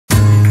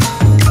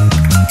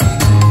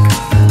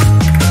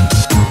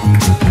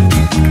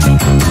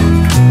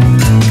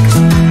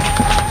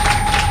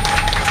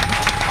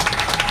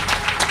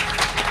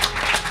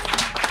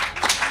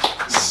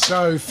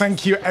So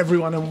thank you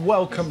everyone and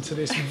welcome to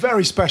this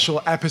very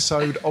special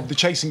episode of the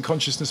Chasing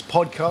Consciousness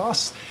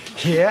podcast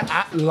here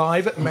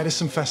live at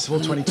Medicine Festival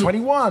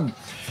 2021.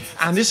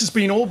 And this has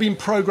all been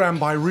programmed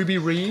by Ruby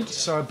Reed.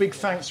 So a big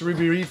thanks to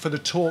Ruby Reed for the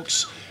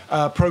talks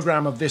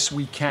program of this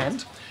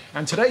weekend.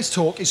 And today's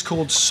talk is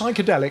called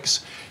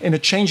Psychedelics in a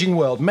Changing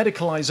World,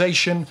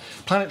 Medicalisation,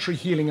 Planetary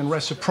Healing and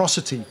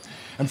Reciprocity.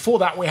 And for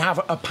that, we have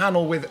a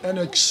panel with an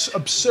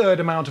absurd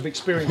amount of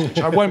experience,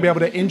 which I won't be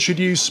able to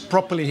introduce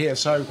properly here.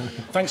 So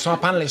thanks to our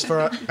panelists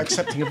for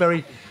accepting a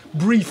very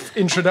brief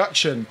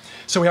introduction.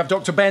 So we have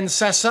Dr. Ben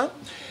Sessa,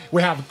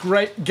 we have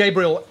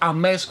Gabriel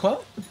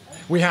Amezcua,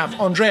 we have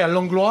Andrea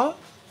Langlois,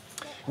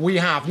 we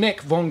have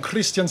Nick von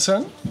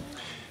Christierson,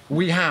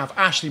 we have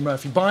Ashleigh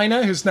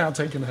Murphy-Beiner, who's now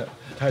taken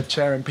her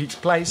chair in Pete's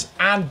place,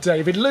 and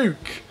David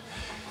Luke.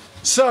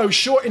 So,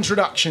 short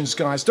introductions,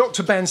 guys.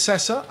 Dr. Ben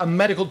Sessa, a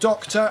medical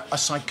doctor, a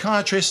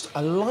psychiatrist,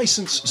 a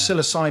licensed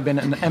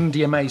psilocybin and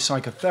MDMA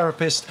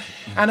psychotherapist,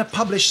 and a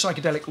published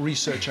psychedelic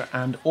researcher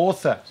and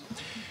author.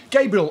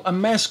 Gabriel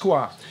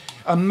Amezcua,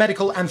 a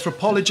medical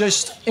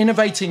anthropologist,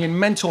 innovating in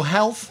mental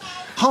health,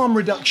 harm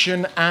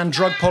reduction and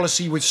drug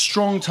policy with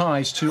strong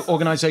ties to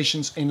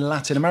organizations in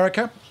Latin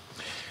America.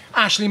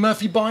 Ashleigh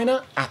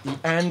Murphy-Beiner, at the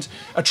end,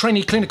 a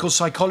trainee clinical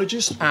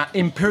psychologist at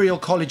Imperial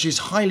College's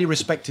highly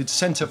respected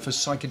Centre for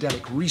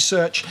Psychedelic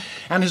Research,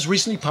 and has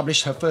recently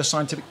published her first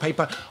scientific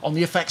paper on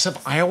the effects of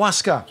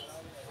ayahuasca.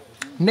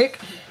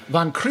 Nick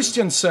von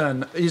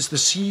Christierson is the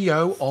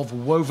CEO of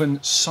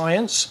Woven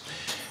Science,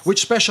 which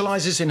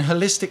specialises in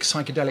holistic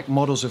psychedelic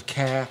models of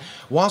care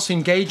whilst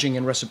engaging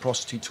in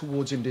reciprocity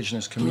towards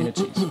indigenous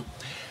communities.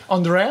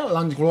 Andrea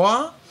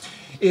Langlois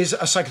is a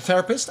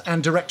psychotherapist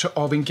and director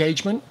of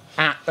engagement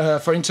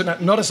for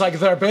internet, not a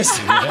psychotherapist,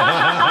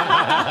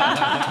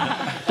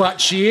 but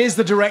she is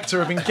the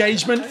director of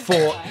engagement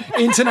for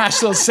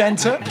International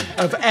Centre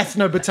of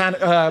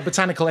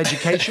Ethnobotanical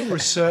Education,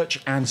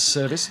 Research and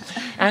Service,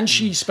 and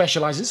she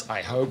specialises,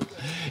 I hope,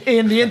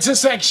 in the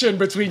intersection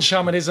between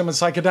shamanism and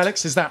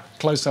psychedelics. Is that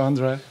close to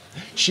Andrea?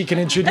 She can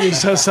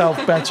introduce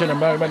herself better in a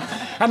moment.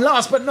 And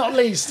last but not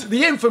least,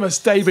 the infamous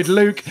David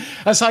Luke,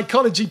 a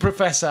psychology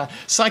professor,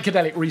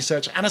 psychedelic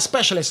research, and a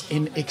specialist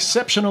in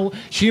exceptional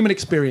human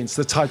experience,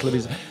 the title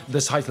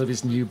of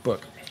his new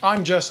book.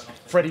 I'm just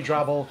Freddie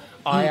Drabble.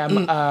 I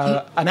am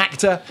an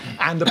actor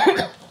and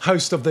the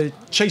host of the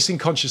Chasing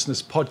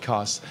Consciousness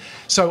podcast.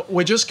 So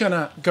we're just going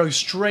to go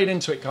straight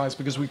into it, guys,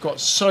 because we've got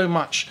so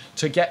much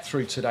to get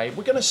through today.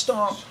 We're going to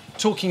start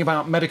talking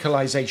about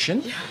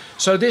medicalisation.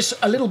 So this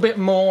a little bit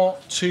more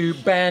to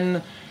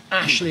Ben,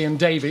 Ashleigh and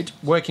David,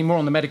 working more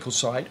on the medical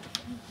side.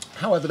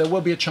 However, there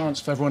will be a chance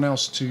for everyone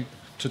else to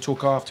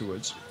talk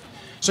afterwards.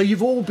 So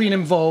you've all been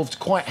involved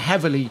quite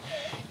heavily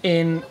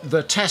in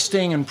the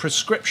testing and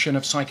prescription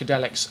of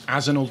psychedelics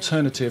as an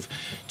alternative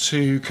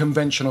to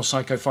conventional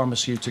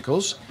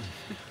psychopharmaceuticals.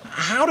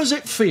 How does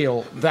it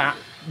feel that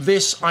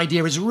this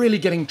idea is really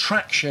getting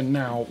traction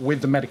now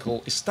with the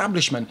medical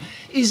establishment?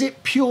 Is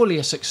it purely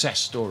a success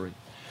story?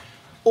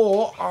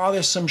 Or are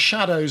there some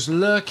shadows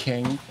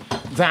lurking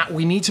that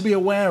we need to be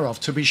aware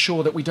of to be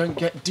sure that we don't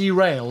get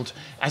derailed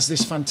as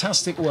this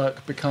fantastic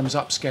work becomes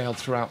upscaled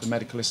throughout the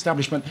medical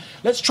establishment?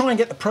 Let's try and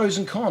get the pros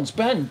and cons.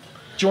 Ben,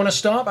 do you want to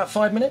start? About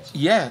 5 minutes?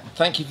 Yeah,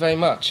 thank you very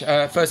much.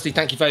 Firstly,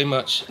 thank you very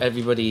much,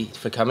 everybody,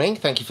 for coming.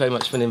 Thank you very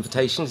much for an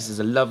invitation. This is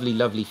a lovely,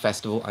 lovely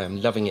festival. I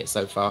am loving it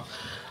so far.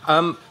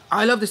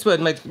 I love this word,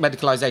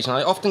 medicalisation.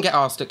 I often get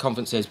asked at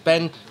conferences,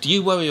 Ben, do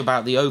you worry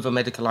about the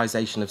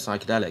over-medicalisation of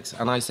psychedelics?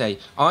 And I say,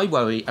 I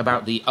worry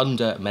about the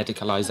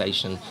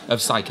under-medicalisation of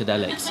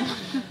psychedelics.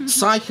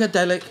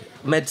 Psychedelic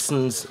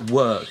medicines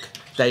work.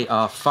 They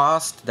are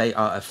fast, they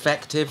are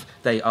effective,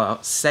 they are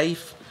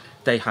safe,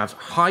 they have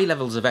high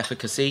levels of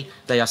efficacy,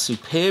 they are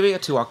superior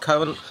to our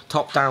current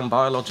top-down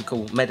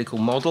biological medical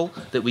model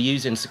that we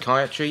use in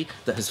psychiatry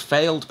that has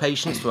failed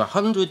patients for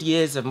 100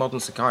 years of modern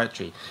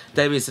psychiatry.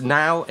 There is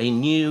now a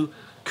new,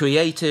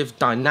 creative,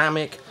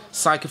 dynamic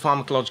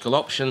psychopharmacological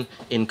option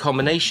in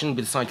combination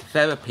with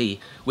psychotherapy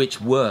which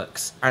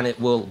works, and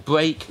it will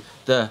break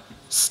the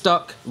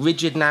stuck,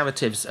 rigid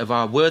narratives of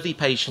our worthy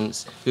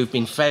patients who've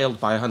been failed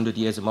by 100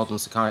 years of modern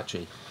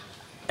psychiatry.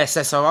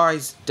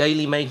 SSRIs,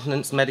 daily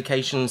maintenance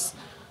medications,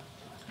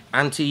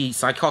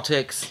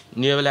 antipsychotics,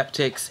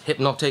 neuroleptics,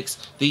 hypnotics,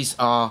 these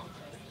are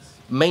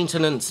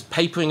maintenance,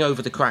 papering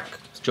over the crack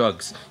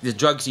drugs. These are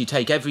drugs you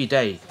take every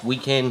day,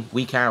 week in,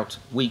 week out,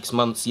 weeks,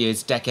 months,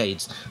 years,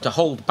 decades, to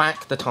hold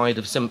back the tide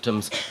of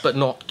symptoms, but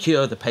not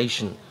cure the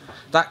patient.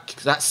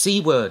 That C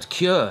word,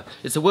 cure,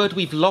 it's a word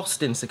we've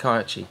lost in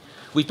psychiatry.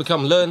 We've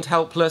become learned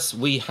helpless,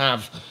 we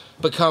have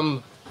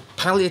become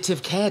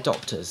palliative care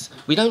doctors.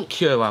 We don't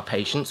cure our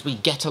patients, we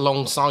get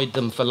alongside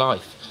them for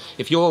life.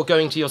 If you're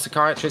going to your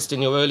psychiatrist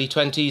in your early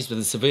 20s with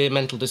a severe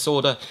mental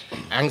disorder,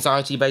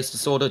 anxiety-based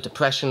disorder,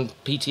 depression,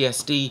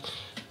 PTSD,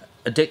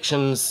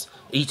 addictions,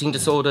 eating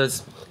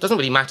disorders, it doesn't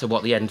really matter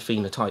what the end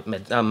phenotype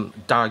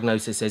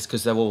diagnosis is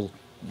because they're all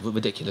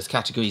ridiculous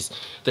categories,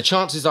 the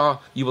chances are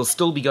you will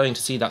still be going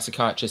to see that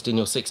psychiatrist in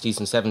your 60s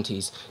and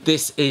 70s.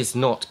 This is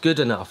not good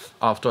enough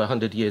after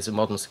 100 years of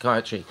modern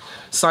psychiatry.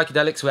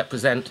 Psychedelics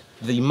represent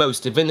the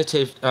most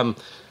innovative,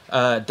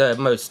 the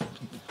most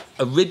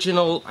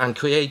original and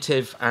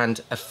creative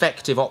and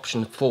effective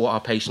option for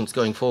our patients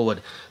going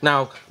forward.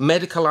 Now,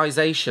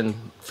 medicalisation,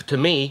 to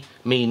me,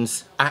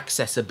 means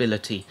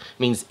accessibility,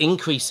 means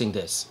increasing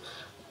this.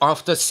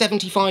 After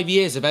 75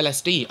 years of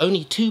LSD,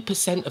 only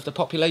 2% of the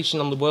population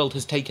on the world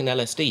has taken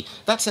LSD.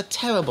 That's a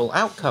terrible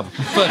outcome.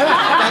 But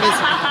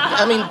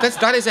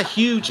that is a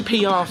huge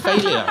PR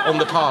failure on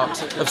the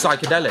part of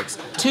psychedelics.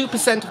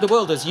 2% of the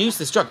world has used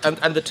this drug, and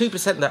the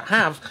 2% that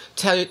have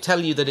tell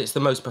you that it's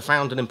the most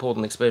profound and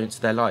important experience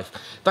of their life.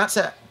 That's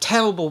a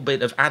terrible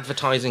bit of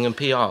advertising and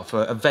PR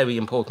for a very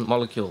important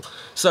molecule.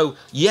 So,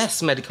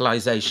 yes,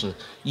 medicalisation.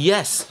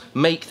 Yes,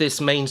 make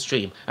this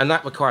mainstream. And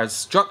that requires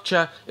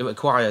structure, it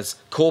requires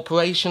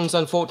corporations,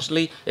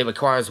 unfortunately. It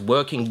requires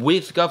working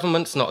with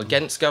governments, not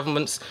against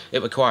governments.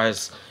 It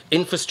requires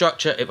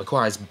infrastructure. It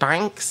requires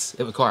banks.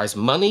 It requires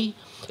money.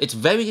 It's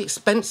very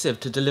expensive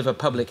to deliver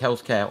public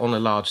health care on a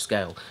large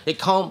scale. It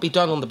can't be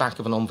done on the back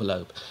of an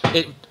envelope.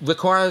 It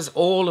requires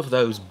all of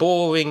those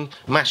boring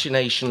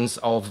machinations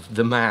of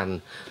the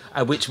man,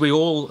 which we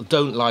all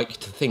don't like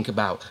to think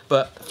about.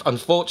 But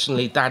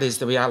unfortunately, that is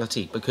the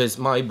reality, because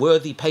my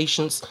worthy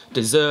patients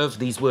deserve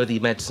these worthy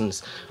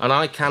medicines. And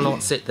I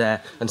cannot sit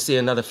there and see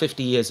another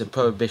 50 years of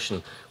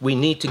prohibition. We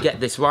need to get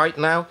this right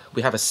now.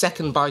 We have a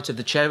second bite of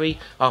the cherry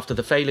after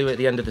the failure at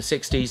the end of the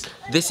 60s.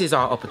 This is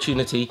our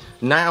opportunity.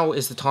 Now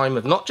is the time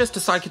of not just a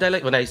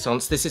psychedelic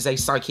renaissance, this is a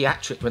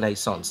psychiatric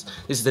renaissance.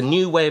 This is a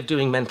new way of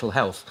doing mental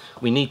health.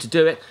 We need to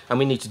do it, and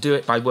we need to do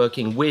it by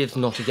working with,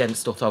 not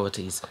against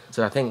authorities.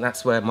 So I think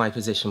that's where my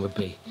position would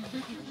be.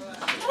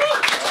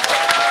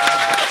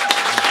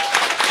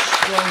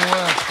 Strong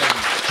words, Ben.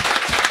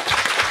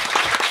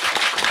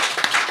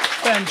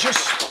 Ben,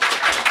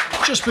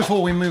 just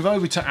before we move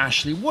over to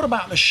Ashleigh, what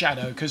about the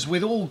shadow? Because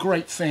with all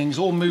great things,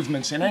 all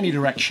movements in any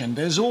direction,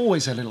 there's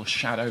always a little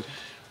shadow.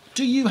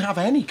 Do you have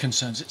any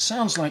concerns? It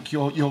sounds like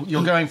you're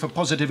going for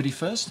positivity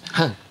first.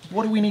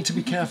 What do we need to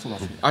be careful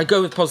of? I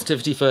go with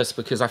positivity first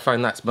because I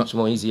find that's much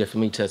more easier for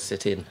me to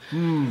sit in.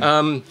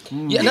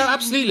 Yeah, no,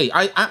 absolutely.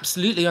 I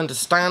absolutely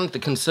understand the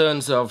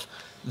concerns of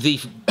the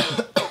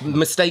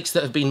mistakes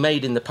that have been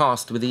made in the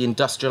past with the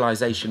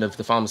industrialization of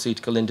the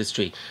pharmaceutical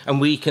industry, and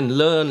we can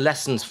learn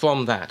lessons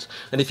from that.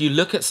 And if you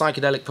look at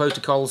psychedelic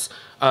protocols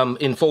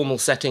in formal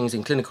settings,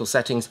 in clinical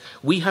settings,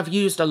 we have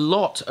used a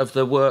lot of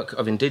the work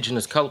of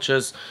indigenous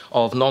cultures,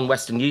 of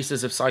non-Western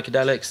uses of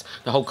psychedelics,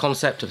 the whole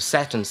concept of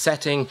set and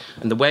setting,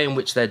 and the way in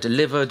which they're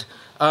delivered.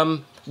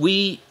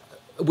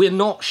 We're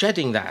not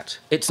shedding that.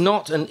 It's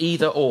not an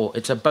either or,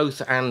 it's a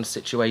both and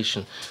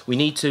situation. We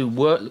need to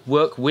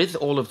work with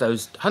all of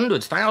those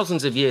hundreds,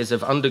 thousands of years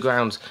of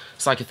underground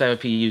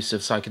psychotherapy use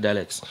of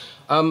psychedelics.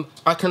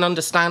 I can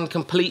understand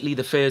completely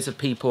the fears of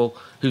people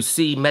who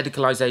see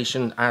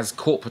medicalisation as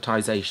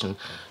corporatisation.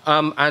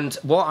 And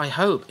what I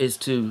hope is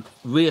to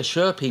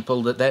reassure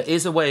people that there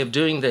is a way of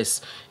doing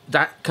this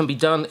that can be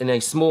done in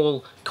a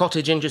small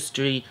cottage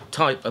industry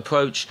type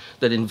approach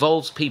that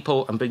involves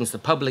people and brings the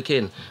public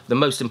in. The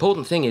most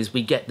important thing is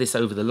we get this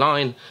over the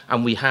line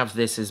and we have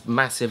this as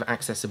massive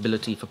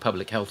accessibility for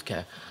public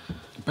healthcare.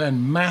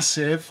 Ben,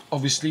 massive.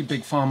 Obviously,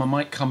 Big Pharma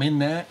might come in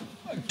there.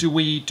 Do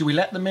we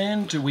let them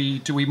in? Do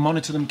we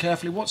monitor them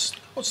carefully? What's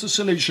the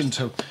solution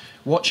to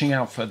watching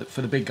out for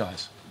the big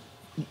guys?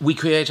 We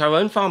create our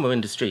own pharma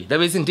industry.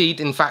 There is indeed,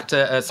 in fact,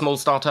 a small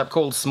startup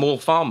called Small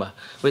Pharma,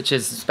 which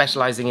is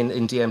specialising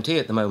in DMT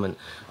at the moment.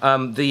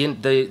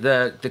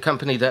 The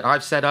company that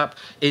I've set up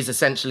is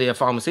essentially a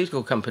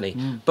pharmaceutical company,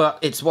 but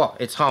it's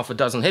half a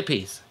dozen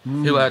hippies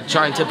who are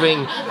trying to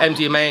bring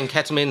MDMA and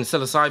ketamine and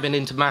psilocybin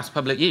into mass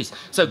public use.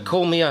 So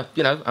call me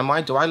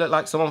do I look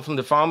like someone from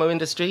the pharma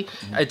industry?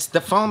 It's the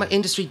pharma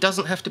industry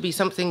doesn't have to be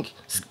something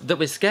that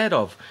we're scared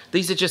of.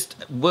 These are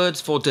just words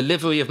for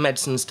delivery of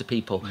medicines to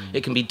people.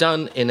 It can be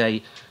done in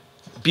a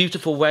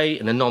beautiful way,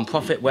 in a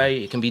non-profit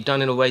way. It can be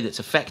done in a way that's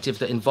effective,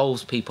 that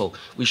involves people.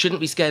 We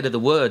shouldn't be scared of the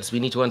words. We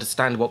need to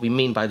understand what we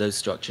mean by those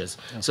structures.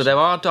 Absolutely. So there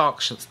are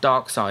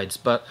dark sides,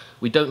 but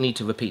we don't need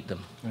to repeat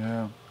them.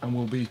 Yeah, and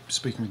we'll be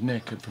speaking with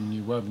Nick from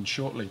New Woven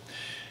shortly.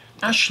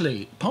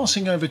 Ashleigh,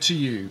 passing over to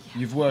you.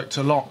 You've worked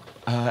a lot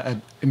at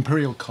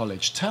Imperial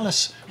College. Tell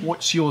us,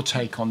 what's your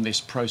take on this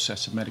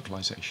process of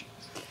medicalisation?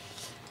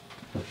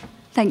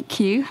 Thank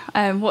you.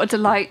 What a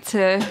delight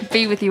to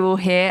be with you all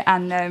here.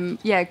 And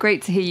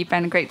great to hear you,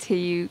 Ben, and great to hear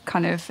you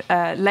kind of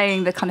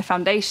laying the kind of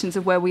foundations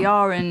of where we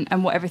are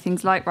and what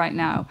everything's like right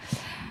now.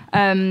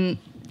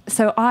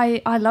 So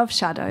I love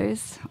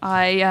shadows.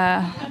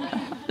 I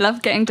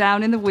love getting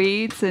down in the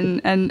weeds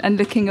and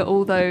looking at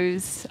all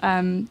those,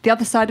 the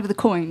other side of the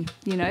coin,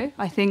 you know.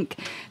 I think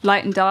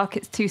light and dark,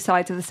 it's two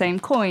sides of the same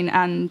coin.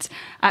 And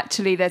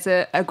actually there's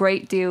a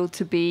great deal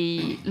to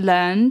be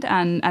learned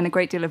and a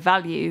great deal of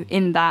value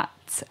in that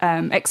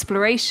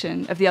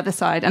exploration of the other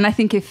side. And I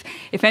think if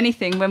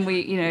anything, when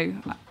we,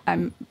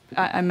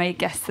 I may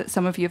guess that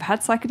some of you have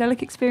had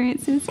psychedelic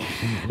experiences.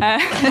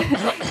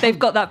 They've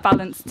got that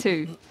balance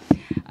too.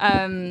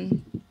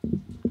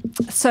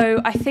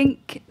 So I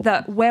think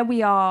that where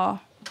we are,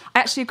 I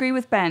actually agree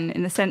with Ben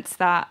in the sense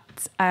that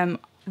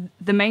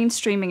the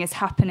mainstreaming is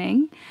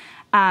happening,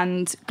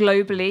 and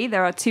globally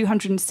there are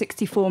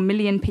 264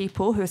 million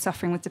people who are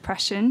suffering with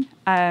depression.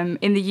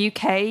 In the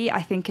UK,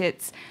 I think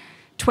it's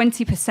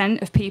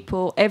 20% of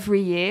people every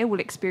year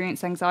will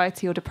experience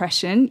anxiety or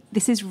depression.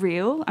 This is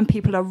real, and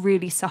people are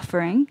really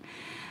suffering.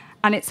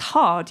 And it's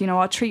hard.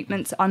 Our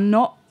treatments are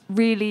not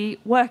really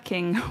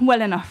working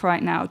well enough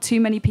right now.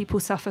 Too many people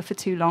suffer for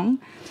too long.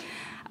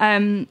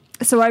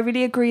 So I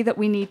really agree that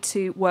we need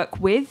to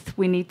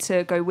we need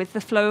to go with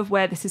the flow of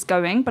where this is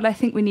going, but I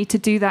think we need to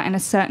do that in a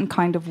certain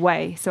kind of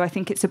way. So I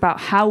think it's about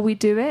how we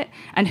do it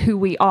and who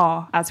we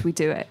are as we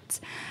do it.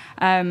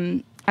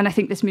 And I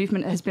think this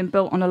movement has been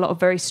built on a lot of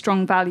very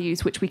strong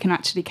values, which we can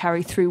actually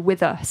carry through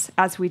with us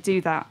as we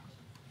do that.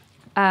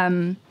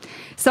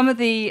 Some of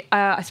the,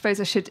 I suppose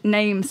I should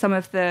name some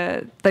of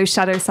those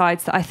shadow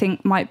sides that I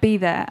think might be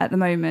there at the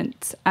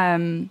moment.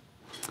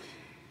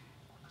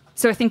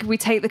 So I think if we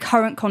take the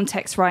current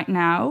context right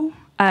now,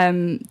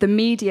 the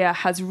media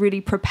has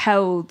really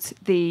propelled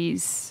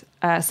these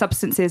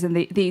substances and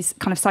these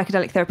kind of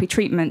psychedelic therapy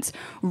treatments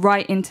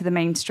right into the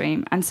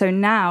mainstream. And so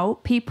now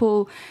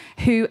people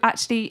who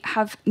actually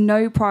have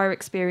no prior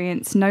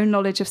experience, no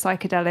knowledge of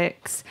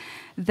psychedelics,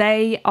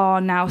 they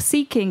are now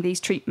seeking these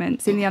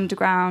treatments in the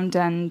underground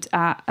and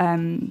at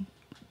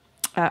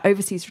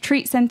overseas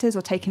retreat centres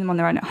or taking them on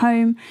their own at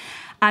home.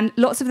 And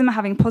lots of them are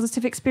having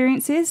positive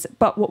experiences,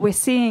 but what we're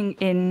seeing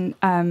in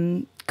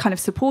kind of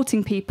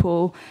supporting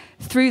people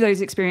through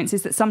those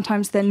experiences that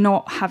sometimes they're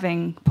not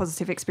having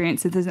positive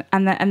experiences,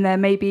 and they're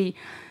maybe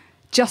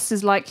just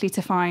as likely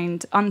to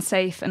find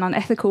unsafe and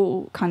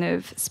unethical kind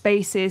of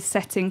spaces,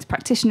 settings,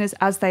 practitioners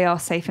as they are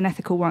safe and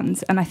ethical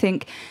ones. And I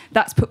think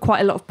that's put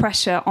quite a lot of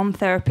pressure on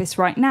therapists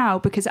right now,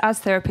 because as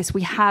therapists,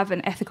 we have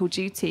an ethical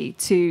duty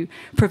to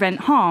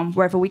prevent harm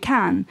wherever we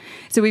can.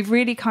 So we've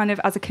really kind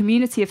of, as a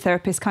community of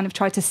therapists, kind of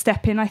tried to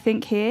step in, I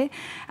think, here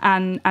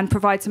and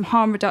provide some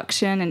harm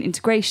reduction and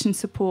integration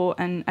support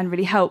and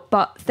really help.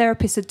 But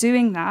therapists are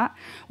doing that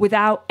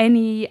without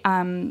any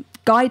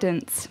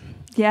guidance.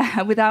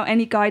 Yeah, without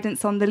any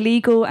guidance on the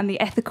legal and the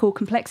ethical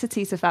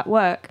complexities of that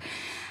work.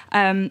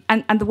 And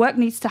the work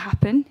needs to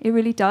happen. It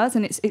really does.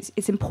 And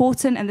it's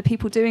important. And the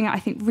people doing it, I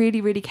think,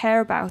 really, really care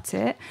about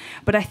it.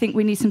 But I think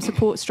we need some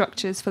support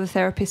structures for the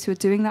therapists who are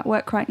doing that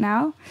work right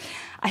now.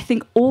 I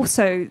think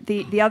also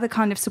the other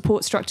kind of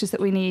support structures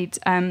that we need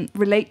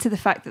relate to the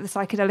fact that the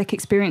psychedelic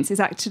experience is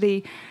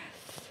actually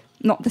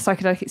not the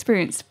psychedelic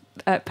experience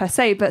per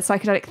se, but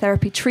psychedelic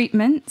therapy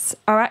treatments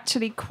are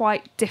actually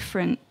quite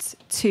different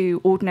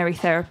to ordinary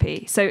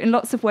therapy. So in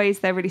lots of ways,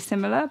 they're really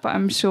similar, but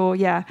I'm sure,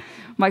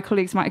 my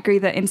colleagues might agree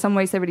that in some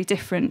ways they're really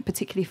different,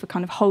 particularly for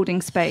kind of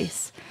holding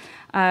space.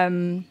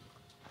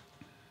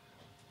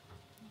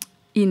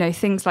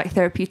 Things like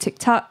therapeutic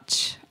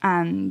touch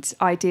and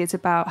ideas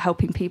about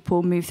helping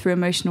people move through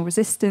emotional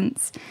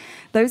resistance.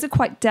 Those are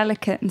quite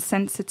delicate and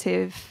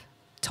sensitive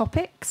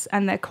topics,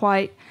 and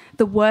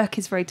the work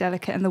is very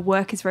delicate and the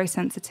work is very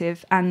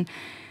sensitive, and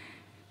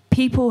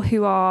people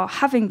who are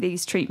having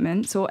these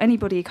treatments, or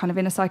anybody kind of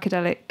in a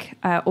psychedelic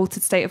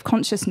altered state of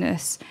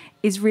consciousness,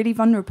 is really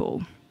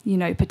vulnerable,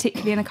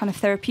 particularly in a kind of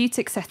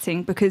therapeutic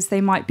setting, because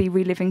they might be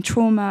reliving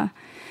trauma,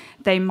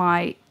 they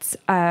might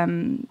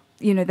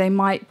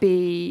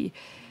be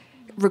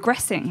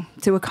regressing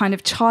to a kind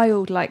of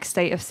childlike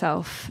state of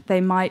self.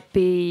 They might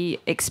be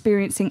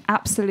experiencing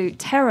absolute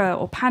terror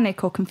or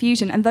panic or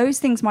confusion, and those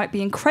things might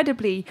be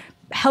incredibly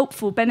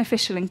helpful,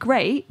 beneficial and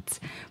great,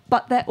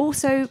 but they're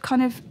also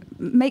kind of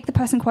make the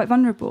person quite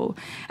vulnerable.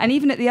 And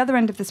even at the other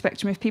end of the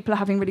spectrum, if people are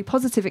having really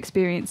positive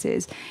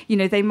experiences,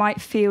 they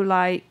might feel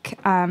like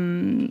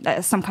some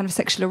kind of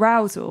sexual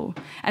arousal.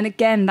 And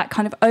again, that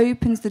kind of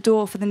opens the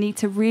door for the need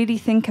to really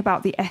think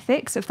about the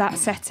ethics of that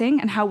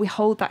setting and how we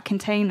hold that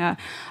container,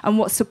 and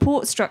what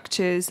support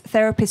structures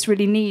therapists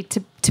really need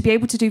to be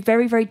able to do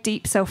very, very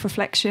deep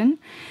self-reflection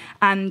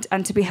and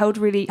to be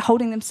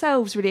holding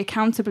themselves really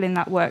accountable in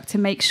that work, to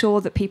make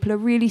sure that people are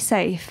really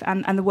safe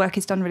and the work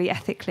is done really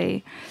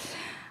ethically.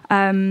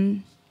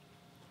 And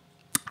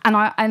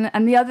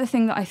the other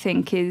thing that I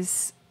think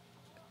is,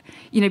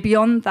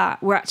 beyond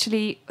that, we're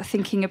actually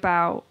thinking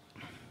about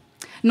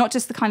not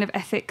just the kind of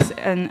ethics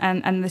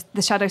and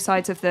the shadow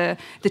sides of the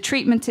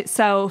treatment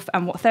itself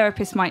and what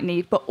therapists might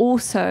need, but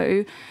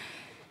also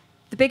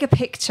the bigger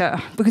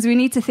picture, because we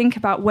need to think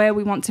about where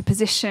we want to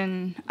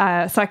position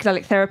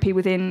psychedelic therapy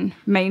within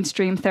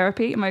mainstream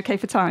therapy. Am I okay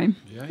for time?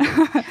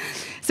 Yeah.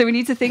 So we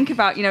need to think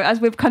about,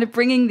 as we're kind of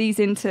bringing these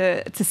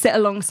to sit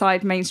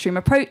alongside mainstream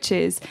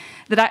approaches,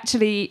 that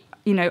actually,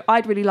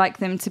 I'd really like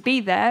them to be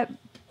there,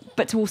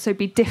 but to also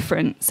be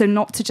different. So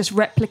not to just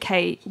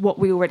replicate what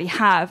we already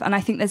have. And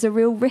I think there's a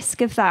real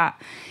risk of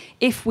that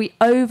if we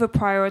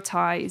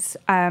over-prioritize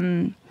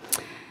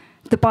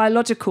the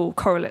biological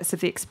correlates of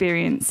the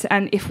experience.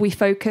 And if we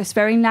focus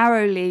very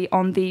narrowly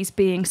on these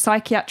being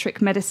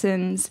psychiatric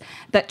medicines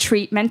that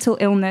treat mental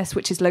illness,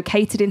 which is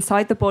located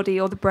inside the body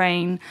or the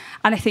brain,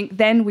 and I think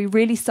then we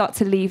really start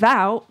to leave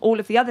out all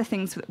of the other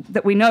things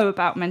that we know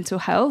about mental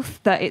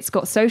health, that it's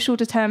got social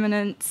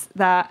determinants,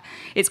 that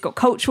it's got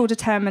cultural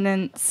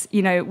determinants.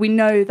 You know, we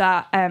know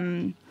that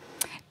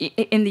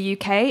in the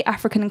UK,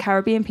 African and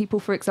Caribbean people,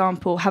 for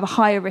example, have a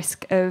higher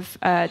risk of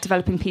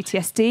developing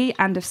PTSD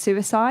and of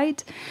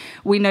suicide.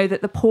 We know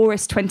that the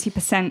poorest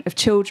 20% of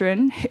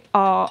children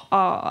are,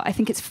 I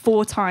think it's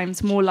 4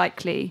 times more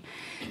likely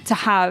to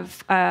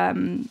have a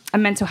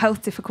mental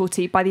health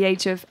difficulty by the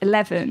age of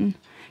 11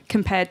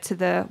 compared to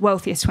the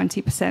wealthiest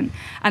 20%.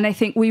 And I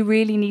think we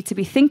really need to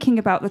be thinking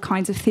about the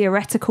kinds of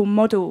theoretical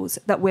models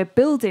that we're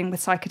building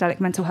with psychedelic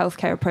mental health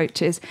care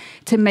approaches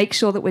to make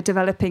sure that we're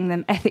developing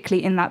them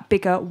ethically in that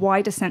bigger,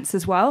 wider sense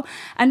as well,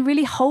 and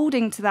really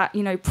holding to that,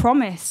 you know,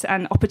 promise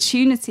and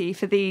opportunity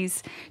for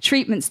these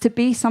treatments to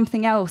be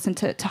something else, and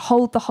to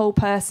hold the whole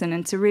person,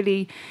 and to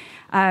really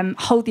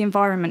hold the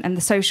environment and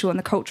the social and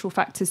the cultural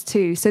factors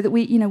too, so that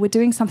we, you know, we're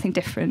doing something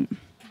different.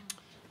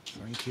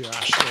 Thank you,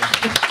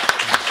 Ashleigh.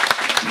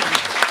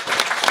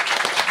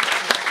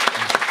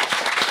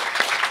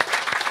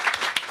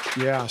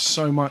 Yeah,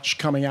 so much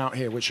coming out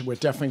here, which we're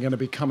definitely going to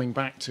be coming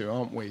back to,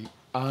 aren't we?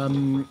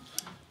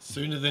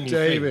 Sooner than you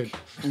David,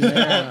 think.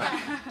 Yeah.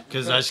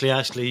 Because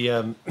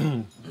Ashleigh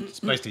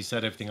basically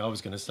said everything I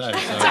was going to say. So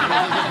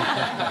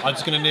I'm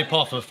just going to nip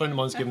off. A friend of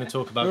mine's giving a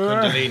talk about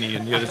Kundalini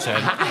in the other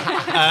tent.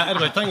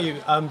 Anyway, thank you.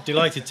 I'm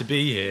delighted to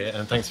be here,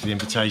 and thanks for the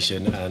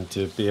invitation, and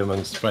to be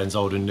amongst friends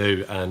old and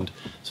new, and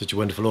such a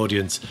wonderful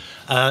audience.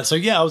 So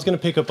yeah, I was going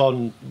to pick up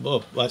on,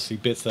 well, actually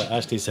bits that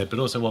Ashleigh said, but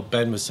also what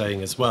Ben was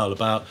saying as well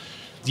about,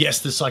 yes,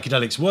 the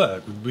psychedelics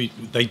work.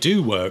 They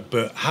do work,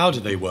 but how do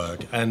they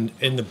work? And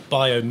in the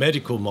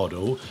biomedical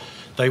model,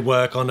 they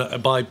work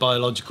by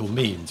biological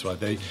means,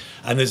 right?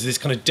 And there's this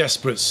kind of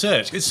desperate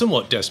search. It's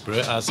somewhat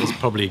desperate, as is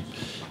probably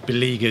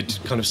beleaguered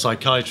kind of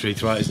psychiatry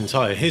throughout its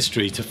entire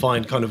history, to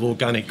find kind of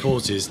organic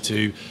causes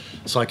to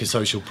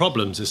psychosocial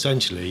problems,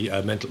 essentially,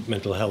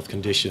 mental health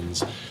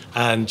conditions.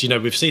 And, you know,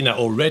 we've seen that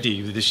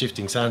already with the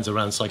shifting sands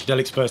around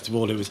psychedelics. First of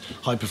all, it was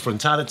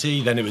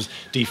hyperfrontality, then it was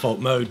default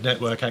mode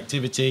network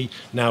activity.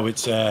 Now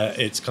it's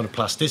kind of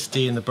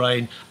plasticity in the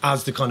brain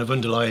as the kind of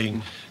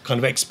underlying kind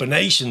of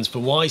explanations for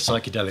why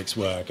psychedelics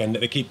work. And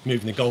they keep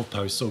moving the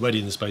goalposts already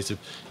in the space of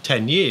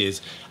 10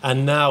 years.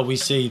 And now we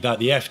see that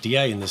the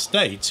FDA in the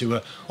States, who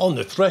are on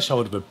the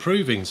threshold of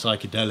approving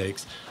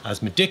psychedelics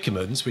as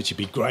medicaments, which would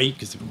be great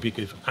because it would be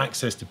good for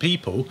access to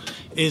people,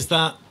 is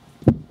that,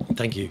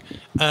 thank you,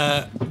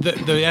 the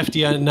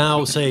FDA are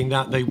now saying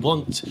that they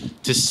want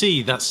to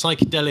see that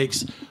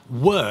psychedelics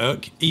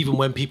work even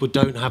when people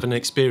don't have an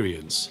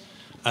experience.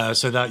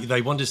 So that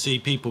they want to see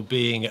people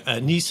being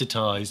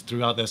anaesthetized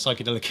throughout their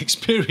psychedelic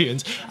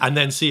experience, and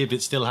then see if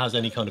it still has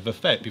any kind of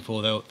effect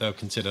before they'll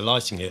consider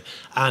licensing it.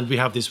 And we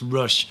have this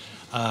rush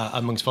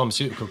amongst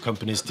pharmaceutical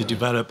companies to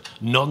develop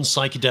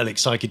non-psychedelic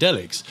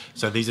psychedelics.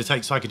 So these are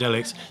take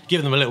psychedelics,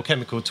 give them a little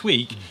chemical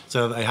tweak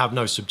so that they have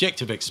no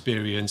subjective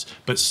experience,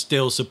 but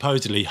still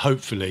supposedly,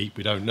 hopefully,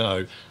 we don't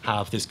know,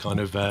 have this kind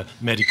of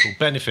medical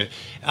benefit.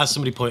 As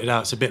somebody pointed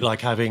out, it's a bit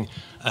like having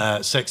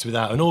sex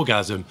without an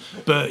orgasm.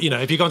 But, you know,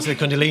 if you've gone to the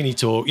Kundalini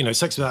talk, you know,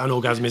 sex without an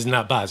orgasm isn't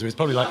that bad. So it's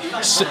probably like...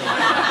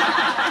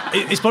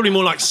 It's probably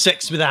more like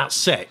sex without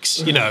sex,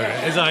 you know.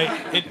 It's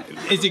like,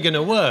 is it going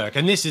to work?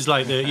 And this is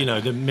like the, you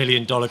know, the $1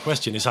 million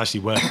question. It's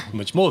actually worth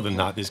much more than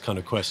that. This kind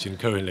of question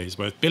currently is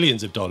worth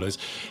billions of dollars,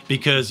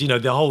 because, you know,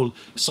 the whole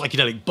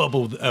psychedelic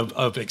bubble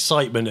of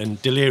excitement and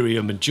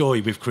delirium and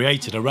joy we've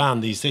created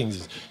around these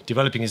things,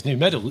 developing as new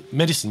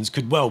medicines,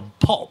 could well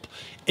pop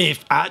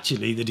if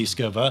actually they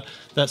discover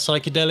that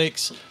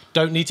psychedelics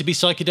don't need to be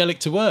psychedelic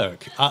to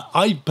work.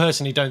 I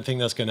personally don't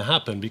think that's going to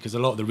happen, because a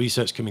lot of the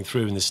research coming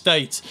through in the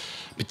States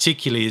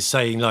particularly is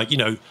saying, like, you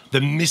know, the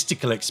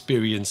mystical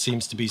experience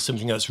seems to be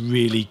something that's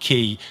really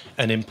key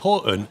and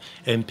important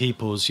in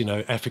people's, you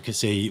know,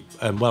 efficacy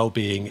and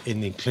well-being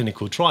in the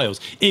clinical trials.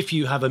 If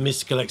you have a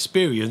mystical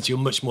experience, you're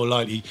much more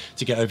likely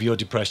to get over your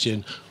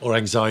depression or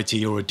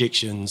anxiety or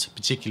addictions,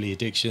 particularly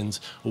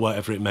addictions or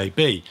whatever it may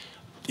be,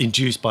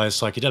 induced by a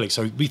psychedelic.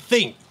 So we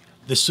think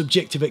the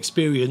subjective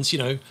experience, you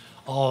know,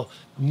 are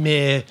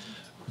mere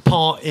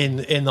part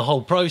in the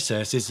whole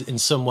process is in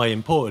some way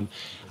important.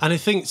 And I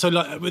think so,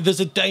 like, there's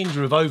a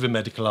danger of over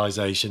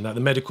medicalisation, that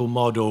the medical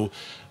model,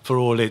 for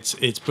all its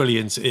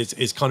brilliance,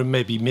 is kind of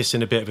maybe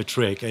missing a bit of a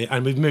trick.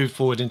 And we've moved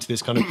forward into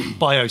this kind of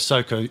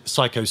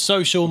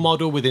psychosocial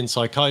model within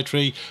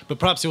psychiatry, but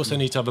perhaps you also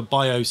need to have a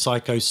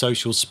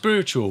biopsychosocial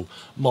spiritual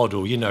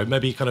model, you know,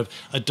 maybe kind of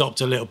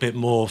adopt a little bit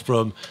more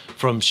from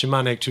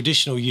shamanic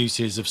traditional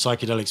uses of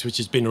psychedelics, which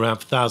has been around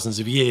for thousands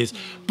of years,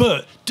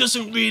 but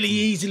doesn't really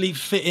easily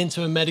fit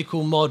into a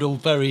medical model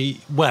very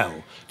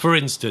well. For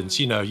instance,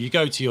 you know, you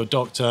go to to your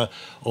doctor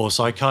or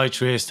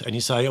psychiatrist and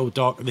you say, oh,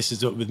 doc, this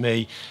is up with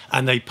me,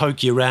 and they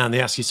poke you around,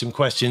 they ask you some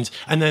questions,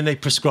 and then they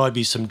prescribe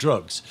you some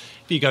drugs.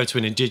 If you go to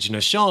an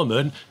indigenous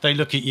shaman, they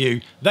look at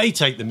you, they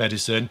take the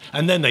medicine,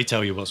 and then they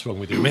tell you what's wrong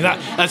with you. I mean,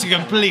 that's a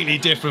completely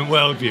different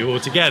worldview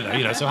altogether,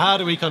 you know. So how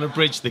do we kind of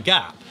bridge the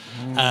gap?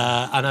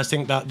 And I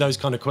think that those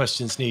kind of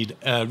questions need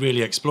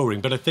really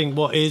exploring. But I think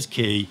what is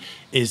key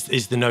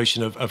is the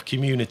notion of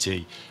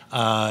community,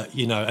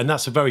 you know, and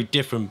that's a very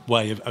different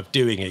way of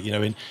doing it, you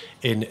know,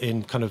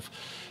 in kind of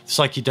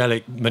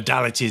psychedelic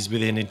modalities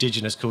within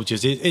indigenous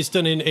cultures. It's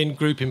done in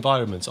group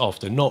environments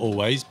often, not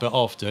always, but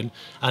often.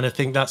 And I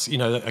think that's, you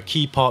know, a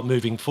key part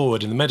moving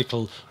forward. And the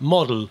medical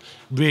model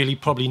really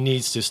probably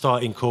needs to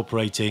start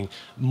incorporating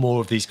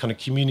more of these kind of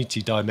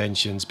community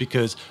dimensions,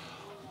 because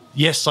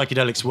yes,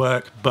 psychedelics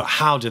work, but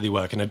how do they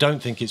work? And I don't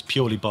think it's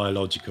purely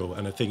biological.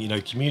 And I think, you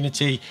know,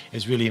 community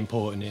is really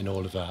important in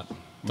all of that.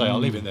 So I'll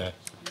leave it there.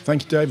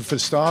 Thank you, David, for the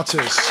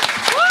starters.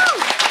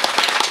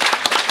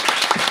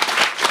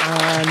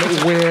 And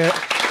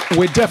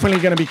we're definitely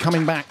going to be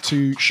coming back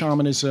to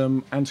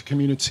shamanism and to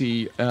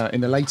community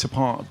in the later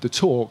part of the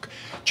talk.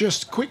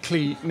 Just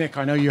quickly, Nick,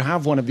 I know you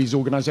have one of these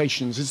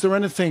organizations. Is there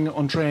anything,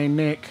 Andrea,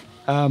 Nick,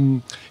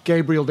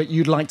 Gabriel, that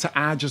you'd like to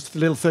add, just a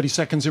little 30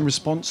 seconds in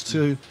response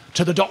to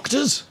the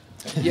doctors?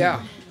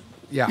 Yeah.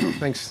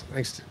 Thanks,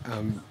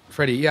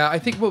 Freddie. Yeah, I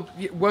think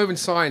woven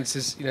science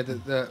is, you know,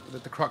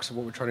 the crux of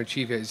what we're trying to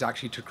achieve here is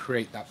actually to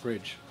create that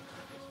bridge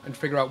and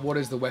figure out what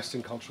is the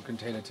Western cultural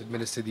container to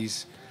administer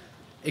these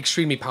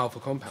extremely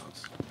powerful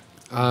compounds.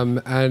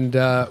 And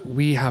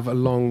we have a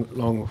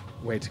long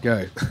way to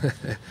go.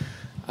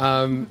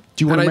 Do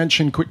you want to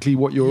mention quickly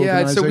what your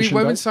organization does? Yeah, so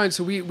Woven Science,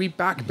 so we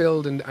back,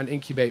 build, and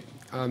incubate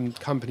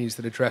companies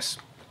that address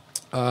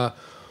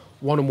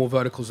one or more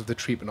verticals of the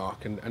treatment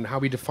arc. And how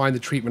we define the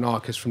treatment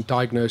arc is from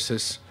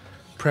diagnosis,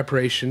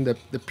 preparation,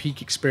 the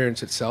peak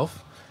experience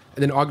itself,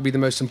 and then arguably the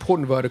most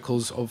important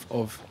verticals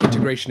of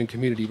integration and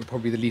community, but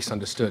probably the least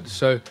understood.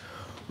 So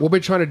what we're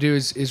trying to do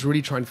is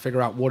really try and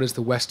figure out what is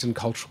the Western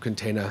cultural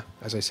container,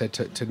 as I said,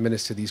 to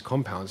administer these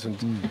compounds.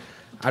 And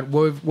at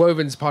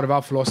Woven's, part of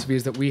our philosophy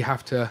is that we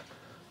have to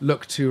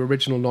look to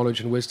original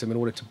knowledge and wisdom in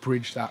order to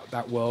bridge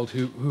that world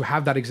who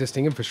have that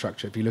existing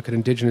infrastructure. If you look at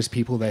indigenous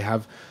people, they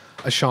have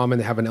a shaman,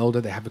 they have an elder,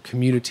 they have a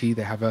community,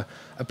 they have a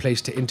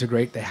place to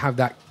integrate, they have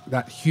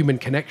that human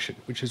connection,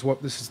 which is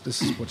what this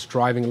is what's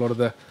driving a lot of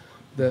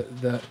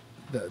the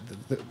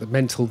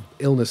mental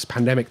illness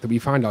pandemic that we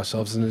find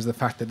ourselves in, is the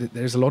fact that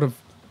there's a lot of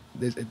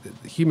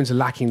humans are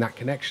lacking that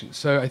connection.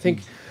 So I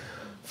think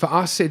for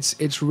us,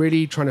 it's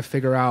really trying to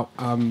figure out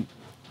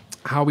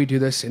how we do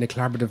this in a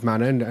collaborative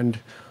manner, and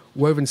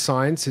Woven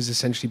Science is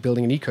essentially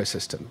building an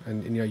ecosystem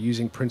and, you know,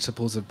 using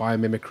principles of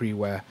biomimicry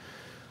where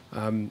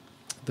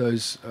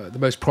the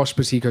most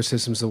prosperous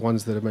ecosystems are the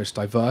ones that are most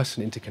diverse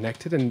and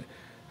interconnected, and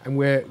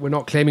we're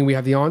not claiming we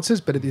have the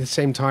answers, but at the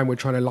same time we're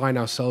trying to align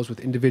ourselves with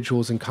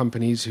individuals and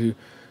companies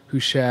who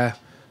share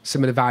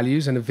similar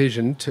values and a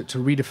vision to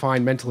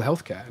redefine mental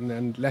health care.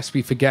 And lest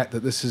we forget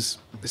that this is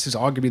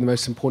arguably the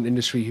most important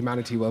industry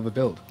humanity will ever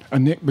build.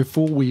 And Nick,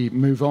 before we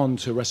move on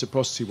to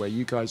Reciprocity, where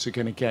you guys are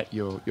going to get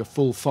your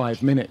full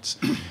 5 minutes,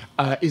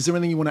 is there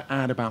anything you want to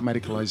add about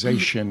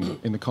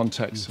medicalisation in the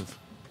context of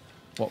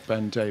what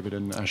Ben, David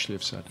and Ashleigh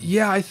have said?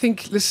 Yeah, I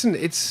think, listen,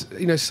 it's,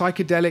 you know,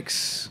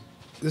 psychedelics,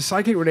 the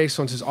psychedelic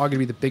renaissance is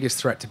arguably the biggest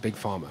threat to Big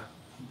Pharma.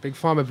 Big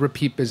Pharma,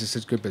 repeat business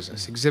is good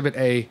business. Exhibit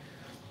A,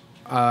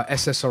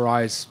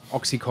 SSRIs,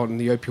 Oxycontin,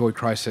 the opioid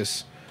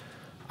crisis,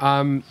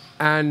 and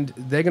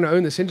they're going to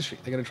own this industry.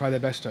 They're going to try their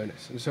best to own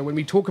it. And so when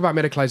we talk about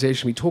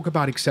medicalization, we talk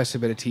about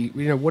accessibility.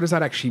 You know, what does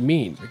that actually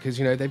mean? Because,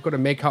 you know, they've got to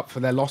make up for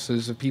their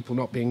losses of people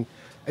not being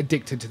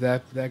addicted to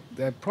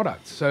their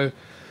products. So,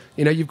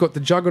 you know, you've got the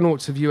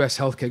juggernauts of US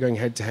healthcare going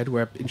head to head,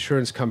 where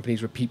insurance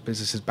companies repeat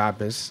business is bad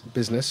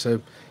business.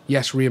 So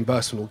yes,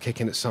 reimbursement will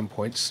kick in at some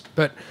points,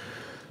 but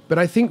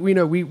I think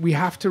we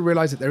have to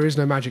realize that there is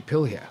no magic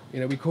pill here.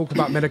 You know, we talk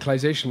about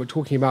medicalization. We're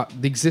talking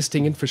about the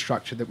existing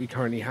infrastructure that we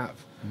currently have,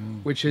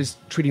 which is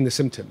treating the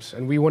symptoms.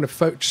 And we want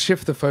to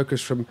shift the focus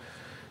from,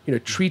 you know,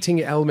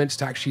 treating elements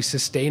to actually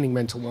sustaining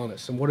mental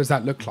wellness. And what does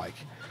that look like?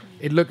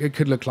 It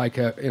could look like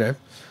a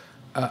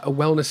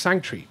wellness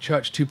sanctuary,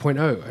 Church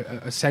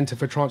 2.0, a center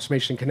for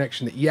transformation and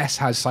connection that, yes,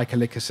 has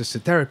psychedelic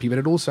assisted therapy, but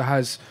it also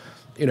has,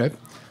 you know,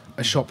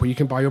 a shop where you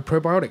can buy your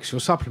probiotics,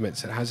 your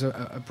supplements. It has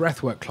a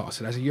breathwork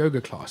class. It has a yoga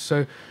class.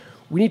 So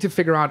we need to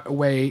figure out a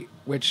way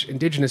which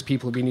indigenous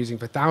people have been using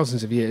for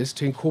thousands of years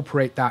to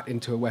incorporate that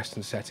into a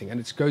Western setting. And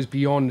it goes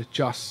beyond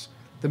just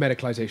the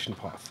medicalization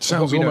path.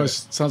 Sounds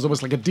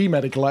almost like a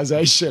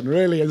demedicalization,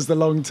 really, is the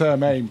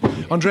long-term aim.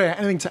 Andrea,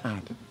 anything to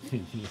add?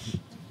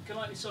 Can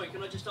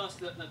I just ask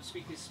that the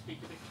speakers speak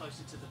a bit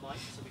closer to the mic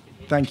so we can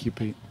hear? Thank you,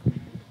 Pete.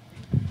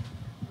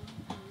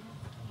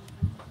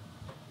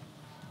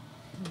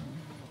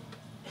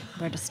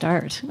 Where to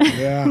start?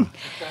 Yeah.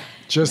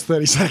 Just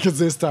 30 seconds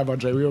this time,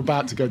 Andrea. We were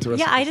about to go to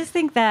Yeah, I just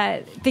think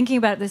that thinking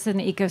about this in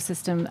an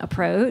ecosystem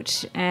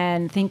approach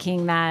and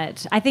thinking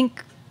that I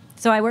think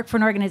So I work for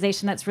an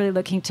organization that's really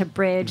looking to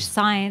bridge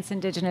science,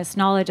 indigenous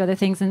knowledge, other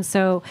things. And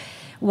so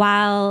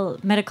while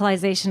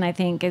medicalization, I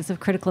think, is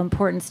of critical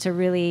importance to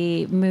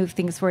really move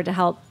things forward to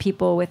help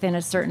people within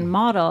a certain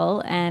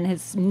model and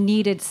has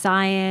needed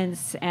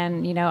science.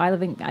 And,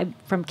 I'm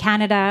from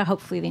Canada.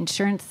 Hopefully the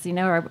insurance,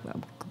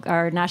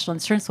 our national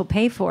insurance will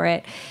pay for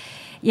it.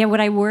 Yeah,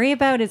 what I worry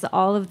about is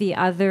all of the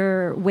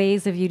other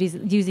ways of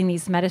using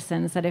these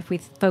medicines, that if we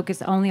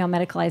focus only on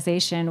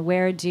medicalization,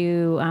 where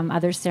do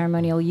other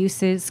ceremonial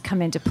uses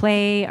come into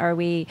play? Are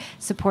we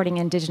supporting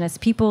indigenous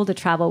people to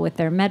travel with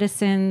their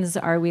medicines?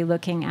 Are we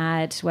looking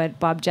at what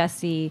Bob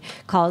Jesse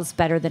calls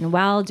better than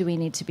well? Do we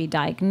need to be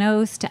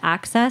diagnosed to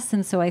access?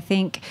 And so I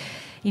think,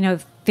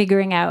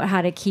 figuring out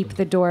how to keep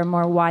the door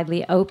more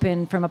widely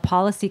open from a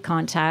policy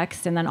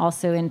context, and then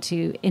also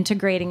into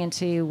integrating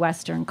into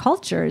Western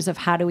cultures of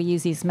how do we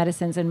use these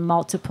medicines in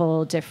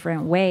multiple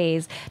different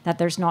ways, that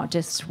there's not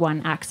just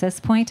one access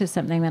point, is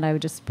something that I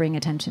would just bring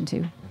attention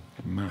to.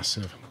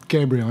 Massive.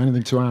 Gabriel,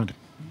 anything to add?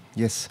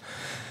 Yes.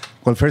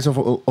 Well, first of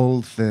all,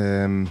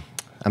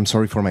 I'm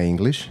sorry for my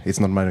English. It's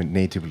not my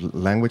native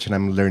language, and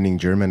I'm learning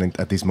German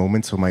at this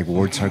moment, so my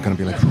words are going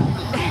to be like...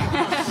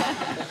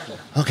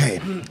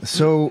 Okay,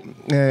 so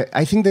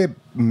I think the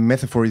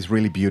metaphor is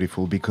really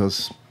beautiful,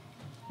 because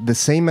the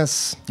same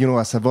as,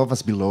 as above,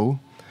 as below.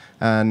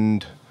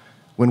 And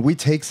when we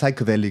take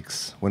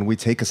psychedelics, when we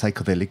take a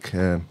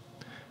psychedelic,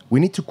 we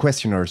need to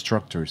question our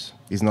structures.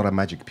 It's not a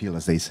magic pill,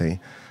 as they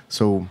say.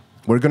 So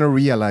we're going to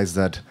realize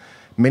that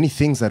many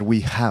things that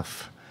we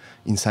have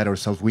inside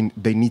ourselves,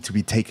 they need to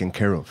be taken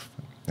care of.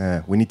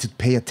 We need to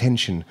pay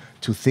attention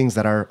to things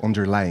that are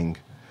underlying.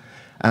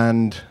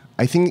 And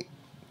I think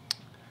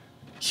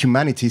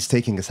humanity is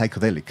taking a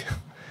psychedelic,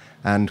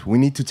 and we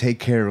need to take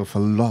care of a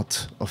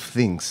lot of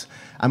things.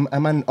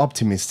 I'm an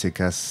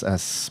optimistic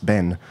as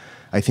Ben.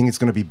 I think it's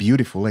going to be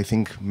beautiful. I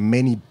think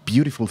many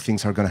beautiful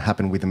things are going to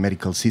happen with the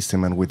medical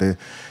system and with the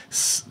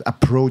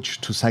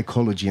approach to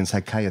psychology and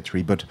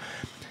psychiatry. But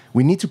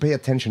we need to pay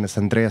attention, as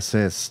Andrea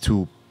says,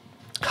 to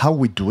how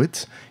we do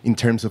it in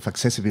terms of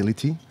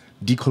accessibility,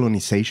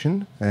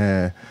 decolonization.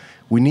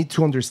 We need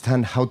to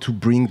understand how to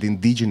bring the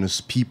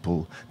indigenous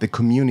people, the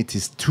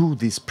communities, to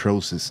this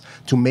process,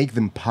 to make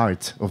them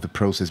part of the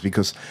process.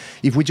 Because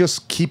if we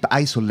just keep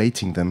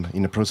isolating them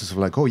in a process of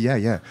like, oh,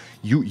 yeah,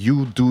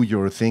 you do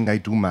your thing, I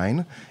do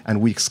mine,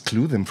 and we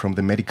exclude them from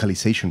the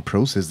medicalization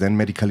process, then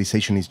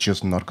medicalization is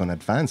just not going to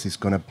advance. It's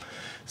going to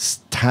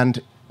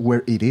stand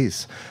where it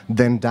is.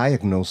 Then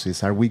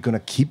diagnosis. Are we going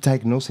to keep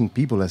diagnosing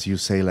people, as you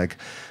say,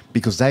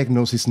 because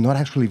diagnosis is not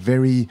actually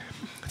very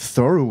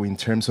thorough in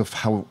terms of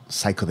how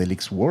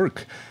psychedelics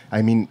work.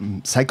 I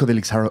mean,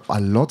 psychedelics are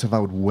a lot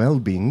about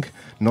well-being,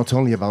 not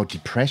only about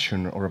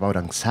depression or about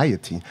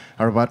anxiety,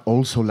 are about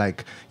also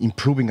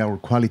improving our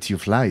quality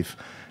of life.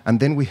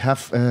 And then we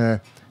have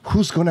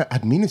who's going to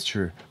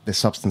administer the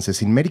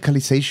substances. In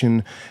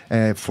medicalization,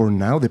 for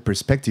now, the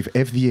perspective,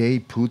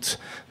 FDA put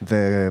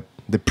the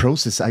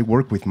process. I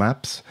work with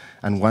MAPS,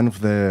 and one of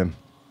the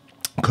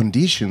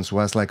conditions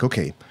was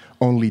okay,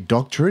 only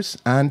doctors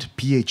and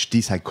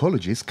PhD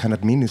psychologists can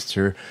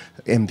administer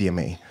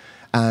MDMA.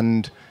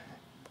 And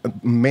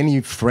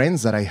many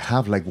friends that I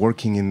have,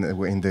 working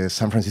in the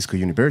San Francisco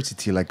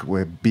University,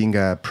 being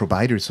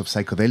providers of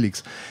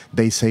psychedelics,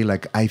 they say,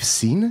 I've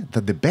seen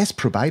that the best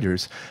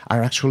providers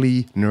are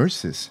actually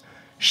nurses,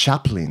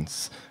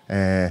 chaplains,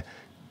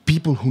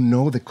 people who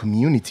know the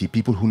community,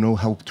 people who know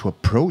how to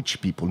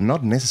approach people,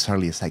 not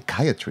necessarily a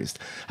psychiatrist.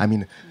 I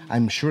mean,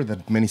 I'm sure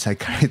that many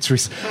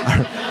psychiatrists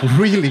are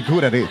really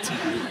good at it.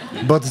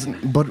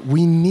 But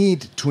we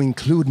need to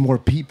include more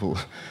people.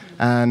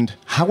 And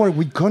how are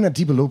we going to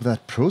develop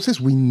that process?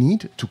 We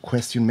need to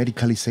question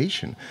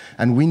medicalization.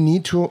 And we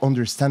need to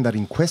understand that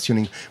in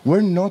questioning,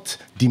 we're not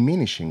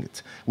diminishing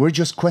it. We're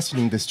just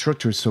questioning the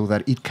structure so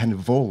that it can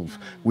evolve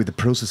with the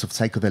process of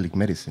psychedelic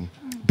medicine.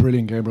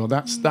 Brilliant, Gabriel.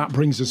 That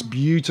brings us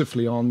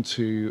beautifully on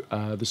to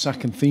the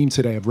second theme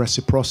today of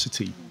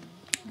reciprocity.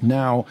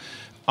 Now,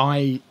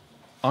 I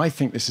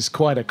think this is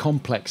quite a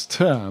complex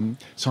term,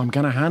 so I'm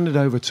going to hand it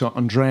over to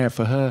Andrea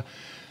for her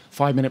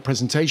 5-minute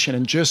presentation,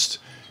 and just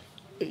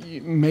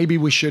maybe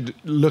we should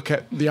look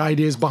at the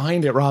ideas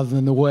behind it rather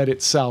than the word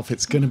itself.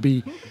 It's going to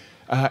be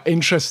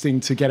interesting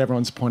to get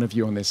everyone's point of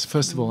view on this.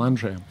 First of all,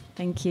 Andrea.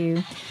 Thank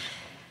you.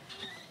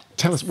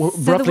 Tell us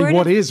roughly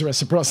what is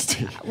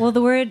reciprocity? Well,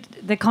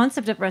 the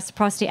concept of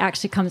reciprocity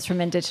actually comes from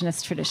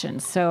indigenous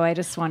traditions. So I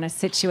just want to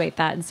situate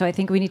that. And so I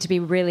think we need to be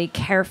really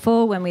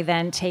careful when we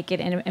then take it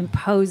and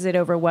impose it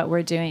over what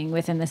we're doing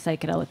within the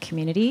psychedelic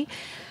community.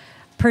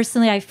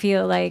 Personally, I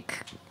feel like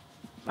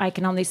I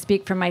can only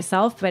speak for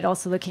myself, but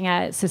also looking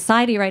at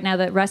society right now,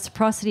 that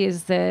reciprocity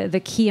is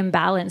the key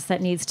imbalance that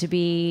needs to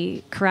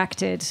be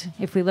corrected.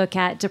 If we look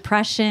at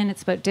depression,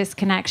 it's about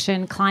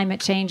disconnection,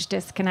 climate change,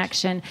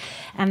 disconnection,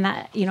 and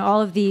that,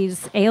 all of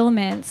these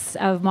ailments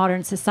of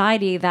modern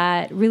society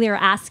that really are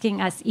asking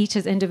us each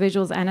as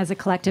individuals and as a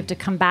collective to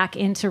come back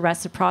into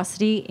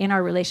reciprocity in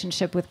our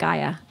relationship with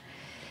Gaia.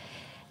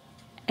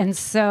 And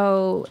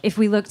so if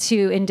we look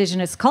to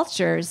indigenous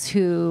cultures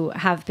who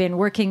have been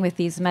working with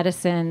these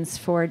medicines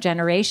for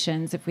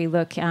generations, if we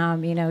look,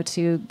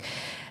 to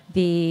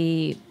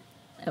the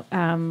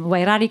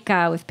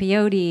Wairarika with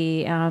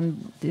peyote,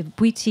 the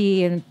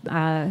Bwiti and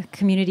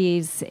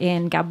communities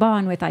in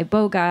Gabon with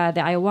iboga, the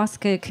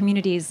ayahuasca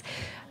communities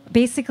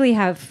basically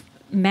have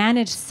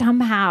managed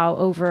somehow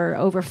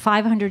over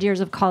 500 years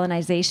of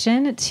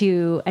colonization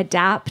to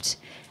adapt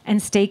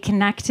and stay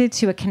connected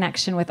to a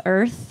connection with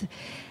earth.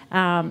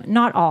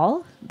 Not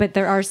all, but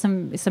there are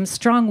some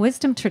strong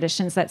wisdom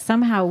traditions that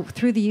somehow,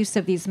 through the use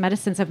of these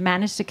medicines, have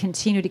managed to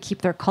continue to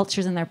keep their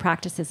cultures and their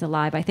practices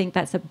alive. I think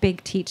that's a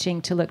big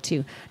teaching to look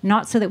to,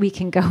 not so that we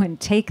can go and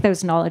take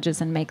those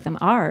knowledges and make them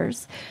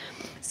ours.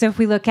 So if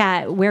we look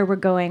at where we're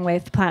going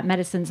with plant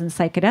medicines and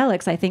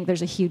psychedelics, I think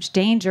there's a huge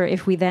danger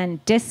if we then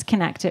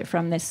disconnect it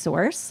from this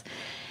source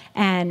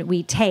and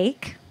we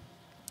take...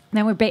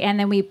 Then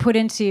we put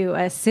into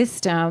a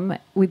system,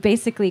 we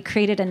basically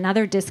created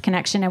another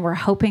disconnection and we're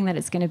hoping that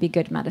it's going to be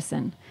good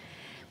medicine.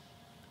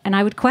 And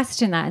I would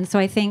question that. And so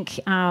I think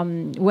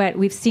what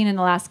we've seen in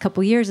the last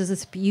couple of years is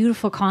this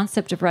beautiful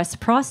concept of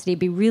reciprocity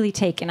be really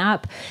taken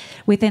up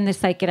within the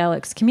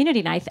psychedelics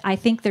community. And I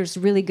think there's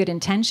really good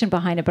intention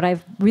behind it, but I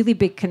have really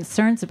big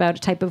concerns about a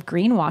type of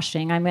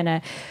greenwashing. I'm going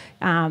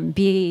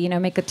to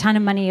make a ton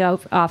of money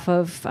off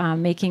of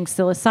making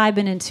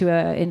psilocybin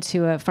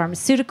into a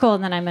pharmaceutical,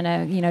 and then I'm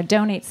going to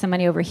donate some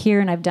money over here,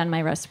 and I've done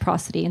my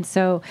reciprocity. And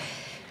so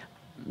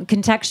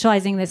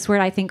contextualizing this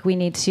word, I think we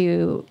need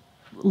to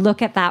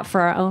look at that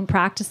for our own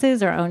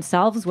practices, our own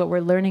selves, what we're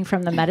learning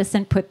from the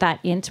medicine, put that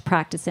into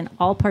practice in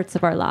all parts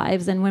of our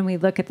lives. And when we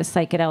look at the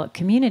psychedelic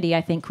community,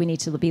 I think we need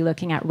to be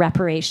looking at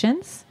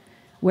reparations.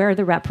 Where are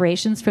the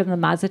reparations from the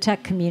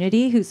Mazatec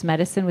community whose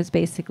medicine was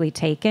basically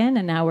taken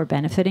and now we're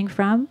benefiting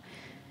from?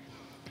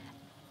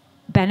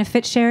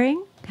 Benefit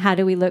sharing. How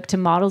do we look to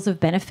models of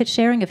benefit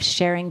sharing, of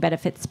sharing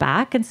benefits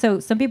back? And so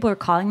some people are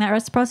calling that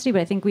reciprocity, but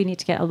I think we need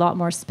to get a lot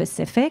more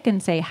specific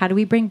and say, how do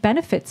we bring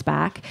benefits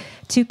back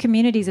to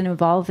communities and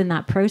involve in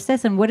that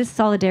process? And what does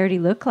solidarity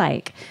look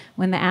like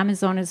when the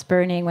Amazon is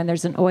burning, when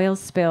there's an oil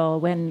spill,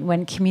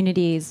 when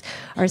communities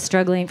are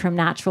struggling from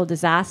natural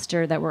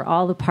disaster that we're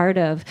all a part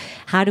of?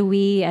 How do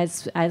we,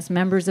 as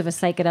members of a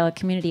psychedelic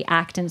community,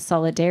 act in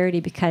solidarity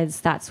because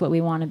that's what we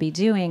want to be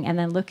doing? And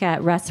then look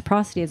at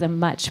reciprocity as a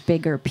much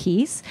bigger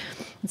piece.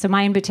 And so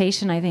my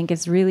invitation, I think,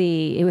 is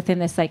really within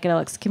the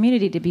psychedelics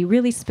community to be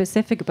really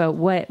specific about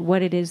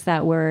what it is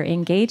that we're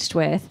engaged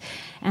with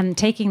and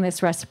taking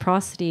this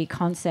reciprocity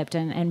concept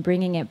and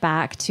bringing it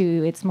back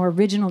to its more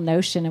original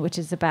notion, which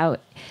is about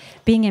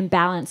being in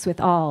balance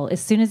with all. As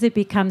soon as it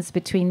becomes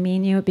between me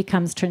and you, it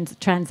becomes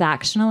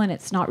transactional, and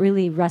it's not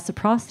really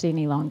reciprocity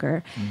any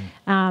longer.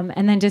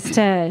 And then just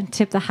to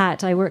tip the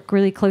hat, I work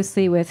really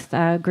closely with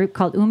a group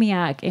called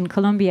UMIAC in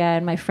Colombia,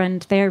 and my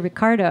friend there,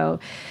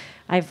 Ricardo,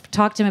 I've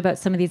talked to him about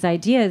some of these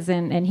ideas,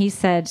 and he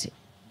said,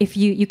 if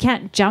you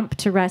can't jump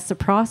to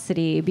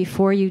reciprocity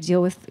before you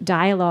deal with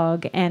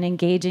dialogue and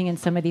engaging in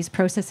some of these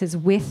processes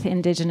with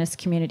indigenous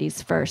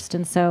communities first.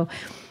 And so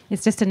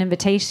it's just an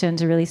invitation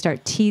to really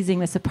start teasing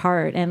this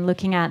apart and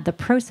looking at the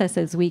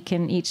processes we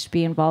can each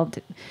be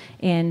involved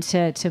in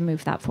to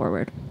move that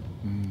forward.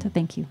 So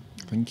thank you.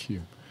 Thank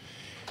you.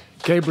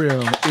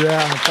 Gabriel,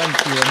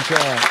 thank you,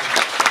 Andrea.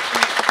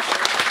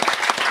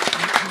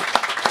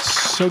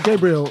 So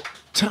Gabriel,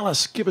 tell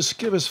us, give us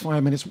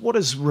 5 minutes. What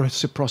does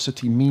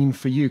reciprocity mean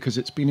for you? Because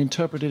it's been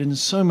interpreted in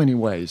so many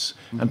ways,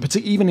 and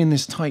even in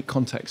this tight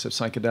context of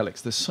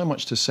psychedelics, there's so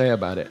much to say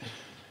about it.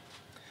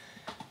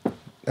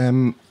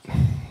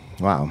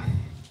 Wow.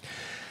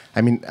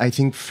 I mean, I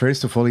think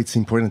first of all, it's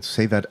important to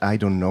say that I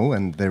don't know,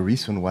 and the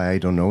reason why I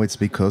don't know is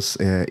because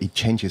it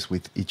changes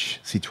with each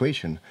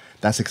situation.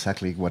 That's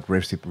exactly what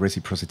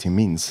reciprocity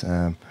means.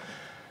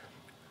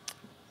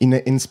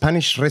 In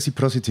Spanish,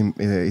 reciprocity,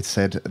 it's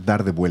said dar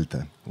de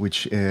vuelta,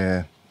 which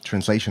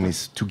translation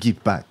is to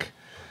give back.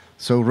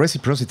 So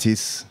reciprocity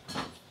is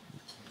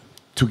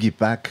to give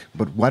back,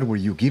 but what were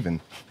you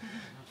given?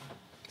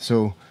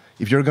 So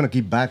if you're going to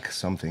give back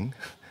something,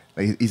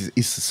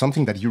 it's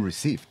something that you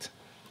received.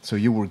 So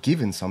you were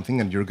given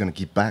something and you're going to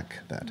give back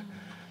that.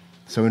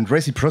 So in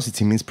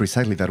reciprocity means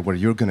precisely that what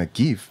you're going to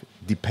give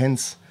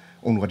depends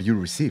on what you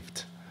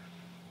received.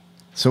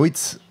 So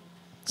it's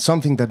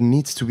something that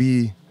needs to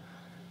be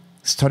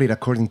studied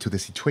according to the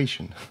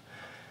situation,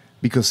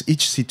 because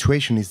each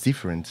situation is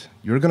different.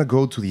 You're going to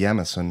go to the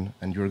Amazon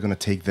and you're going to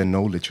take the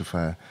knowledge of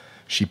a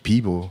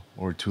Shipibo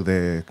or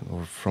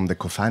from the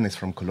Cofanes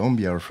from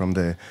Colombia or from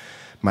the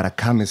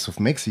Maracames of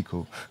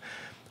Mexico.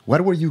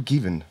 What were you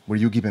given? Were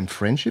you given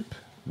friendship,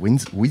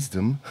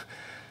 wisdom?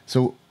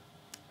 So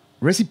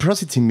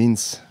reciprocity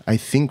means, I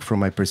think from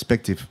my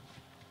perspective,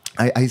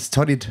 I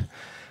studied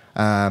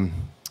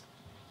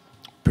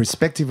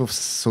perspective of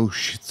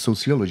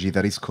sociology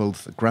that is called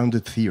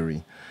grounded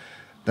theory.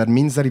 That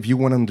means that if you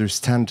want to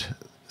understand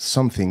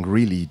something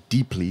really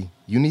deeply,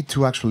 you need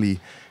to actually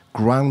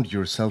ground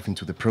yourself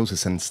into the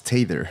process and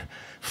stay there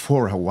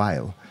for a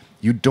while.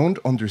 You don't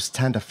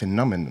understand a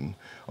phenomenon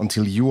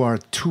until you are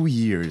 2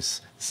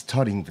 years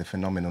studying the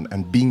phenomenon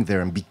and being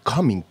there and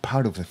becoming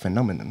part of the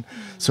phenomenon.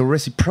 So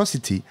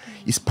reciprocity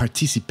is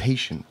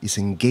participation, is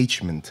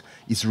engagement,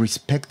 is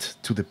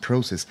respect to the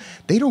process.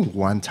 They don't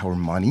want our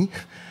money.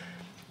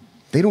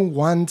 They don't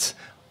want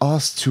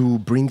us to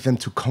bring them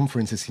to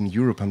conferences in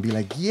Europe and be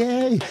like,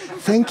 yay,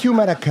 thank you,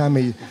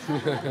 Maracame.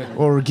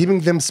 Or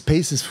giving them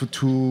spaces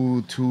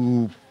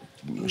to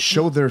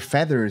show their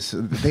feathers.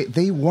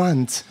 They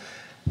want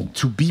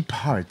to be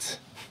part.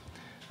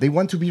 They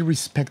want to be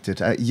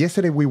respected.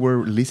 Yesterday we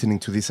were listening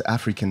to these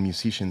African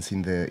musicians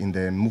in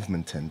the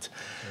movement tent.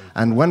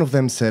 And one of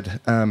them said,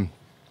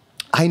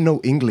 I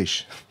know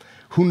English.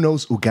 Who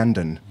knows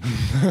Ugandan?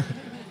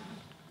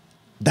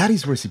 That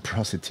is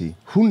reciprocity.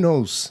 Who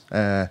knows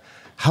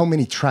how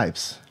many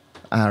tribes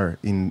are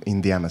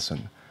in the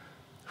Amazon?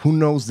 Who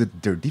knows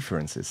their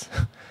differences?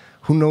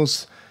 Who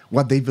knows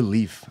what they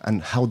believe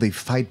and how they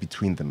fight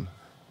between them,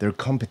 their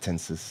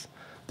competences,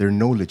 their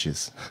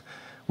knowledges?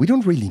 We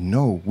don't really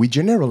know. We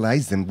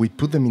generalize them. We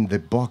put them in the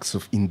box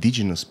of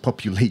indigenous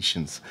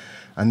populations.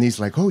 And it's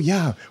like, oh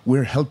yeah,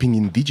 we're helping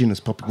indigenous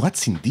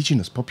What's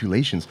indigenous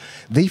populations?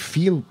 They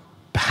feel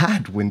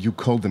bad when you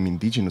call them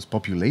indigenous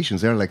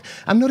populations. They're like,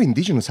 I'm not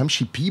indigenous, I'm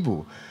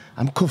Shipibo,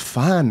 I'm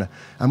Kofan,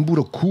 I'm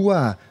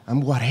Burokua,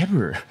 I'm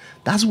whatever.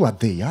 That's what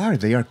they are.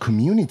 They are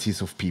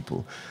communities of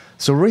people.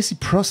 So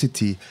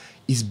reciprocity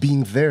is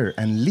being there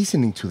and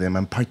listening to them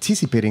and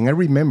participating. I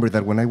remember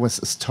that when I was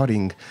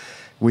studying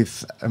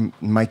with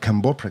my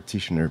Kambo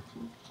practitioner,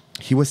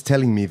 he was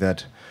telling me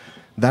that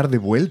dar de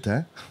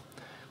vuelta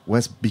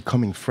was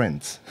becoming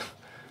friends.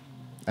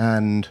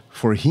 And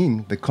for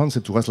him, the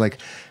concept was like,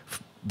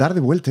 dar de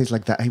vuelta is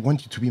like that. I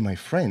want you to be my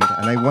friend,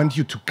 and I want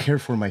you to care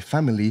for my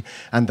family,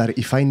 and that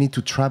if I need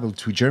to travel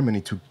to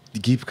Germany to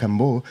give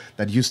Kambo,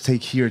 that you stay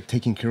here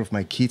taking care of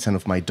my kids and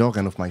of my dog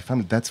and of my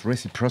family. That's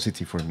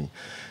reciprocity for me.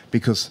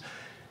 Because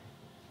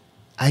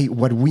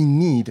what we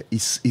need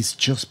is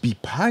just be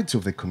part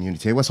of the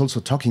community. I was also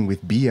talking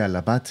with Bia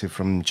Labate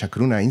from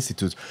Chacruna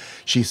Institute.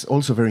 She's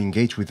also very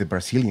engaged with the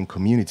Brazilian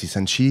communities,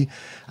 and she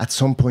at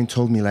some point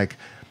told me, like,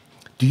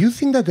 do you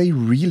think that they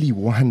really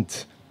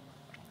want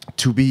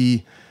to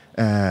be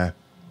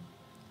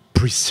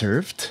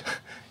preserved?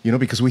 You know,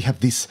 because we have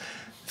this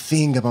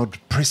thing about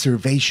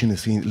preservation.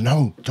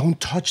 No, don't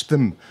touch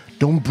them.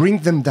 Don't bring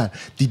them that.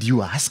 Did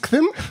you ask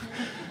them?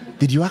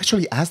 Did you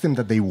actually ask them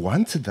that they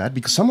wanted that?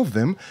 Because some of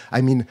them,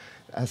 I mean,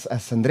 as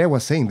Andrea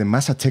was saying, the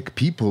Mazatec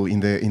people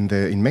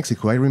in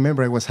Mexico, I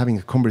remember I was having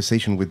a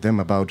conversation with them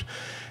about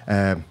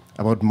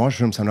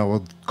mushrooms and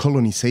about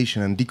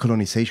colonization and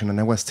decolonization, and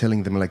I was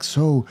telling them, like,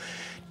 so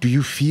do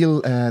you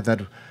feel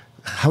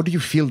how do you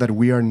feel that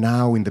we are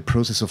now in the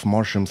process of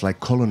mushrooms, like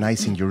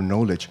colonizing your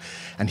knowledge?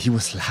 And he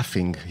was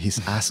laughing his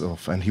ass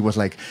off. And he was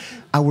like,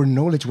 our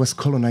knowledge was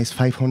colonized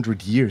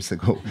 500 years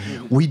ago.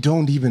 We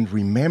don't even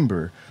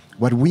remember.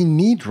 What we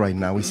need right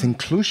now is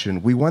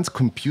inclusion. We want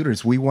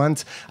computers. We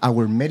want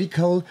our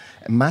medical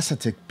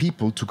Mazatec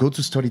people to go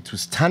to study to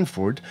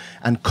Stanford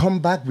and come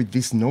back with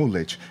this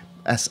knowledge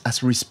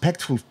as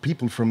respectful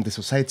people from the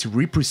society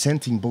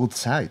representing both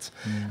sides.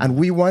 And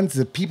we want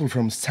the people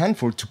from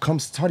Stanford to come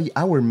study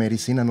our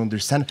medicine and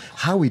understand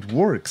how it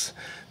works.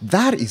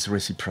 That is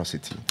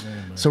reciprocity.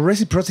 So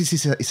reciprocity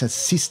is a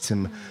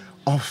system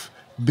of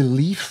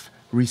belief,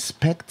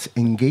 respect,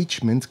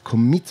 engagement,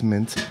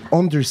 commitment,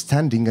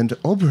 understanding, and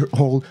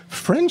overall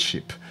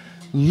friendship,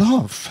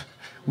 love.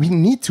 We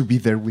need to be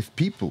there with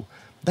people.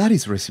 That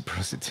is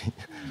reciprocity.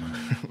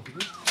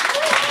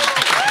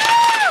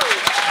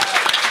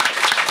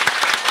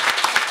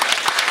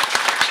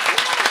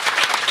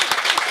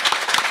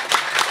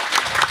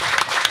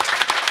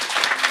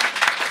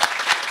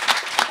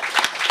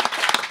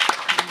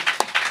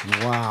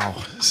 Wow.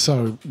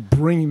 So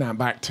bringing that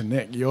back to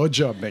Nick, your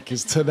job, Nick,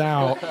 is to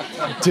now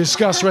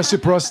discuss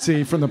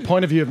reciprocity from the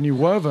point of view of New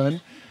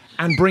Woven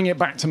and bring it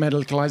back to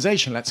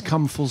medicalization. Let's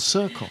come full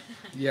circle.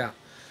 Yeah,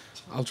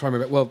 I'll try my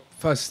best. Well,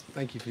 first,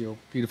 thank you for your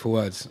beautiful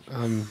words.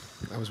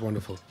 That was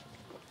wonderful.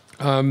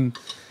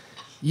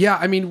 Yeah,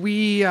 I mean,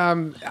 we,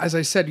 as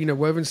I said,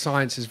 woven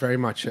science is very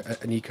much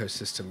an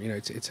ecosystem.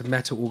 It's a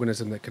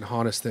meta-organism that can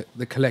harness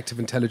the collective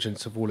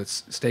intelligence of all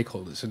its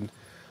stakeholders. And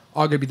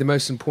arguably the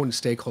most important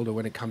stakeholder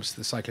when it comes to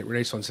the psychedelic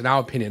renaissance, in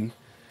our opinion,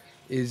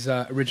 is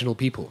original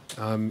people,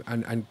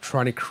 and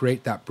trying to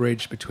create that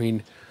bridge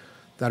between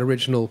that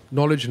original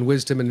knowledge and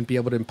wisdom and be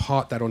able to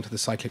impart that onto the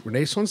psychedelic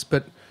renaissance,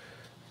 but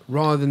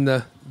rather than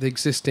the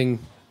existing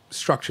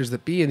structures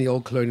that be in the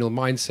old colonial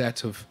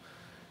mindset of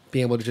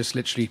being able to just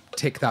literally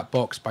tick that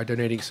box by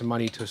donating some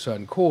money to a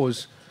certain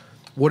cause,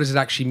 what does it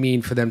actually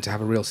mean for them to have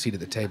a real seat at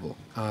the table?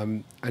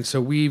 And so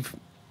we've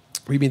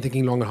been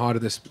thinking long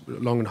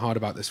and hard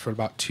about this for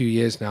about 2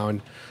 years now,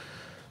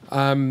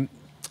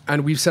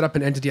 and we've set up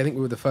an entity. I think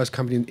we were the first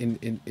company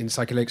in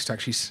Psychedelics to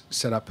actually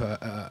set up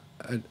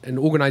an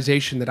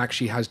organization that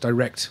actually has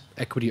direct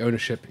equity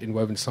ownership in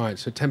woven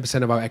science. So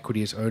 10% of our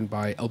equity is owned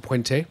by El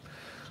Puente,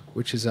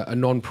 which is a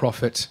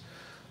non-profit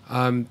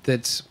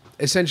that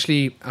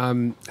essentially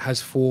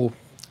has four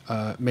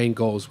main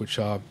goals, which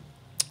are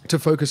to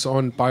focus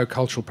on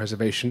biocultural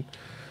preservation,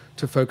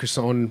 to focus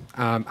on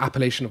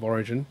appellation of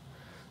origin,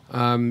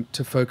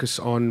 to focus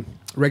on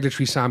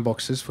regulatory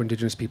sandboxes for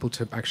indigenous people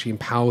to actually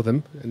empower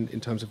them in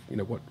terms of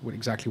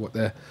what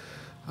they're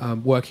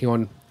working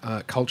on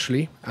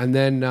culturally, and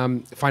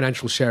then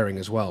financial sharing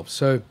as well.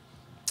 So,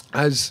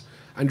 as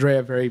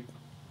Andrea very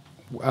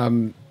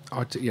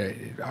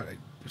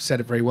said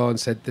it very well and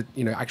said that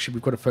actually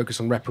we've got to focus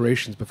on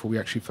reparations before we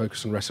actually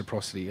focus on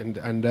reciprocity,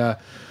 and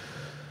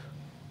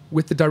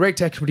with the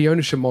direct equity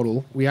ownership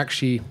model, we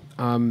actually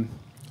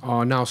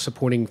are now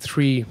supporting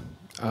 3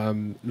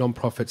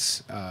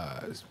 non-profits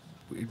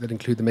that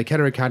include the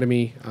McKenna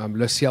Academy,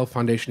 Le Ciel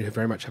Foundation, who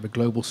very much have a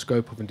global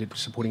scope of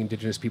supporting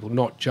indigenous people,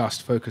 not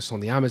just focused on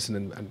the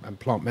Amazon and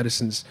plant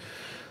medicines.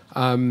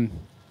 And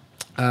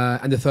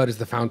the third is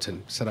The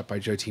Fountain, set up by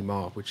Jyoti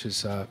Ma, which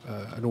is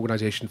an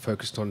organization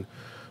focused on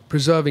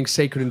preserving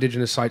sacred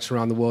indigenous sites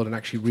around the world and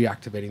actually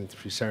reactivating them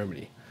through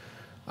ceremony.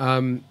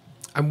 And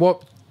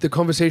what the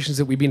conversations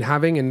that we've been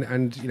having,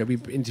 and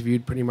we've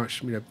interviewed pretty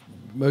much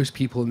most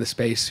people in the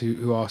space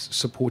who are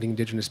supporting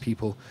indigenous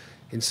people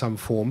in some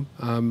form.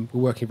 We're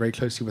working very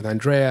closely with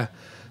Andrea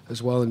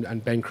as well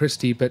and Ben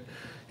Christie, but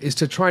is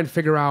to try and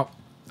figure out,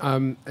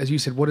 as you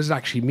said, what does it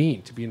actually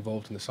mean to be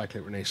involved in the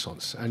psychedelic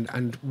renaissance?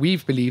 And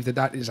we've believed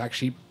that is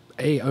actually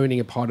A, owning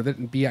a part of it,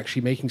 and B,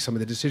 actually making some of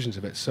the decisions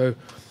of it. So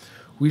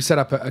we've set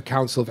up a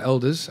council of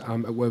elders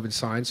at Woven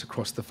Science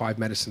across the 5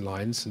 medicine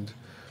lines, and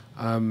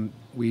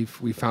we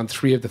found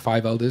 3 of the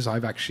 5 elders.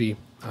 I've actually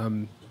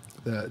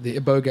the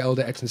Iboga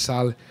elder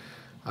Etinsal.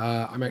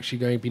 I'm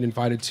actually being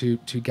invited to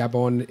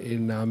Gabon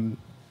in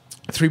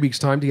 3 weeks'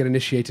 time to get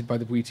initiated by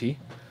the Bwiti.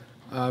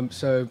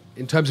 So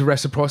in terms of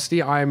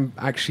reciprocity, I'm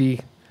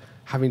actually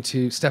having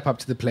to step up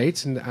to the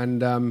plate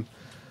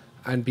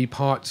and be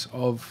part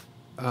of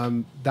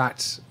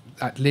that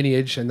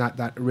lineage and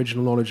that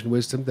original knowledge and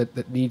wisdom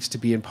that needs to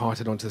be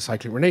imparted onto the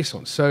psychedelic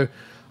renaissance. So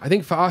I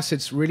think for us,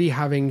 it's really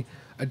having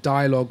a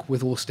dialogue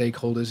with all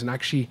stakeholders and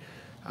actually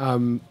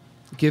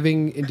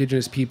giving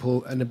indigenous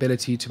people an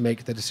ability to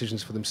make their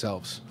decisions for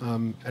themselves.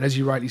 And as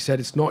you rightly said,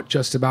 it's not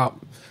just about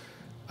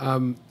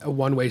a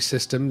one-way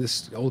system,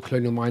 this old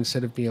colonial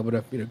mindset of being able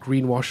to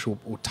greenwash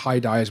or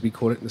tie-dye, as we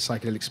call it in the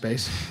psychedelic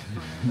space.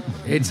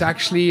 It's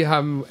actually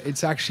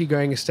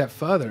going a step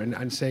further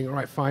and saying, all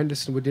right, fine,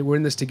 listen, we're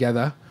in this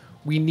together.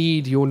 We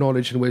need your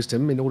knowledge and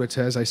wisdom in order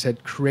to, as I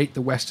said, create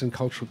the Western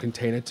cultural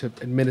container to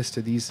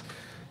administer these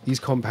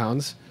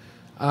compounds.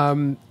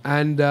 And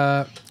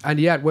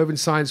at Woven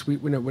Science, we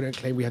don't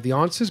claim we have the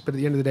answers, but at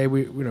the end of the day,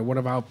 one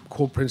of our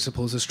core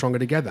principles is stronger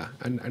together,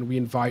 and we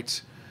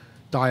invite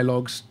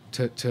dialogues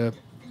to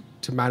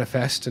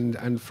manifest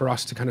and for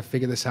us to kind of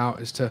figure this out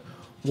as to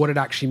what it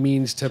actually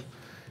means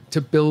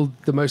to build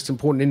the most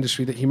important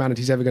industry that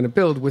humanity's ever going to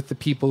build with the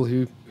people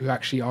who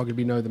actually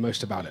arguably know the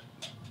most about it.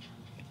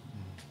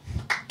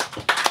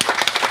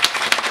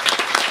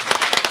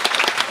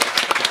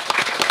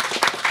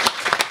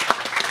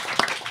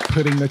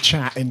 Putting the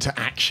chat into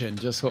action,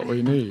 just what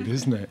we need,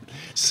 isn't it?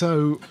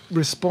 So,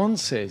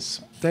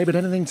 responses. David,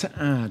 anything to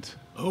add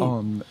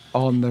on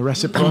the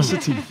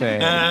reciprocity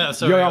thing?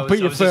 Sorry, I'll put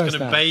you I was first just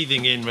kind of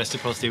bathing in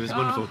reciprocity. It was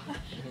wonderful.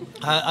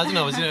 I don't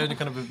know, I was in a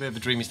kind of a bit of a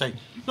dreamy state.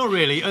 Not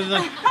really. Other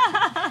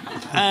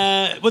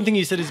than, one thing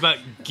you said is about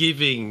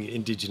giving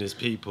indigenous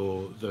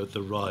people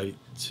the right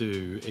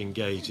to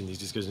engage in these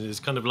discussions. It's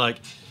kind of like,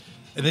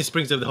 and this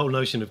brings up the whole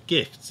notion of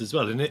gifts as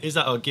well. And is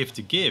that our gift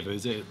to give? Or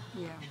is it,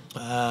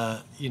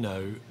 but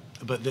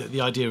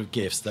the idea of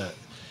gifts that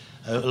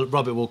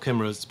Robert Wall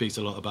Kimmerer speaks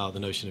a lot about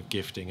the notion of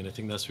gifting, and I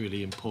think that's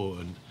really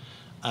important.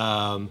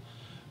 But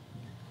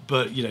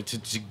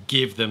to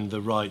give them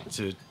the right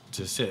to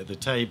sit at the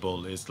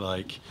table is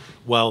like,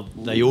 well,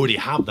 they already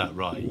have that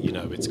right.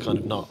 It's kind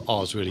of not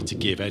ours really to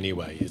give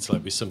anyway. It's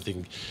like with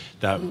something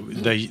that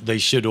they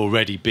should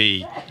already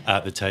be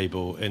at the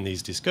table in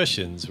these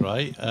discussions,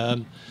 right?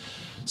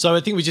 So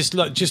I think I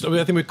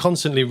think we're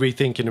constantly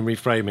rethinking and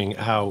reframing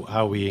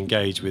how we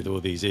engage with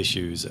all these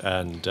issues,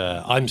 and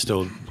I'm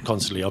still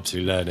constantly,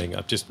 obviously, learning.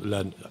 I've just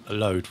learned a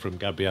load from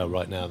Gabriel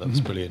right now. That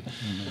was brilliant.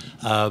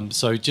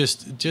 So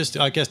just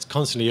I guess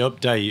constantly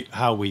update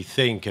how we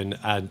think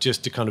and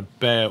just to kind of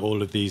bear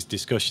all of these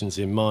discussions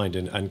in mind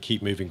and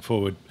keep moving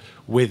forward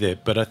with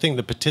it. But I think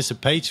the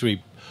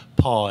participatory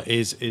part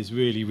is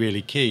really,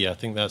 really key. I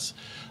think that's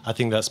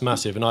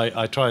massive, and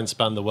I try and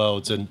span the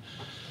worlds and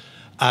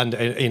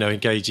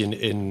engage in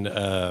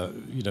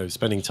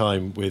spending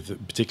time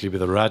particularly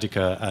with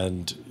Eradika,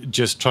 and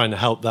just trying to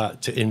help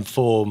that to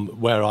inform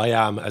where I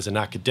am as an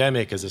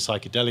academic, as a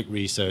psychedelic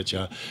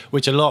researcher,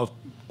 which a lot of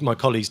my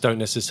colleagues don't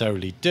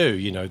necessarily do.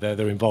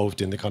 They're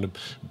involved in the kind of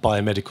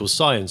biomedical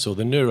science or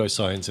the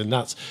neuroscience, and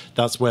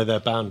that's where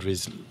their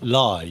boundaries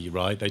lie,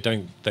 right? They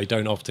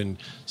don't often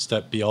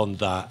step beyond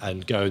that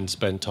and go and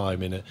spend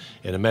time in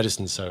a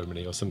medicine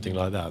ceremony or something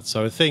like that.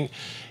 So I think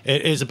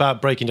it is about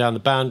breaking down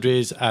the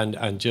boundaries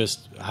and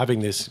just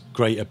having this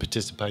greater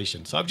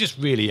participation. So I've just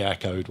really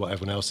echoed what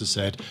everyone else has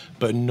said,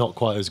 but not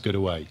quite as good a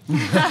way.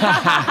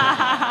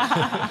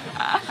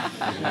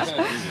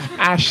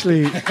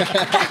 Ashleigh.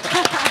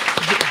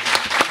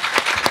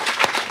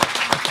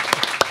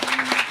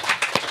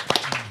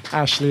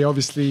 Ashleigh,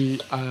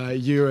 obviously,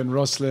 you and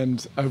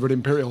Rosalind over at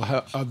Imperial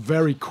are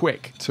very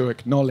quick to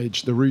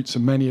acknowledge the roots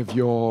of many of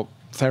your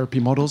therapy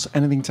models.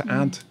 Anything to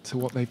add to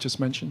what they've just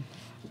mentioned?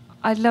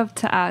 I'd love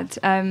to add.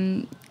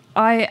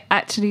 I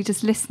actually,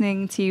 just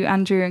listening to you,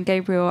 Andrew and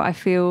Gabriel, I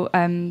feel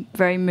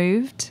very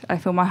moved. I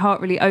feel my heart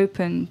really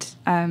opened.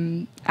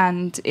 And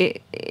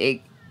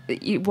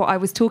what I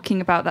was talking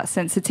about, that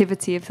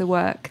sensitivity of the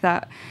work,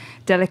 that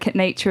delicate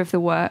nature of the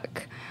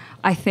work,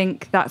 I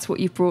think that's what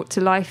you've brought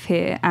to life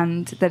here,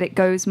 and that it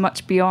goes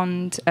much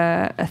beyond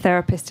a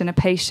therapist and a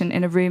patient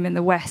in a room in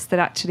the West, that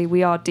actually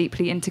we are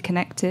deeply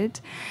interconnected,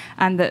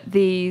 and that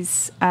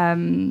these,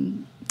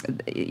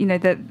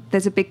 that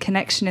there's a big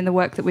connection in the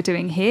work that we're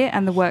doing here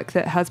and the work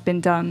that has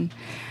been done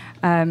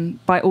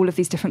by all of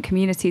these different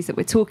communities that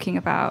we're talking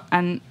about.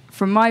 And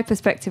from my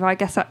perspective, I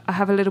guess I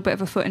have a little bit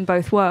of a foot in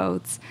both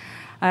worlds.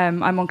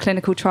 I'm on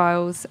clinical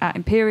trials at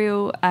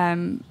Imperial,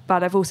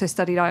 but I've also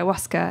studied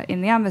ayahuasca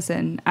in the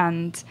Amazon.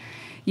 And,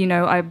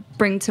 I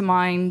bring to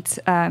mind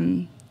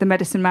the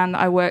medicine man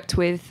that I worked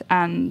with,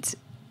 and,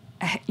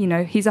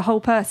 he's a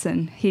whole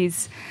person.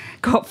 He's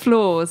got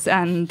flaws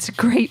and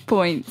great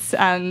points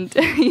and,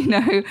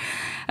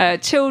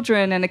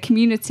 children and a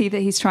community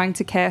that he's trying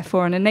to care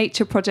for and a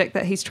nature project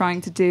that he's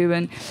trying to do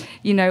and,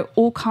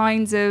 all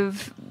kinds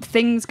of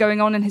things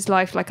going on in his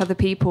life like other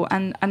people.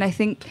 And I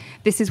think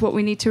this is what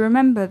we need to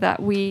remember,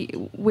 that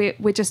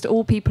we're just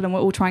all people and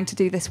we're all trying to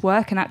do this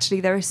work. And actually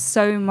there is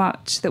so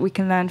much that we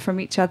can learn from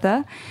each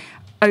other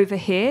over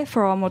here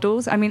for our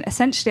models. I mean,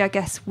 essentially, I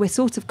guess we're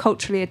sort of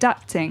culturally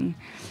adapting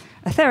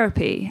a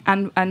therapy,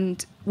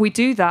 and we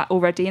do that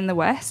already in the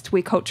West.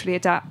 We culturally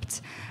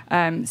adapt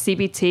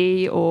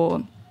CBT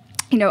or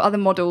other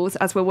models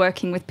as we're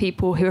working with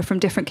people who are from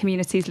different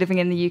communities living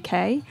in the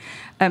UK.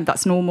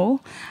 That's normal,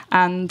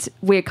 and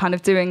we're kind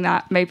of doing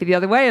that maybe the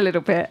other way a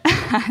little bit.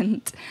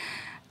 and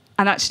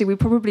actually, we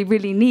probably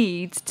really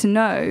need to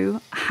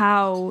know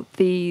how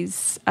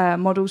these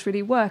models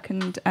really work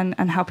and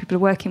how people are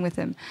working with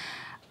them.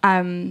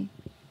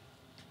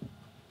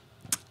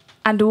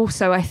 And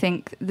also, I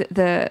think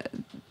that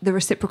the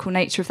reciprocal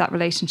nature of that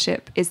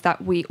relationship is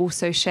that we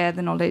also share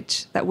the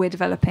knowledge that we're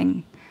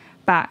developing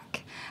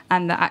back,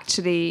 and that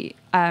actually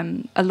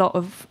a lot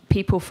of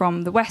people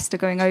from the West are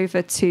going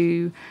over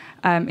to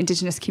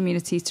indigenous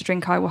communities to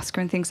drink ayahuasca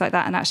and things like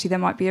that, and actually there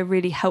might be a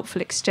really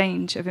helpful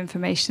exchange of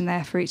information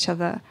there for each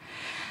other.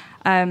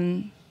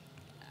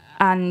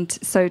 And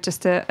so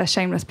just a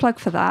shameless plug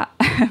for that.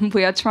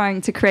 We are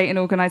trying to create an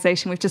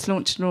organisation. We've just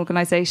launched an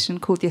organisation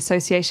called the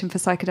Association for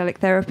Psychedelic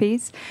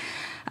Therapies.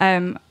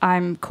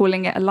 I'm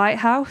calling it a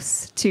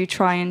lighthouse to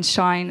try and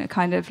shine a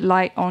kind of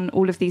light on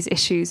all of these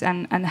issues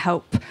and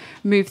help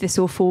move this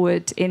all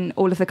forward in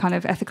all of the kind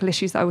of ethical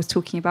issues that I was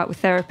talking about with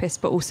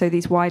therapists, but also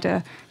these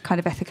wider kind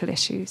of ethical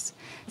issues.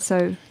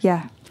 So,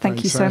 yeah,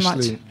 thank you so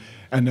much.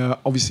 And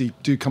obviously,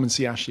 do come and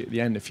see Ashleigh at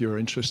the end if you're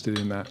interested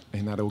in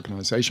that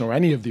organisation or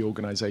any of the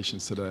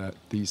organisations that are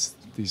these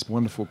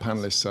wonderful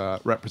panellists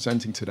are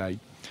representing today.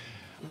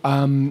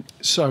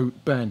 So,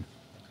 Ben,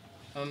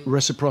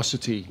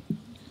 reciprocity.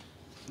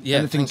 Yeah,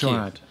 anything to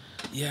add?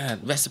 Yeah,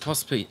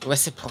 reciprocity.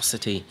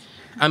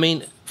 I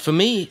mean, for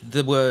me,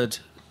 the word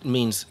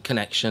means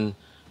connection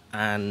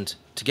and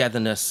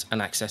togetherness and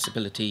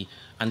accessibility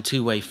and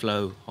two-way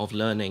flow of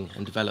learning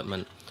and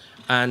development.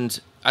 And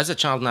as a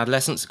child and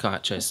adolescent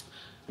psychiatrist,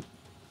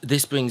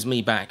 this brings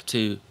me back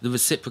to the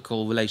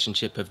reciprocal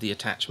relationship of the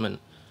attachment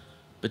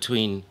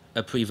between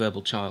a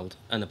pre-verbal child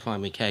and a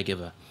primary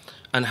caregiver,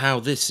 and how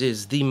this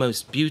is the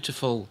most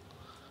beautiful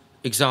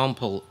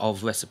example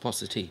of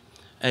reciprocity,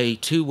 a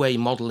two-way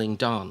modelling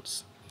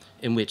dance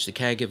in which the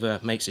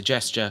caregiver makes a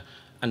gesture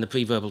and the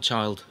pre-verbal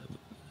child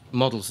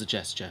models the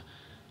gesture,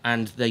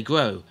 and they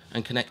grow,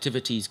 and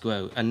connectivities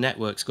grow, and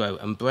networks grow,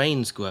 and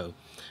brains grow.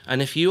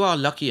 And if you are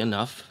lucky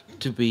enough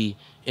to be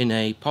in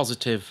a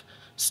positive,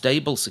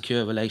 stable,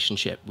 secure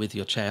relationship with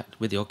your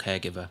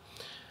caregiver,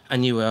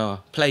 and you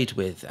are played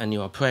with, and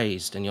you are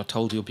praised, and you're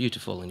told you're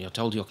beautiful, and you're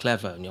told you're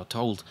clever, and you're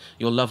told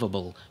you're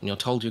lovable, and you're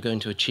told you're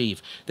going to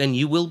achieve, then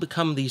you will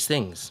become these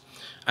things,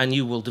 and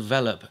you will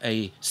develop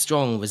a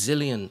strong,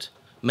 resilient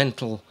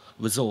mental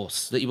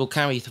resource that you will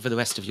carry for the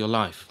rest of your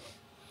life.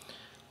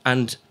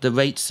 And the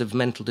rates of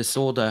mental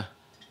disorder,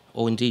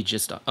 or indeed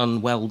just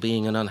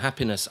unwell-being and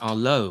unhappiness, are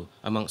low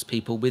amongst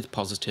people with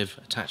positive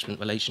attachment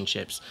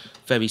relationships.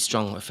 Very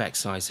strong effect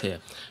size here.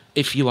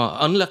 If you are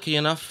unlucky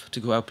enough to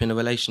grow up in a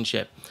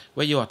relationship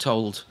where you are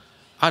told,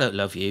 I don't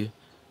love you,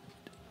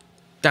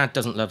 Dad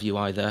doesn't love you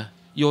either,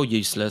 you're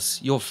useless,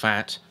 you're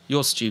fat,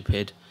 you're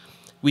stupid,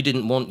 we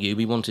didn't want you,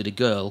 we wanted a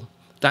girl,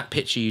 that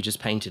picture you just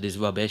painted is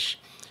rubbish,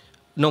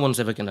 no one's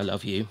ever going to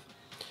love you,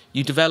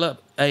 you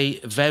develop a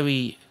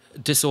very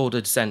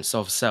disordered sense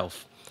of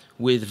self,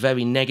 with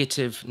very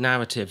negative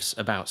narratives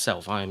about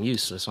self. I am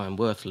useless, I am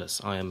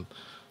worthless, I'm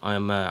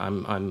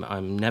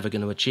never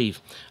going to achieve.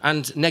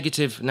 And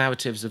negative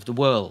narratives of the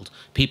world.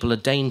 People are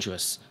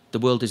dangerous, the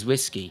world is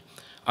risky.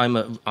 I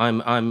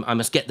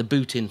must get the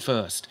boot in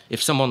first.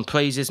 If someone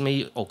praises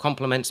me or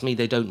compliments me,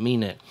 they don't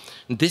mean it.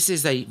 And this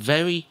is a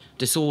very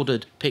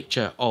disordered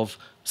picture of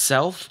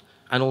self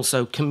and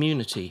also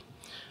community.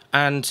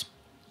 And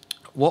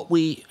what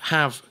we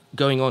have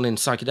going on in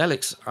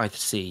psychedelics, I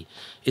see,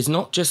 is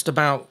not just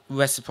about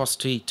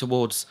reciprocity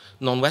towards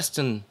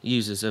non-Western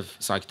users of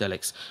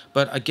psychedelics,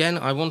 but again,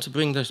 I want to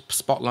bring the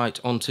spotlight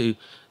onto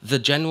the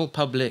general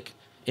public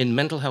in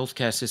mental health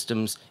care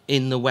systems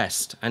in the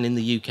West and in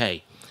the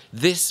UK.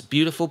 This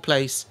beautiful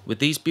place with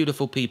these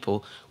beautiful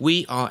people,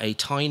 we are a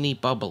tiny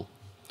bubble.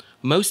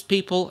 Most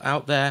people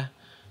out there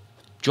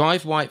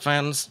drive white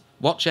vans,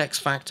 watch X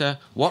Factor,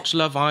 watch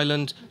Love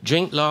Island,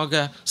 drink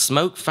lager,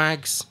 smoke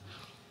fags,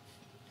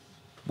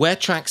 wear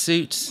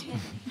tracksuits,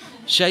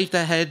 shave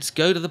their heads,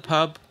 go to the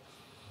pub,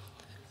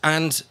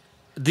 and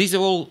this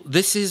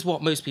is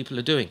what most people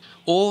are doing.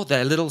 Or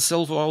they're little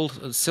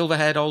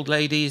silver-haired old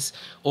ladies,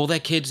 or their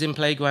kids in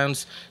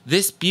playgrounds.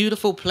 This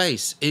beautiful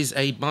place is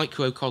a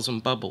microcosm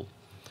bubble.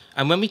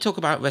 And when we talk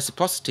about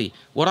reciprocity,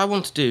 what I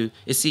want to do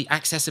is see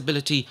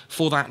accessibility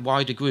for that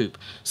wider group.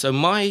 So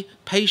my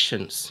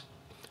patients,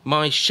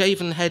 my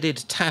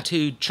shaven-headed,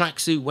 tattooed,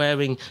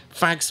 tracksuit-wearing,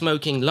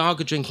 fag-smoking,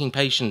 lager-drinking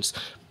patients,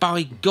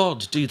 by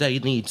God, do they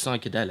need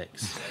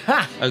psychedelics?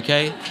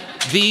 Okay?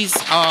 These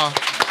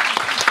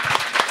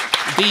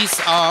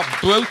are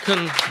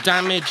broken,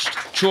 damaged,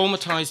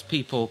 traumatized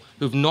people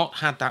who've not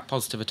had that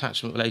positive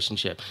attachment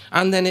relationship.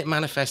 And then it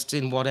manifests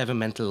in whatever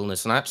mental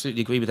illness. And I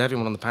absolutely agree with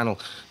everyone on the panel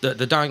that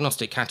the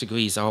diagnostic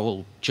categories are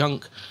all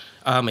junk.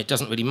 It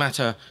doesn't really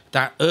matter.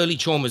 That early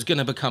trauma is going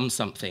to become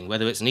something,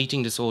 whether it's an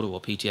eating disorder or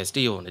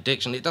PTSD or an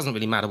addiction. It doesn't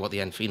really matter what the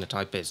end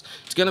phenotype is.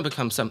 It's going to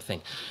become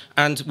something.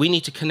 And we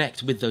need to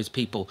connect with those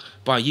people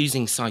by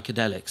using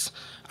psychedelics.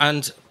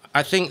 And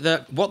I think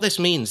that what this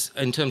means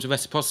in terms of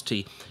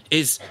reciprocity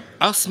is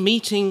us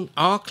meeting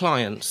our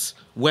clients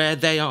where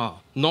they are,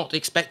 not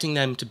expecting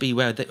them to be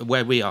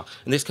where we are.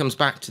 And this comes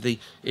back to the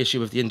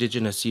issue of the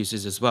indigenous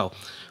users as well.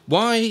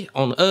 Why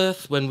on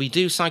earth, when we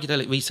do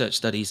psychedelic research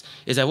studies,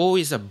 is there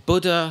always a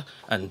Buddha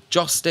and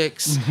joss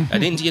sticks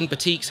and Indian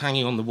batiks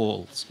hanging on the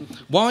walls?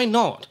 Why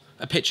not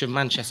a picture of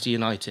Manchester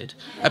United,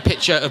 a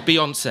picture of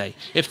Beyonce?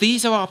 If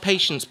these are our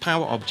patients'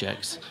 power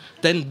objects,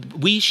 then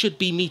we should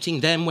be meeting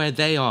them where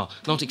they are,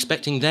 not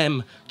expecting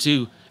them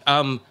to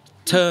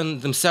turn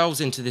themselves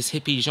into this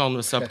hippie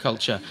genre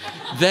subculture.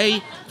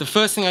 The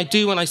first thing I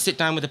do when I sit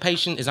down with a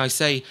patient is I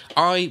say,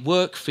 I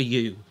work for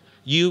you.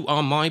 You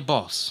are my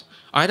boss.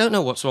 I don't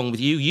know what's wrong with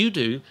you. You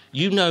do.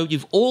 You know,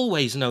 you've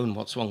always known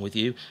what's wrong with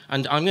you.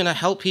 And I'm going to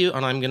help you,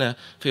 and I'm going to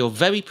feel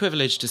very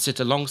privileged to sit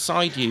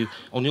alongside you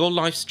on your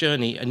life's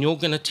journey, and you're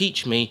going to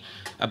teach me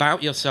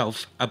about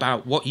yourself,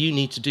 about what you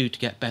need to do to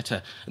get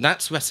better. And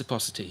that's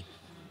reciprocity.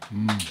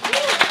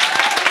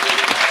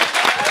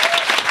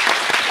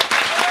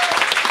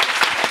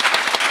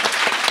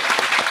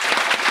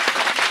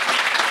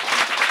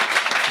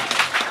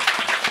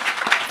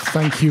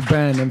 Thank you,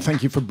 Ben, and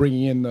thank you for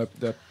bringing in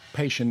the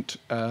patient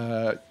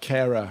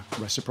carer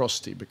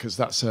reciprocity, because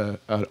that's an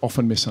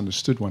often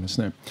misunderstood one,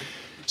 isn't it?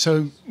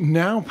 So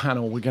now,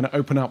 panel, we're going to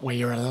open up where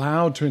you're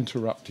allowed to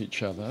interrupt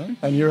each other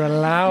and you're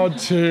allowed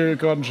to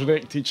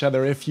contradict each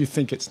other if you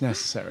think it's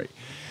necessary.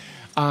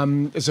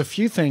 There's a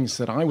few things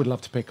that I would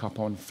love to pick up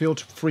on. Feel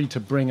free to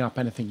bring up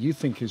anything you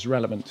think is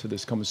relevant to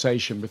this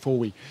conversation before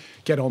we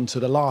get on to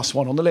the last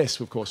one on the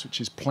list, of course, which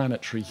is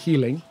planetary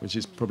healing, which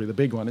is probably the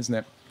big one, isn't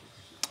it?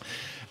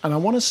 And I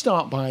want to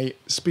start by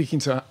speaking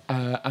to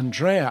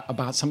Andrea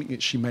about something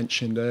that she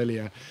mentioned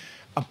earlier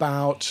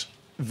about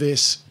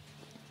this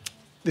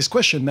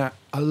question that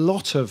a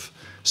lot of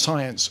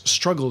science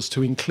struggles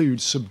to include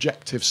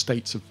subjective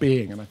states of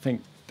being. And I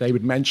think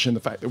David mentioned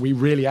the fact that we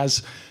really,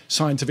 as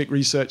scientific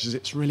researchers,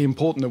 it's really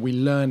important that we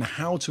learn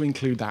how to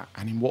include that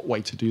and in what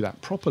way to do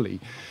that properly.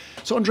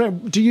 So, Andrea,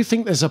 do you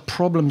think there's a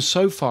problem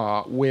so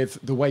far with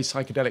the way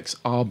psychedelics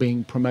are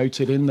being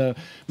promoted in the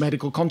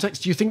medical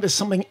context? Do you think there's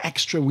something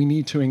extra we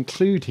need to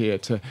include here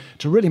to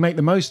really make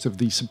the most of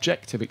the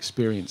subjective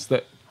experience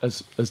that,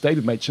 as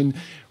David mentioned,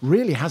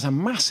 really has a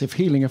massive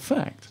healing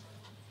effect?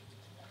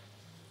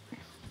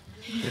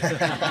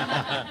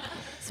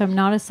 So I'm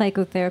not a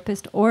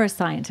psychotherapist or a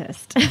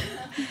scientist.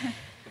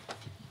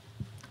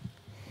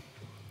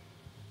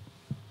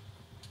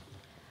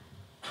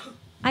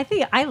 I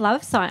think I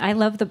love science. I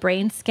love the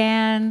brain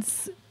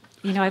scans.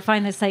 You know, I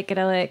find the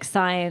psychedelic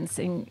science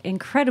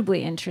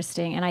incredibly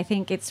interesting. And I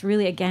think it's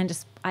really, again,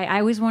 just I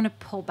always want to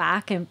pull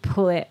back and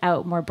pull it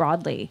out more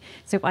broadly.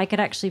 So if I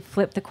could actually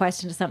flip the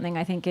question to something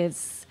I think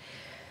is,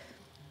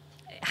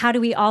 how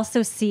do we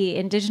also see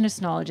indigenous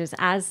knowledges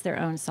as their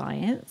own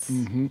science?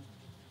 Mm-hmm.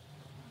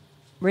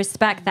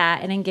 Respect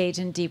that and engage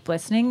in deep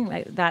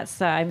listening.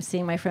 That's I'm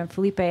seeing my friend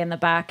Felipe in the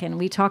back, and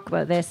we talk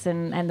about this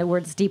and the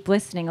words deep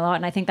listening a lot.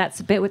 And I think that's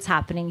a bit what's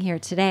happening here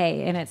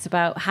today. And it's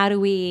about how do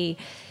we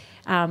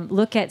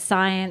look at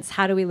science,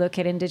 how do we look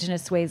at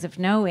indigenous ways of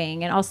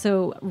knowing, and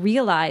also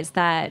realize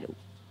that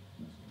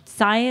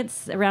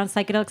science around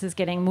psychedelics is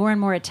getting more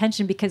and more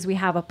attention because we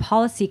have a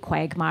policy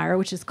quagmire,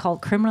 which is called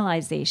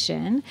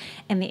criminalization,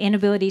 and the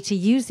inability to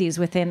use these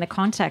within the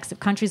context of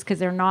countries because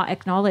they're not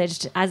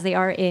acknowledged as they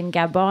are in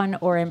Gabon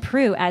or in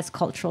Peru as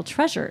cultural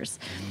treasures.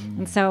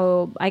 And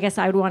so I guess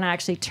I would want to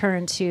actually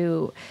turn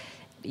to,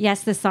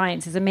 yes, the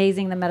science is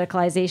amazing, the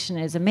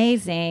medicalization is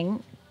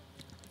amazing.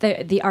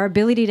 Our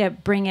ability to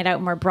bring it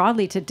out more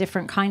broadly to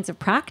different kinds of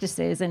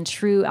practices and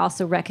true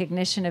also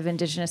recognition of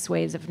indigenous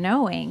ways of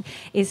knowing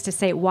is to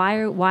say,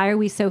 why are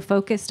we so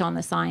focused on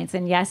the science?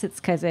 And yes,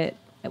 it's because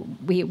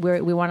we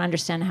want to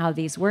understand how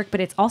these work, but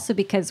it's also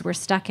because we're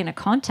stuck in a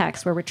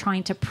context where we're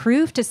trying to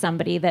prove to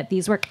somebody that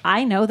these work.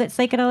 I know that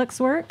psychedelics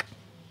work.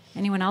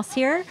 Anyone else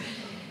here?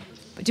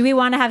 Do we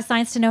want to have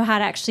science to know how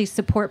to actually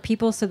support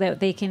people so that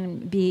they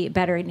can be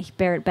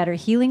better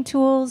healing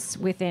tools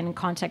within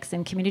contexts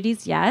and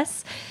communities?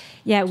 Yes.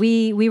 Yeah,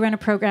 we run a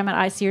program at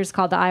ICEERS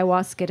called the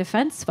Ayahuasca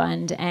Defense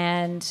Fund,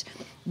 and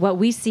what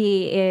we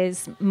see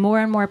is more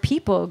and more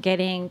people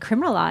getting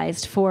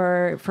criminalized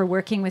for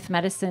working with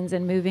medicines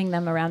and moving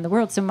them around the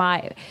world. So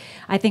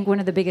I think one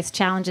of the biggest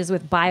challenges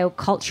with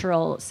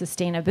biocultural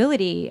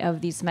sustainability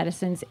of these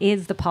medicines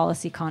is the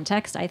policy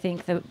context. I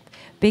think the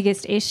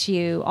biggest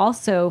issue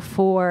also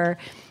for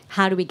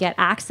how do we get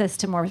access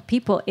to more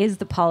people is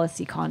the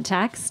policy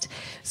context.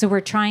 So we're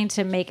trying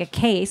to make a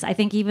case. I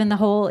think even the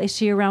whole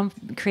issue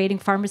around creating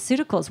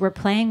pharmaceuticals, we're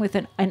playing with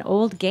an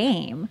old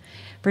game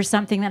for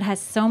something that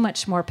has so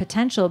much more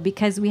potential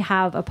because we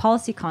have a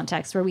policy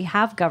context where we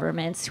have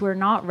governments who are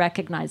not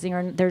recognizing,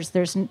 or there's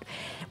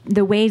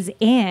the ways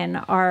in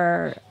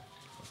are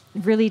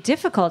really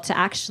difficult to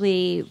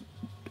actually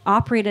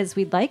operate as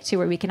we'd like to,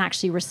 where we can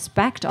actually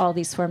respect all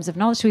these forms of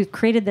knowledge. So we've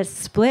created this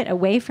split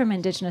away from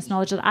indigenous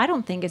knowledge that I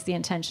don't think is the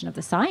intention of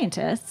the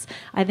scientists.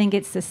 I think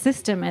it's the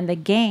system and the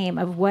game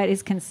of what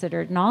is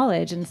considered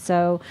knowledge. And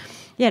so,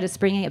 yeah, just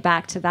bringing it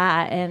back to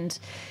that. And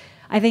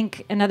I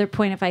think another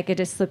point, if I could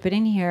just slip it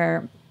in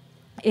here,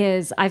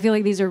 is I feel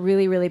like these are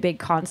really, really big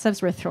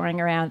concepts we're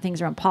throwing around,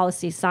 things around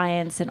policy,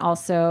 science, and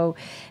also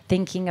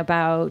thinking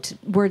about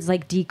words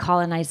like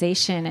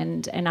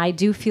decolonization. And I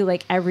do feel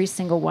like every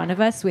single one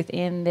of us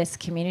within this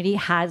community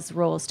has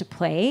roles to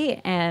play,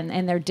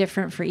 and they're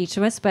different for each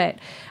of us. But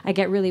I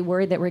get really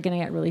worried that we're going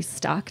to get really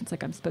stuck. It's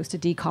like I'm supposed to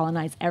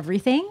decolonize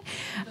everything.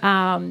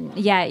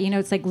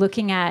 It's like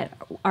looking at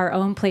our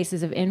own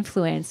places of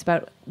influence,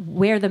 about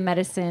where the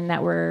medicine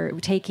that we're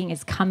taking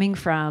is coming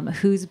from,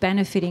 who's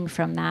benefiting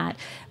from that,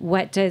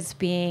 what does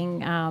being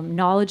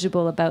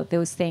knowledgeable about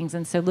those things.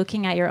 And so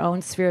looking at your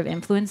own sphere of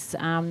influence.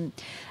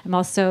 I'm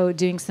also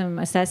doing some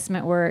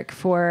assessment work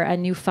for a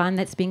new fund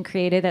that's being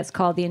created that's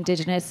called the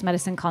Indigenous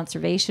Medicine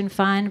Conservation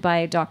Fund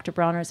by Dr.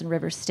 Bronner's and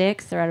River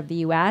Styx. They're out of the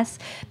U.S.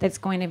 That's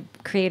going to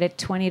create a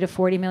 $20 to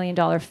 $40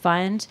 million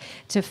fund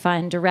to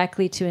fund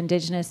directly to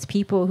Indigenous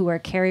people who are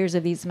carriers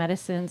of these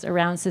medicines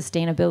around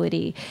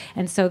sustainability.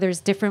 And so there's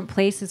different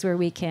places where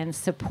we can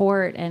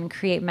support and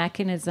create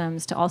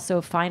mechanisms to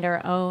also find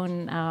our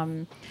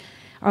own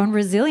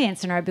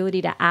resilience and our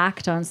ability to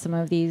act on some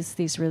of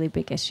these really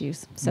big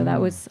issues.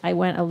 So I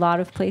went a lot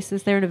of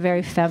places there in a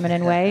very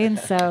feminine way. And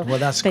so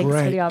that's thanks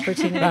great for the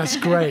opportunity. That's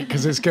great,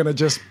 because it's going to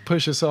just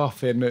push us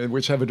off in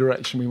whichever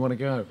direction we want to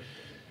go.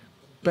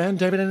 Ben,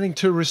 David, anything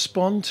to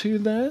respond to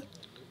there?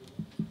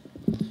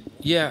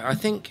 Yeah, I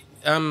think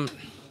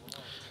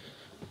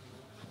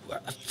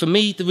for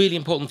me, the really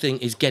important thing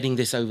is getting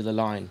this over the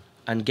line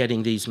and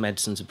getting these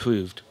medicines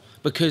approved,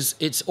 because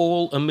it's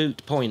all a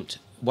moot point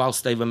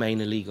whilst they remain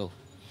illegal.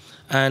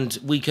 And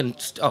we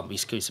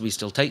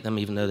still take them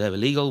even though they're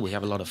illegal. We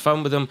have a lot of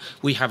fun with them.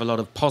 We have a lot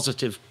of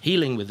positive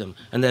healing with them.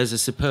 And there's a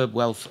superb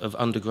wealth of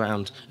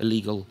underground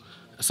illegal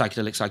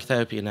psychedelic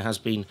psychotherapy, and there has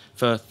been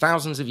for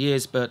thousands of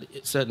years, but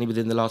certainly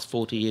within the last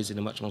 40 years in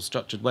a much more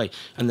structured way.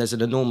 And there's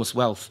an enormous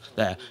wealth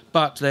there.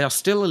 But they are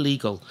still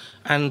illegal,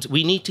 and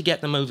we need to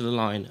get them over the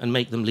line and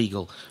make them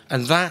legal.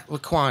 And that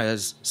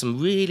requires some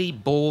really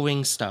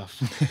boring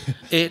stuff.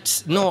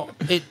 It's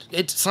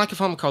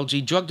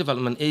psychopharmacology, drug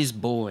development is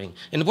boring.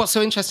 And what's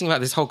so interesting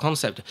about this whole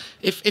concept,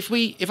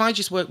 if I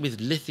just work with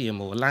lithium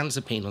or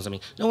olanzapine or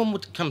something, no one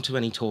would come to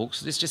any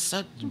talks. It's just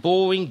such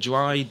boring,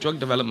 dry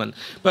drug development.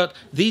 But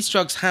these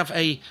drugs have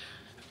a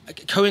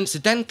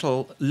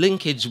coincidental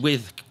linkage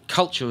with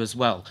culture as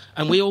well.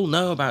 And we all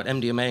know about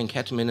MDMA and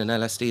ketamine and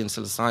LSD and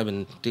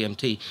psilocybin,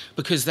 DMT,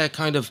 because they're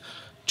kind of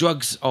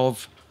drugs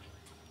of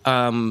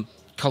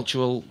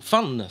cultural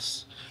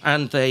funness.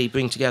 And they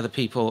bring together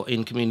people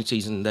in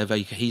communities, and they're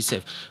very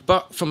cohesive.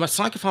 But from a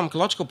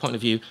psychopharmacological point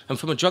of view and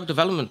from a drug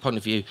development point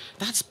of view,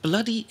 that's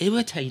bloody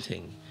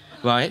irritating,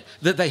 right,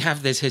 that they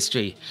have this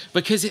history,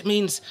 because it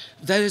means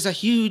there is a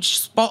huge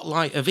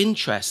spotlight of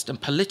interest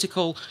and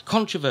political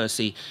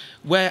controversy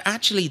where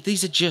actually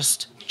these are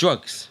just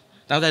drugs.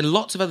 Now, there are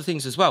lots of other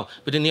things as well,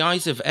 but in the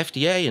eyes of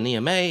FDA and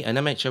EMA and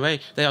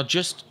MHRA, they are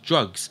just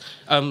drugs.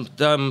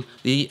 The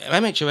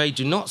MHRA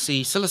do not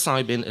see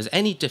psilocybin as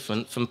any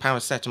different from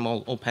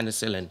paracetamol or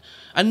penicillin,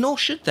 and nor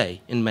should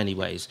they in many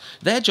ways.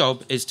 Their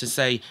job is to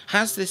say,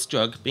 has this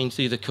drug been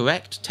through the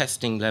correct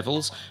testing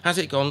levels? Has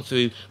it gone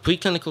through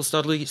preclinical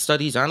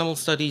studies, animal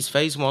studies,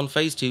 phase 1,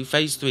 phase 2,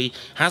 phase 3?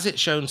 Has it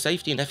shown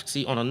safety and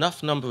efficacy on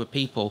enough number of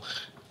people?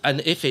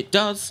 And if it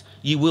does,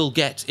 you will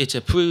get it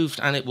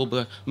approved, and it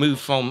will move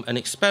from an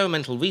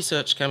experimental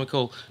research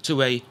chemical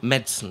to a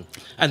medicine.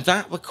 And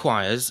that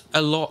requires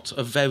a lot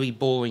of very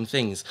boring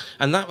things.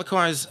 And that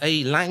requires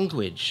a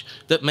language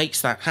that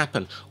makes that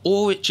happen,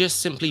 or it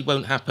just simply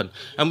won't happen.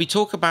 And we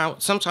talk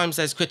about, sometimes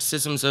there's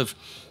criticisms of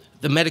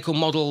the medical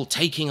model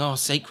taking our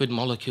sacred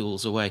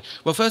molecules away.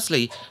 Well,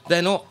 firstly,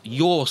 they're not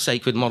your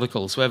sacred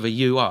molecules, wherever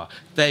you are.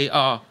 They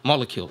are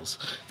molecules.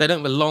 They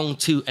don't belong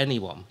to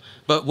anyone.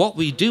 But what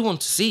we do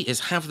want to see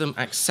is have them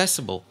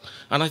accessible.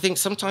 And I think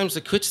sometimes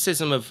the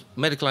criticism of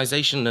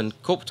medicalisation and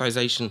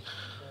corporatization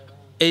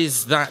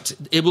is that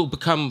it will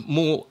become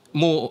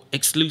more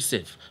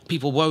exclusive.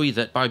 People worry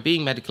that by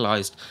being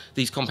medicalised,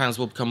 these compounds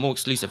will become more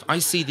exclusive. I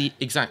see the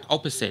exact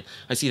opposite.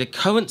 I see the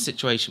current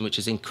situation, which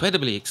is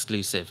incredibly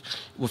exclusive.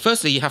 Well,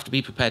 firstly, you have to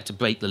be prepared to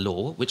break the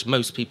law, which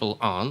most people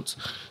aren't.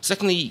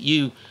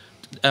 Secondly,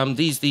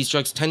 these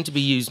drugs tend to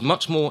be used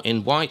much more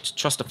in white,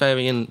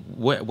 trustafarian,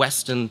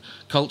 Western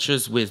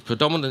cultures with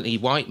predominantly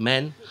white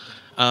men.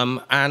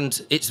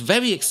 And it's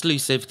very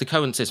exclusive, the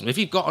current system. If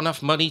you've got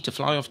enough money to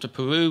fly off to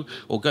Peru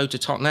or go to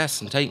Totnes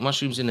and take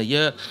mushrooms in a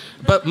year,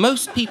 but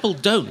most people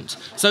don't.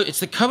 So it's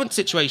the current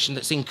situation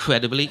that's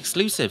incredibly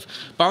exclusive.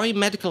 By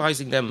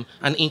medicalising them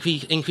and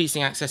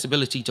increasing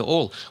accessibility to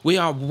all, we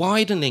are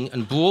widening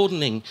and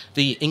broadening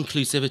the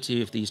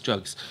inclusivity of these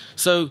drugs.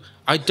 So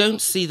I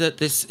don't see that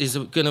this is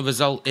going to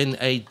result in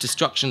a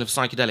destruction of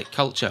psychedelic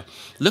culture.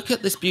 Look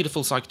at this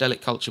beautiful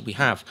psychedelic culture we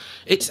have.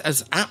 It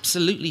has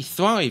absolutely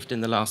thrived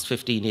in the last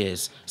 15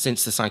 years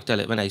since the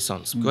psychedelic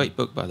renaissance. Great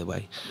book, by the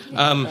way.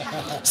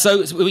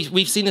 So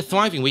we've seen a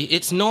thriving.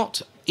 It's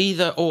not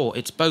either or,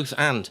 it's both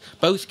and.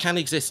 Both can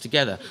exist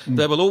together.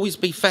 There will always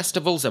be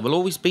festivals, there will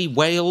always be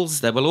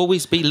whales, there will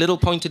always be little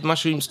pointed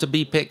mushrooms to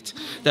be picked,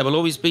 there will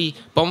always be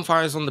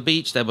bonfires on the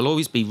beach, there will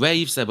always be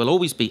raves, there will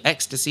always be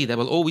ecstasy, there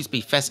will always be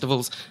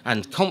festivals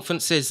and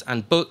conferences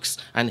and books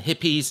and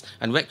hippies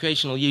and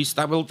recreational use.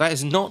 That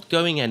is not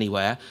going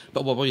anywhere.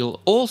 But what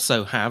we'll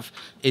also have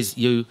is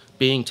you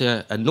being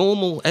to a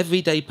normal,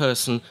 everyday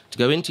person to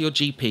go into your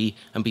GP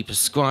and be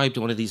prescribed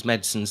one of these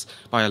medicines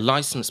by a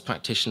licensed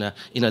practitioner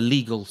in a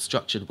legal,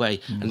 structured way.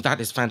 And that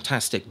is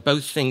fantastic.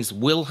 Both things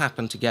will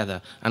happen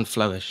together and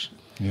flourish.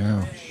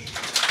 Yeah.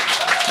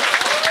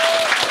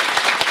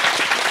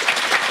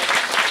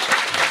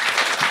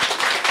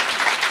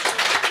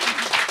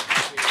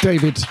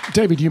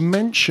 David, you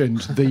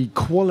mentioned the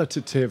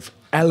qualitative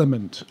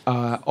element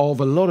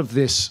of a lot of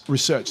this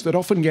research that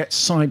often gets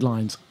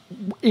sidelined.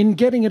 In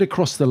getting it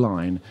across the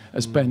line,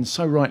 as Ben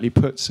so rightly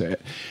puts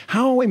it,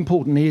 how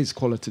important is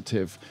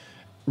qualitative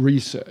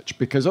research?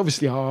 Because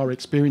obviously our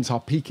experience, our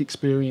peak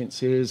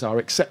experiences, our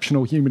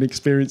exceptional human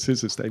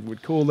experiences, as they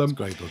would call them. It's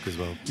a great book as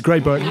well.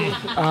 Great book.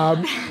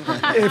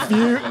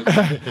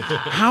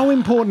 How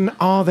important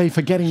are they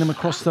for getting them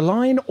across the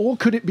line? Or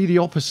could it be the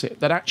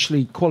opposite, that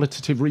actually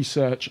qualitative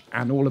research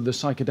and all of the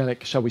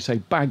psychedelic, shall we say,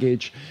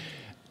 baggage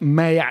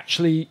may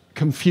actually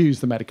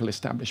confuse the medical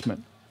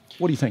establishment?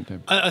 What do you think,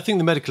 David? I think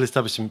the medical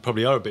establishment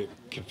probably are a bit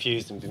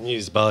confused and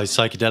bemused by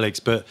psychedelics,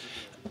 but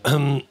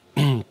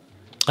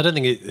I don't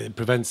think it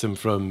prevents them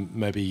from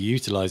maybe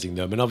utilising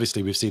them. And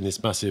obviously we've seen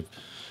this massive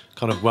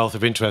kind of wealth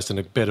of interest and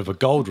a bit of a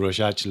gold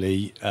rush,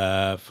 actually,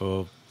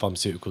 for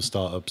pharmaceutical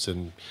startups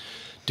and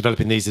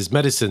developing these as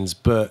medicines.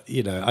 But,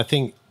 you know, I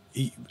think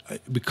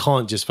we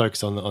can't just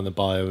focus on the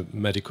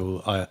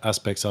biomedical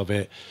aspects of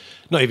it,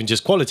 not even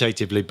just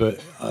qualitatively, but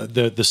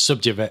the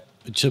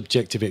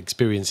subjective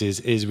experience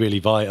is really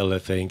vital, I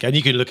think. And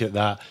you can look at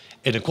that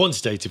in a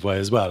quantitative way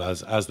as well,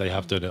 as they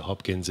have done at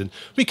Hopkins. And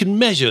we can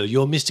measure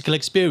your mystical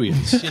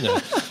experience, you know.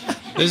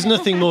 There's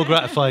nothing more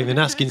gratifying than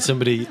asking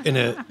somebody in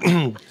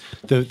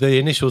the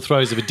initial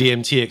throes of a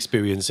DMT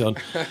experience on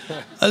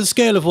a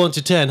scale of 1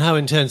 to 10, how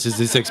intense is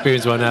this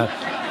experience right now?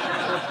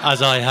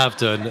 As I have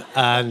done.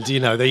 And, you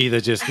know, they either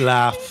just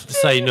laugh,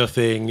 say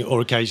nothing, or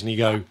occasionally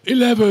go,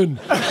 11!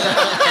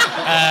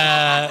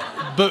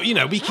 But, you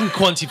know, we can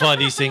quantify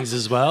these things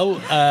as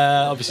well.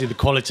 Obviously, the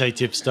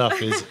qualitative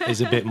stuff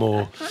is a bit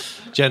more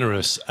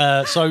generous.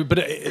 But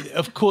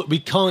of course, we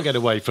can't get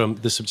away from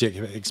the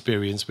subjective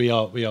experience. We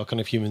are kind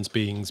of human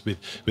beings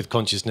with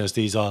consciousness.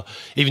 These are,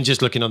 even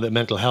just looking on the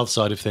mental health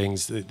side of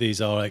things, these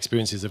are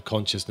experiences of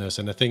consciousness.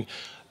 And I think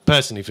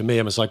personally, for me,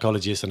 I'm a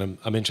psychologist, and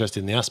I'm interested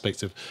in the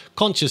aspects of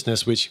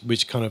consciousness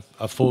which kind of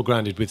are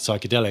foregrounded with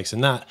psychedelics,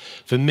 and that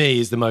for me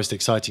is the most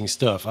exciting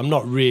stuff. I'm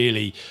not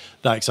really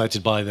that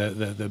excited by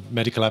the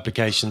medical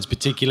applications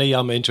particularly.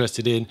 I'm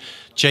interested in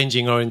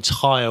changing our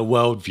entire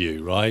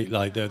worldview, right?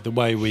 Like the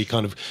way we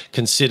kind of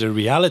consider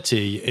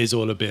reality is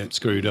all a bit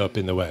screwed up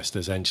in the West,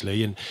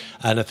 essentially, and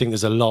I think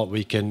there's a lot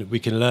we can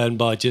learn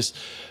by just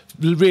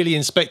really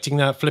inspecting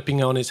that, flipping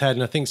it on its head.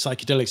 And I think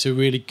psychedelics are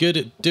really good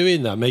at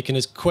doing that, making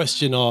us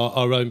question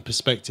our own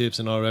perspectives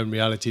and our own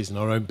realities and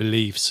our own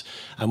beliefs.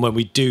 And when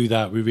we do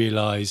that, we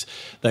realize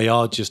they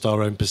are just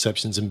our own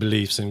perceptions and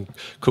beliefs and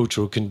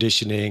cultural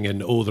conditioning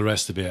and all the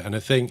rest of it. And I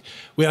think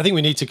we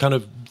need to kind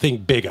of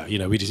think bigger. You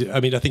know, I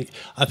think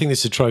this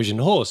is a Trojan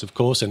horse, of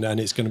course, and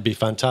it's going to be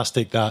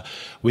fantastic that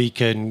we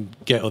can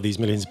get all these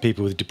millions of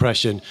people with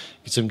depression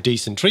some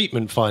decent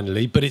treatment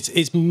finally, but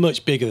it's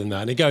much bigger than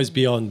that, and it goes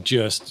beyond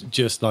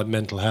just like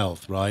mental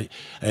health, right?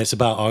 And it's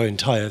about our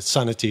entire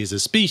sanity as a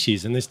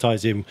species, and this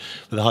ties in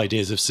with the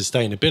ideas of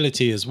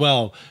sustainability as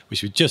well,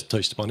 which we just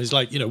touched upon. Is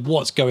like, you know,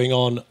 what's going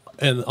on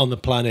the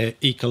planet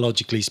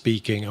ecologically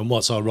speaking, and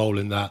what's our role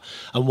in that,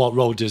 and what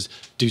role do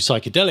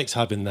psychedelics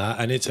have in that?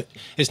 And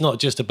it's not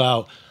just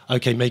about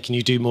making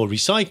you do more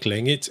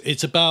recycling.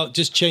 It's about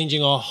just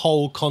changing our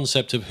whole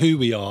concept of who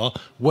we are,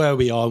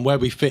 and where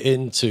we fit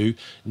into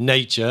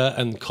nature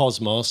and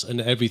cosmos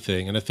and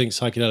everything. And I think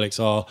psychedelics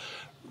are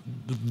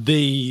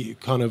the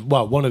kind of,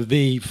 one of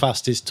the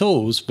fastest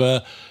tools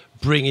for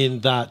bringing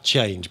that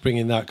change,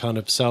 bringing that kind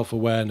of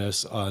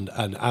self-awareness and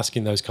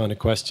asking those kind of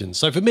questions.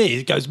 So for me,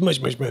 it goes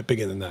much, much, much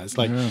bigger than that. It's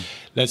like,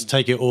 let's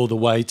take it all the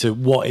way to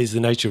what is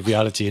the nature of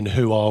reality and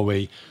who are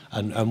we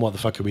and what the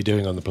fuck are we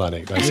doing on the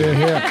planet, basically.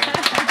 Yeah.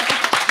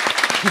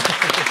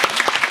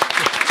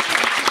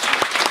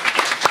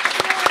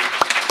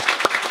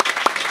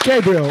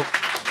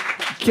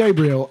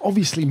 Gabriel,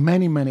 obviously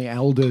many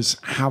elders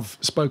have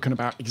spoken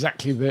about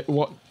exactly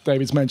what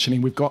David's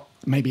mentioning. We've got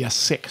maybe a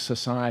sick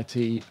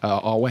society.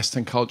 Our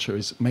Western culture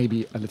is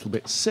maybe a little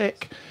bit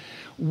sick.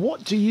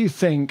 What do you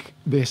think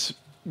this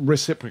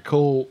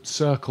reciprocal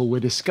circle we're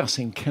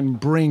discussing can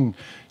bring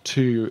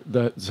to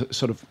the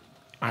sort of,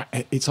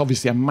 it's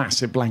obviously a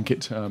massive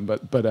blanket term,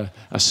 but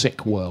a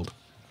sick world?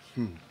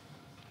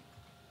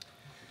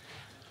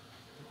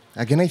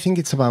 Again, I think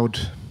it's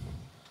about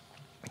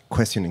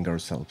questioning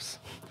ourselves.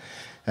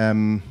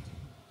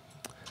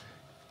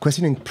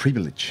 Questioning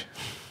privilege.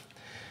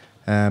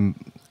 I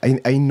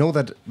know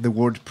that the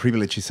word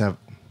privilege is an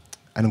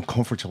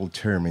uncomfortable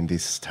term in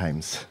these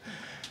times.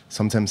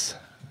 Sometimes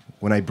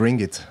when I bring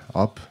it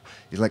up,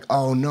 it's like,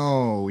 oh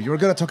no, you're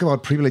going to talk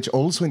about privilege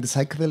also in the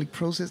psychedelic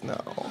process?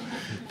 No,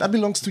 that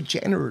belongs to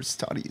gender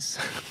studies.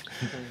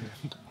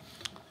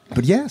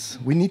 But yes,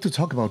 we need to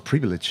talk about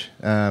privilege.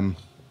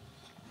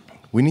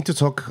 We need to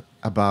talk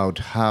about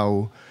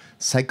how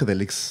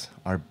psychedelics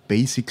are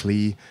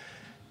basically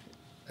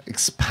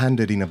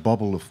expanded in a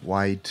bubble of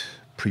white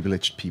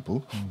privileged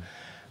people,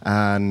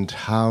 and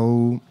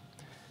how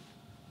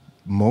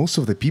most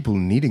of the people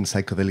needing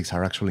psychedelics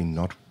are actually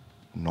not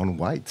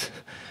non-white.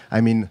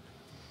 I mean,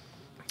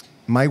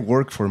 my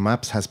work for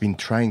MAPS has been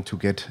trying to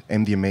get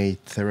MDMA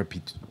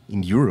therapy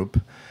in Europe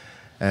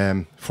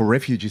for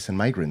refugees and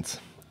migrants,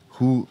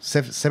 who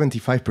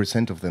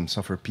 75% of them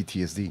suffer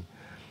PTSD.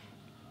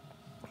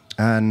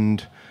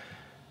 And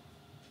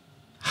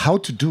how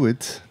to do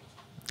it,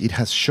 it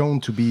has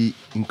shown to be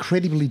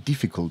incredibly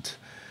difficult,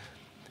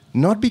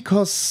 not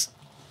because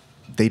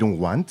they don't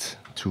want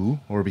to,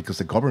 or because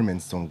the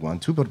governments don't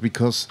want to, but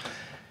because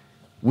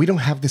we don't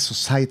have the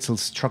societal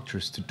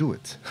structures to do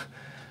it.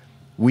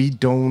 We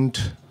don't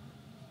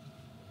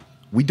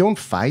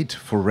fight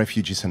for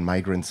refugees and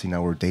migrants in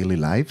our daily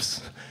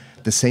lives,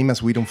 the same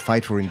as we don't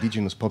fight for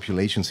indigenous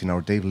populations in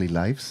our daily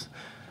lives.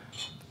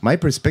 My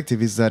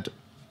perspective is that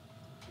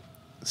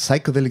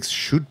psychedelics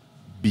should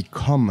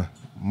become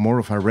more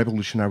of a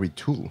revolutionary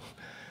tool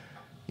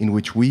in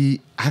which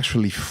we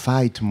actually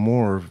fight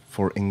more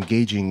for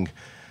engaging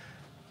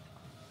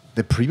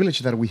the privilege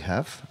that we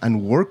have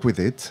and work with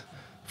it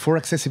for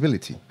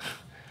accessibility.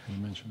 You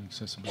mentioned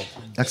accessibility.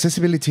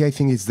 Accessibility, I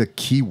think, is the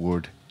key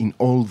word in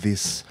all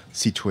this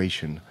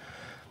situation.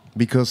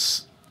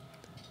 Because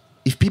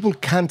if people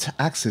can't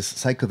access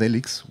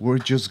psychedelics, we're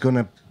just going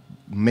to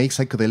make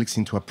psychedelics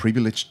into a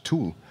privileged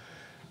tool,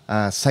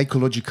 a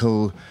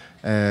psychological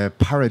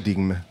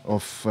paradigm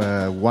of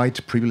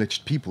white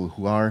privileged people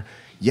who are,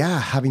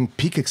 having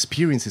peak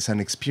experiences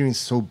and experience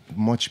so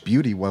much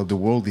beauty while the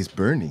world is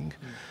burning.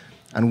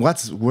 And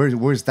where's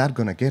that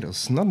going to get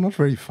us? Not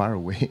very far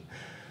away.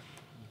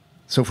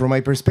 So from my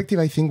perspective,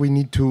 I think we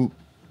need to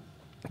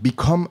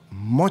become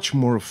much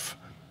more of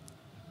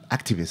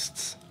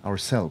activists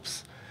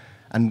ourselves.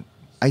 And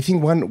I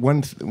think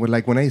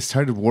like when I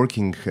started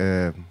working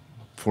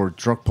for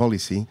drug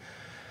policy,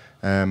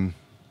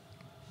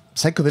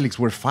 psychedelics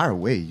were far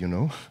away, you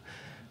know,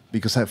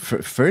 because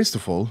first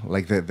of all,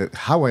 like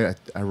how I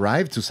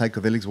arrived to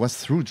psychedelics was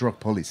through drug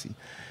policy,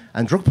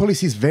 And drug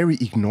policy is very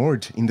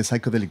ignored in the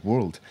psychedelic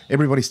world.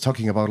 Everybody's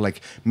talking about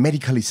like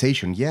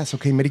medicalisation. Yes,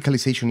 okay,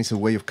 medicalisation is a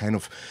way of kind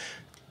of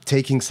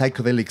taking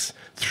psychedelics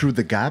through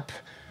the gap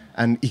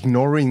and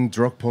ignoring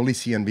drug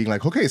policy and being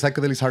like, okay,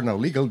 psychedelics are now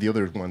legal, the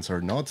other ones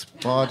are not,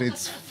 but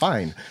it's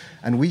fine.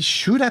 And we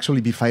should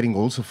actually be fighting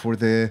also for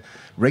the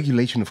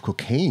regulation of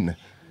cocaine,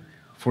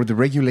 for the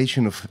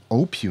regulation of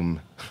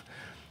opium,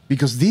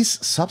 because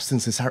these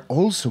substances are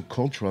also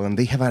cultural and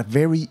they have a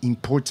very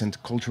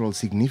important cultural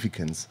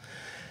significance.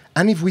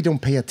 And if we don't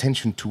pay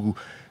attention to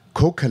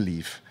coca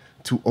leaf,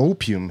 to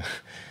opium,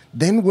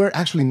 then we're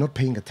actually not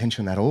paying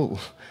attention at all.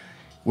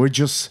 We're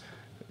just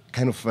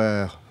kind of,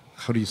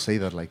 how do you say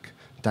that, like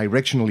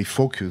directionally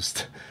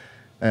focused,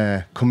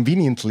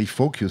 conveniently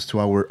focused to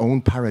our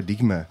own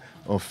paradigm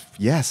of,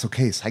 yes,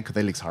 okay,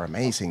 psychedelics are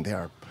amazing, they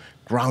are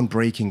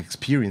groundbreaking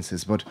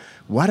experiences, but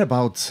what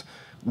about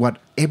what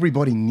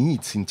everybody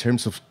needs in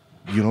terms of,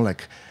 you know,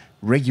 like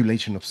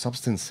regulation of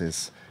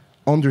substances,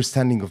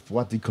 understanding of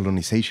what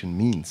decolonization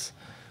means?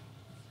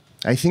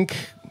 I think,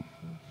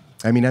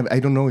 I mean, I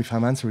don't know if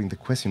I'm answering the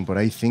question, but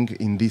I think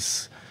in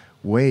this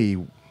way,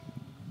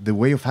 the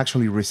way of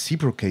actually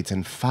reciprocate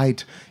and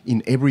fight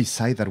in every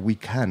side that we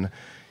can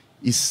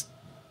is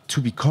to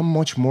become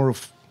much more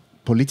of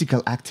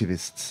political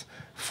activists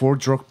for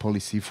drug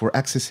policy, for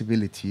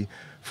accessibility,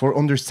 for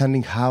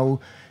understanding how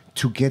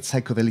to get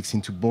psychedelics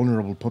into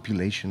vulnerable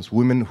populations,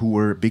 women who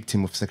were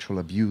victims of sexual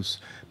abuse,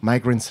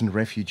 migrants and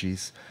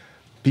refugees,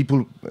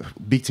 people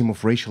victim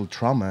of racial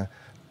trauma.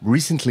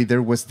 Recently,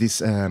 there was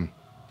this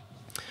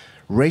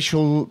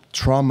racial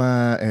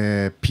trauma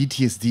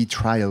PTSD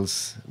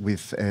trials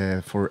with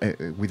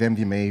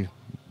MDMA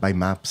by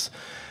MAPS,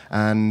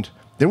 and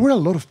there were a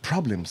lot of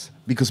problems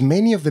because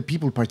many of the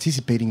people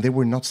participating, they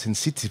were not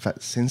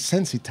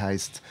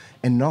sensitized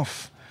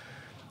enough.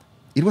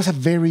 It was a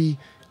very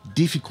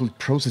difficult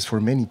process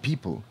for many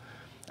people,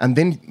 and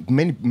then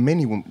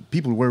many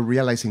people were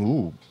realizing,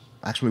 oh,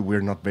 actually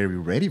we're not very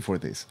ready for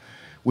this,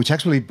 which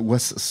actually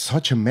was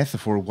such a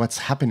metaphor of what's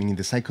happening in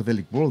the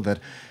psychedelic world, that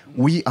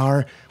we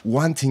are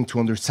wanting to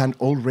understand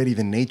already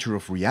the nature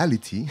of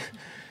reality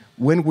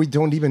when we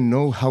don't even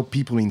know how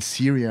people in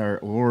Syria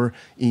or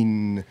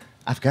in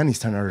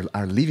Afghanistan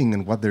are living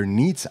and what their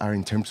needs are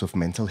in terms of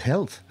mental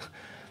health.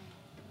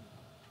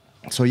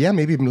 So yeah,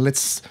 maybe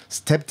let's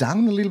step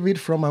down a little bit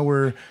from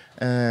our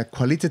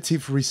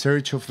qualitative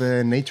research of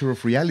the nature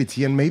of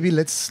reality, and maybe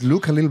let's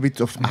look a little bit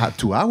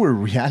to our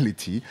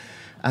reality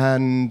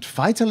and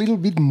fight a little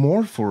bit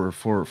more for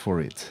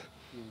it,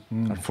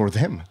 for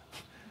them.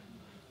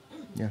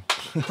 Yeah.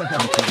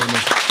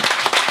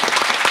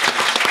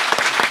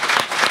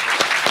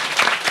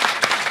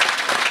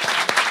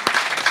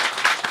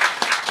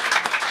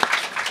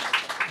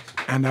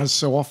 And as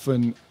so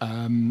often,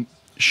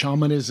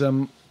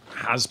 shamanism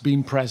has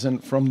been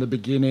present from the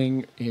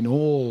beginning in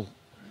all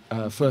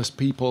First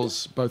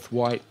Peoples, both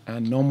white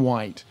and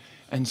non-white.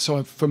 And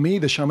so for me,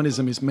 the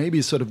shamanism is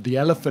maybe sort of the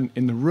elephant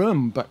in the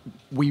room, but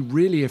we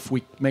really, if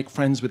we make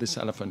friends with this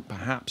elephant,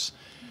 perhaps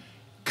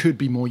could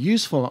be more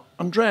useful.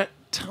 Andrea,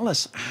 tell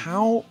us,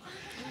 how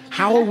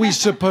are we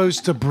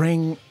supposed to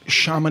bring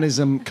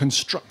shamanism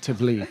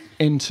constructively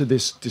into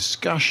this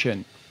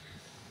discussion?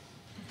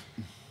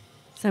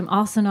 So I'm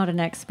also not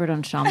an expert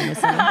on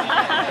shamanism.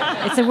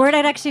 It's a word I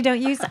actually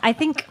don't use. I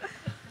think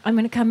I'm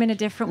going to come in a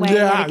different way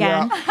yet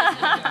again.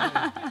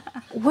 Yeah.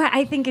 What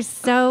I think is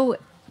so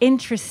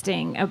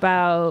interesting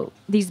about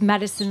these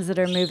medicines that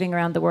are moving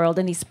around the world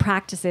and these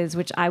practices,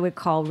 which I would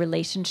call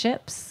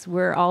relationships.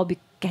 We're all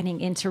getting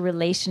into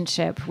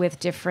relationship with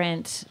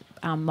different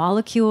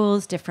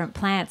molecules, different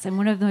plants. And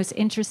one of the most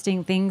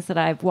interesting things that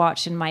I've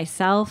watched in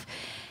myself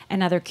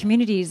and other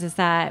communities is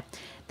that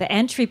the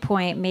entry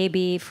point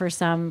maybe for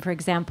some, for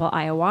example,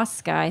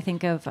 ayahuasca. I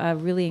think of a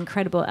really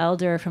incredible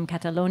elder from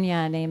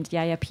Catalonia named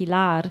Yaya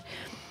Pilar.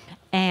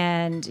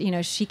 And, you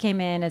know, she came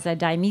in as a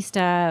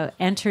daimista,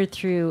 entered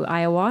through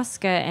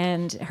ayahuasca,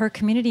 and her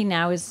community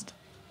now is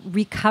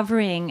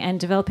recovering and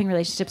developing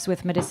relationships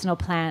with medicinal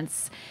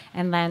plants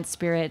and land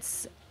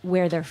spirits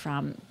where they're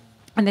from.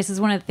 And this is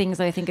one of the things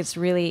that I think is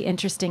really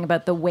interesting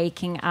about the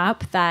waking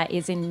up that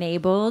is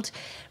enabled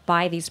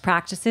by these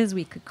practices.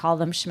 We could call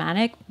them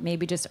shamanic,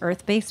 maybe just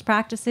earth-based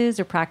practices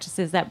or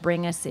practices that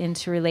bring us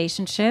into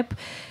relationship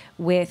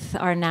with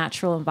our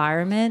natural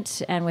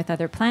environment and with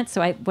other plants.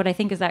 So what I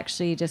think is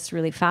actually just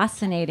really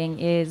fascinating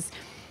is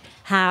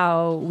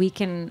how we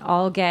can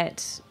all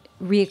get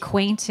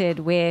reacquainted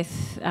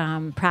with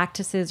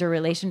practices or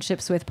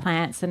relationships with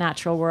plants, the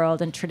natural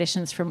world, and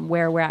traditions from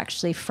where we're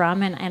actually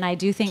from. And I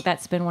do think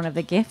that's been one of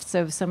the gifts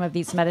of some of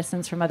these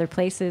medicines from other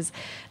places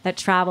that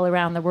travel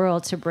around the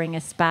world to bring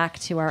us back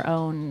to our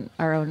own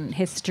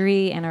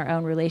history and our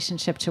own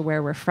relationship to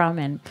where we're from.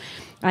 And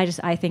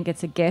I think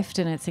it's a gift,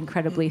 and it's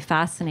incredibly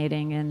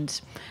fascinating, and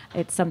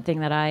it's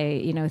something that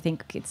I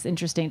think it's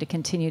interesting to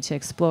continue to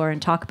explore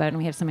and talk about. And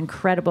we have some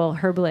incredible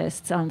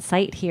herbalists on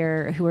site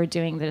here who are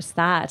doing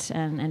that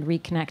and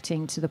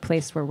reconnecting to the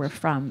place where we're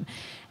from.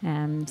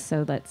 And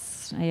so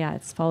let's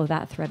follow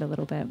that thread a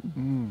little bit.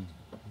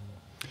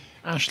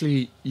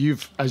 Ashleigh,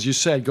 you've, as you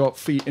said, got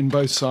feet in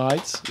both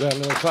sides. A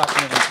little clap.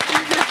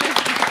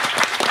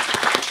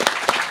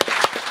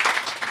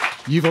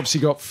 You've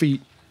obviously got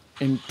feet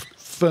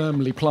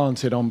firmly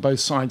planted on both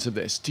sides of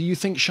this. Do you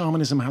think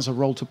shamanism has a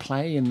role to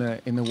play in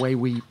the way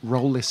we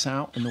roll this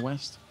out in the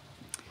West?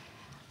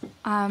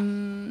 I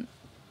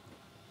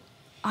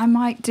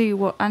might do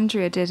what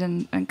Andrea did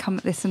and come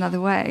at this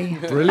another way.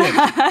 Brilliant.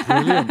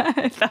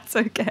 If that's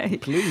okay.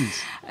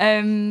 Please.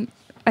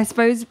 I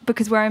suppose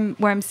because where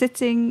I'm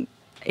sitting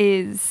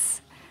is,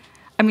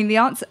 the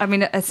answer.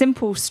 A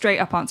simple, straight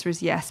up answer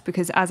is yes.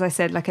 Because as I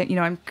said,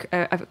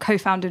 I've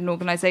co-founded an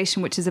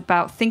organisation which is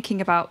about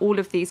thinking about all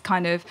of these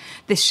kind of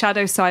this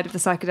shadow side of the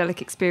psychedelic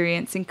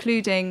experience,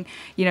 including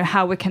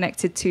how we're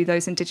connected to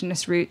those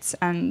indigenous roots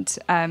and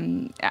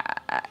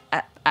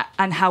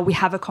how we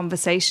have a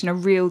conversation, a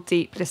real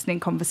deep listening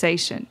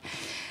conversation.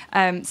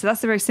 So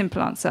that's a very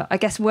simple answer. I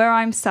guess where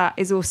I'm sat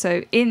is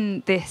also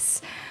in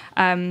this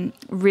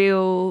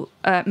real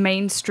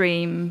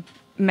mainstream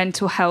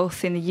mental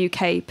health in the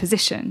UK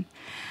position.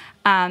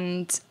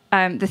 And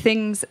the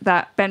things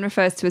that Ben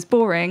refers to as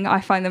boring,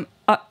 I find them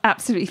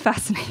absolutely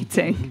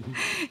fascinating.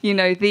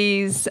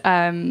 These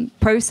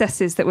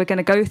processes that we're going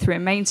to go through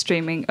in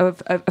mainstreaming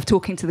of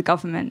talking to the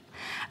government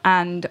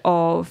and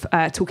of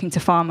talking to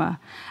pharma.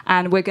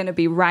 And we're going to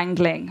be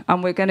wrangling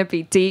and we're going to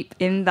be deep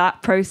in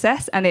that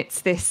process. And it's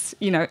this,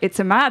 it's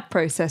a mad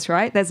process,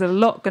 right? There's a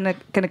lot going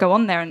to go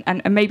on there.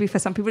 And maybe for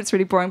some people it's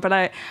really boring,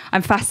 but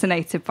I'm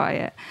fascinated by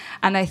it.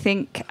 And I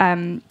think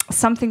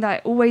something that I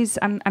always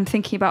am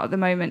thinking about at the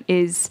moment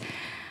is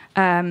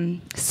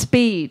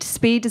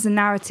speed is a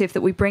narrative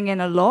that we bring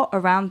in a lot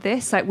around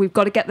this. Like, we've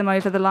got to get them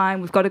over the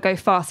line, we've got to go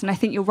fast. And I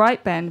think you're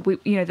right, Ben.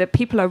 The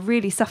people are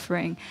really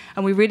suffering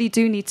and we really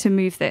do need to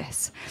move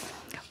this.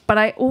 But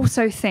I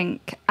also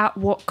think, at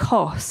what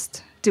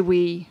cost do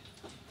we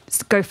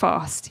go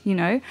fast?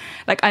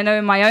 I know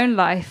in my own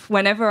life,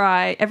 whenever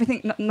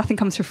nothing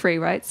comes for free,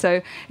 right?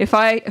 So if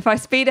I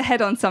speed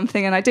ahead on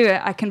something and I do it,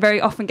 I can very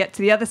often get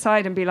to the other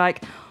side and be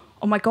like,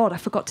 oh my God, I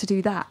forgot to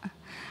do that.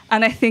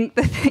 And I think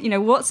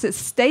that, what's at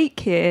stake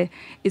here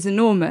is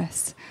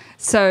enormous.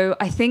 So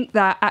I think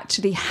that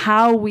actually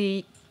how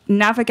we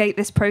navigate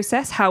this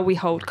process, how we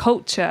hold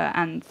culture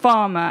and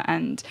pharma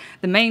and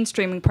the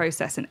mainstreaming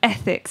process and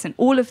ethics and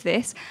all of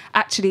this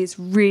actually is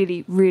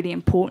really, really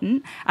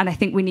important. And I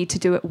think we need to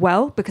do it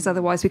well, because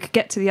otherwise we could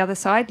get to the other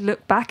side,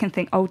 look back and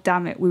think, oh,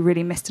 damn it, we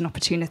really missed an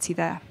opportunity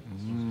there.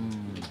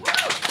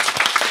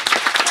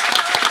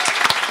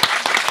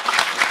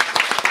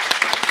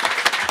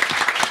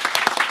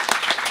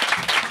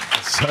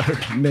 So,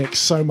 Nick,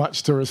 so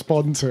much to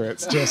respond to.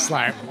 It's just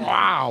like,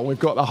 wow, we've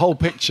got the whole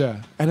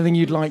picture. Anything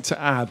you'd like to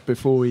add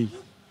before we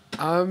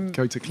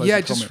go to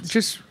closing comments?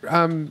 just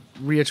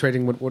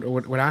reiterating what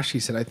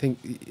Ashleigh said. I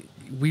think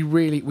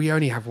we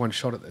only have one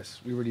shot at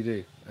this. We really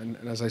do. And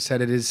as I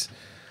said, it is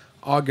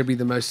arguably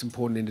the most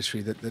important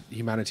industry that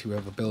humanity will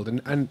ever build.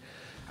 And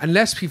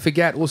unless we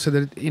forget also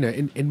that,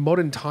 in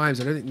modern times,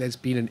 I don't think there's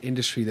been an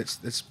industry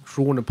that's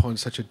drawn upon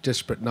such a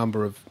disparate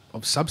number of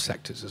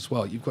subsectors as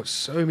well. You've got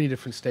so many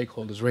different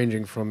stakeholders,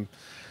 ranging from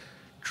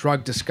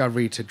drug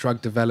discovery to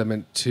drug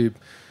development to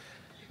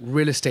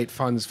real estate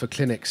funds for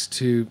clinics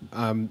to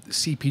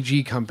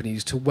CPG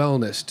companies to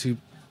wellness to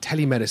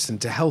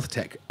telemedicine to health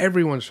tech.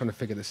 Everyone's trying to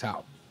figure this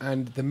out.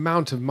 And the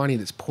amount of money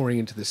that's pouring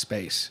into this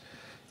space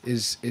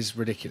is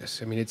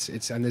ridiculous.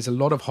 It's and there's a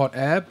lot of hot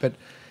air, but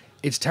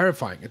it's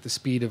terrifying at the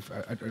speed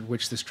at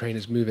which this train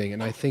is moving.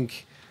 And I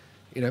think,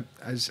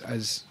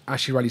 as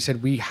Ashleigh rightly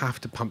said, we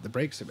have to pump the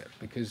brakes a bit,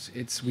 because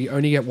we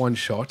only get one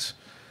shot.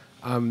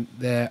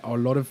 There are a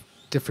lot of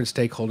different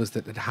stakeholders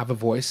that have a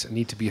voice and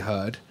need to be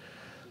heard.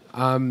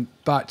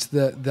 But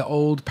the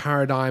old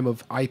paradigm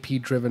of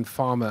IP-driven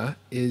pharma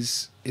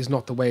is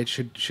not the way it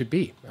should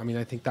be.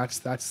 I think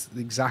that's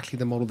exactly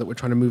the model that we're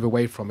trying to move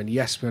away from. And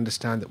yes, we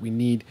understand that we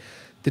need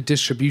the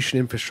distribution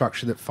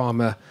infrastructure that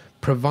pharma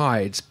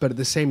provides, but at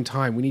the same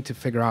time, we need to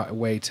figure out a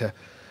way to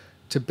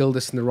build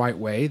this in the right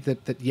way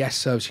that yes,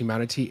 serves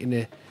humanity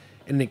in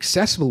an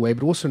accessible way,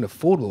 but also an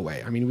affordable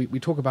way. We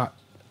talk about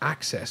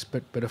access,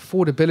 but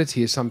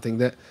affordability is something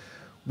that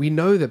we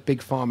know that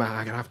big pharma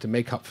are going to have to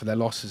make up for their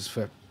losses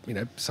for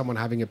someone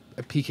having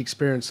a peak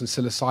experience on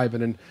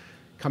psilocybin and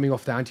coming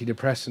off the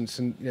antidepressants,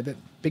 and that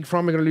big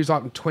pharma are going to lose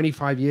out on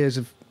 25 years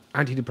of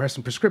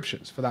antidepressant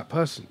prescriptions for that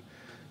person.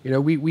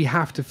 We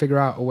have to figure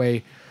out a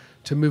way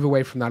to move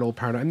away from that old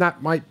paradigm. And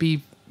that might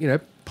be,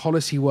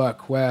 policy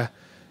work where,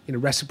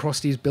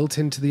 reciprocity is built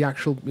into the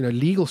actual,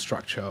 legal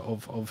structure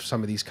of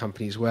some of these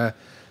companies, where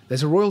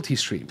there's a royalty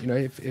stream.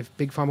 If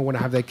Big Pharma want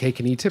to have their cake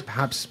and eat it,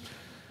 perhaps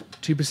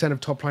 2% of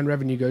top line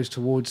revenue goes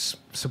towards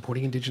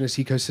supporting indigenous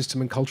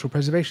ecosystem and cultural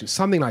preservation,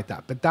 something like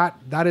that. But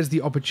that is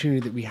the opportunity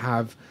that we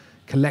have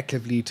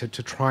collectively to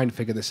try and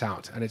figure this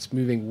out. And it's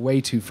moving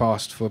way too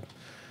fast for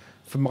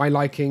my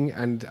liking,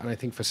 and I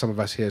think for some of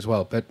us here as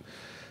well. But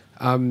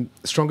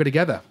stronger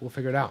together, we'll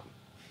figure it out.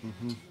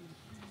 Mm-hmm.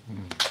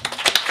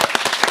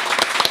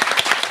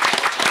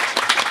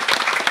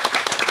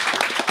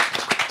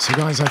 So,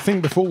 guys, I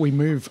think before we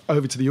move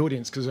over to the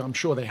audience, because I'm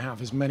sure they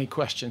have as many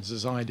questions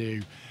as I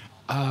do,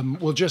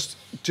 we'll just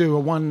do a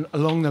one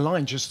along the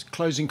line, just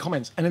closing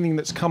comments, anything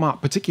that's come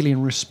up, particularly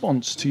in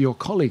response to your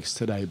colleagues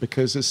today,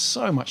 because there's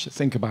so much to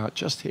think about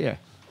just here.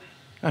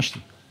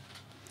 Ashley.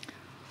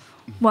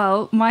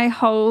 Well, my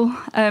whole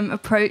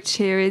approach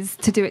here is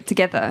to do it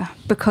together,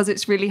 because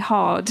it's really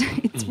hard.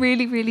 It's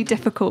really, really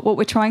difficult. What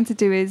we're trying to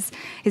do is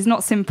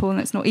not simple, and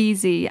it's not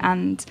easy.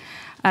 And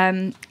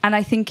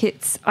I think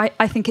it's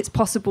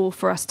possible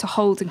for us to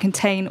hold and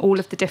contain all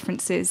of the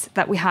differences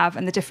that we have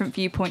and the different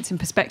viewpoints and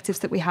perspectives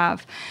that we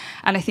have.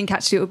 And I think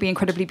actually it would be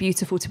incredibly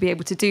beautiful to be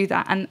able to do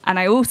that. And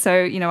I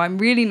also, I'm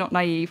really not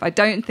naive. I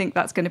don't think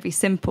that's going to be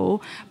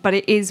simple, but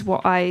it is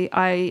what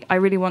I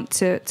really want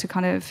to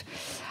kind of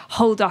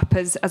hold up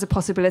as a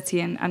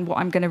possibility, and what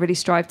I'm going to really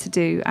strive to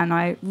do. And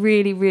I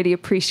really, really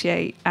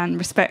appreciate and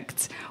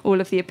respect all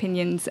of the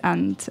opinions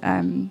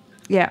and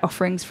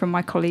offerings from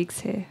my colleagues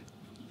here.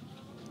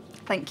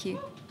 Thank you.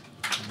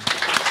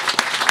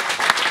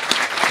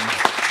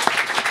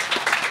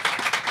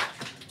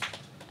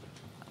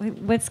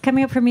 What's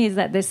coming up for me is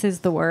that this is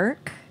the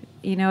work.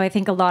 I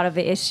think a lot of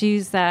the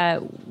issues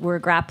that we're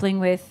grappling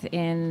with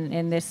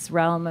in this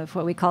realm of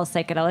what we call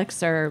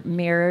psychedelics are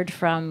mirrored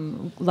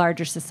from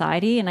larger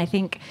society. And I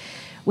think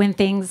when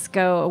things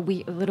go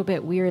a little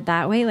bit weird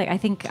that way, I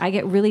think I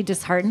get really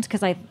disheartened,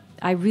 because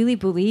I really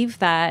believe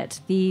that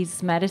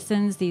these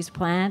medicines, these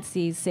plants,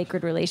 these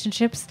sacred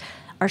relationships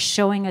are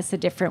showing us a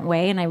different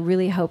way. And I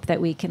really hope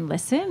that we can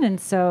listen. And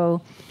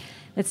so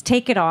let's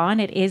take it on.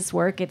 It is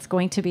work. It's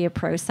going to be a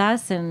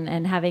process,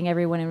 and having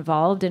everyone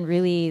involved and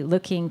really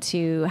looking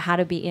to how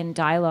to be in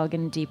dialogue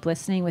and deep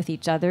listening with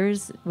each other,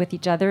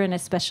 and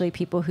especially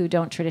people who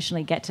don't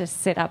traditionally get to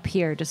sit up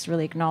here, just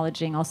really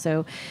acknowledging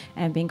also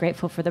and being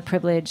grateful for the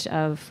privilege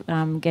of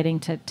getting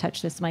to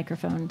touch this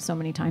microphone so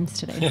many times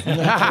today.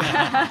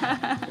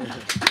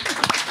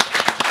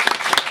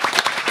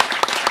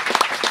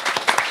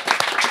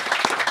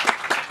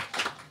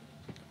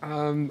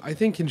 I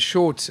think in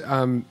short,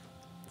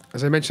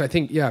 as I mentioned, I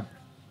think, I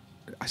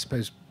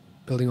suppose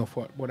building off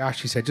what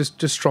Ashley said,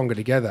 just stronger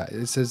together.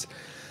 There's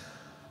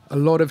a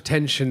lot of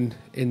tension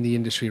in the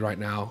industry right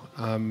now,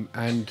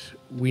 and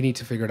we need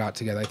to figure it out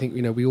together. I think,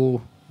 we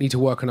all need to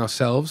work on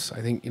ourselves.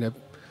 I think,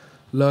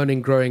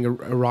 learning, growing,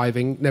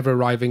 arriving, never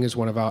arriving is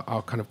one of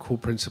our kind of core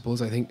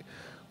principles. I think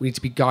we need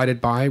to be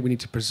guided by, we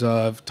need to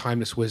preserve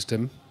timeless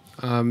wisdom,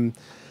 and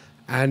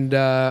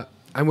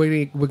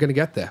we're going to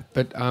get there.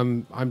 But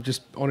I'm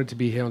just honoured to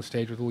be here on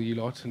stage with all you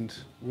lot, and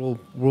we're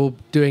all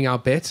doing our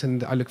bit,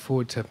 and I look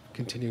forward to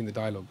continuing the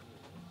dialogue.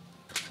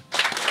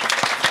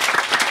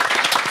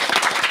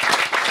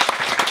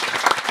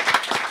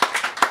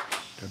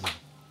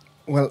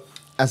 Well,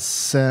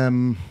 as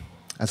the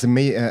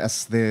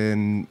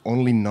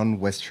only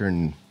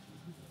non-Western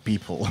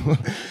people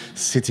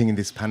sitting in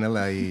this panel,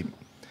 I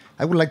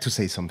would like to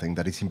say something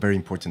that is very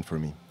important for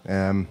me.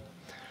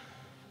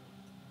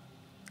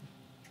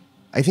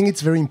 I think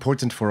it's very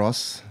important for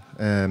us.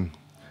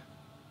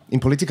 In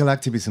political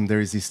activism, there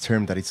is this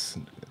term that is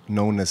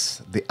known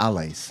as the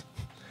allies.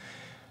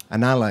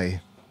 An ally,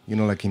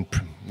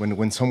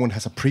 when someone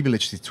has a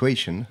privileged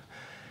situation,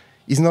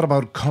 is not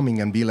about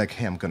coming and be like,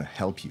 hey, I'm going to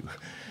help you.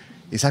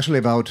 It's actually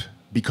about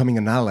becoming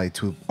an ally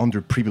to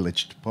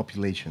underprivileged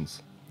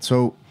populations.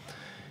 So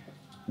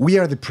we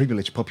are the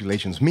privileged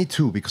populations. Me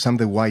too, because I'm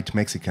the white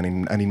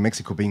Mexican, and in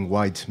Mexico, being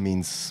white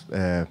means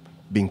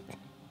being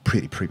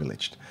pretty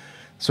privileged.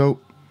 So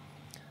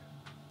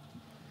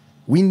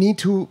we need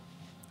to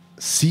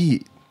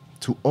see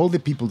to all the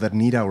people that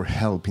need our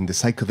help in the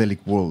psychedelic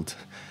world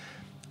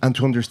and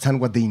to understand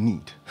what they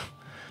need.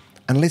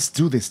 And let's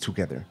do this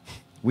together.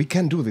 We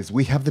can do this.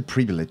 We have the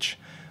privilege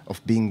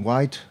of being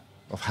white,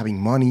 of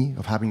having money,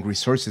 of having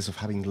resources, of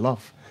having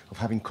love, of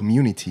having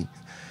community.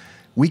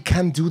 We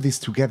can do this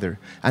together.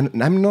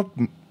 And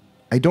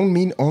I don't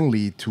mean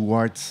only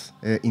towards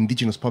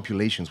indigenous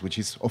populations, which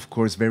is, of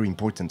course, very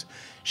important.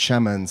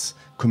 Shamans,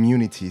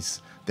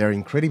 communities, they're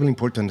incredibly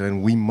important,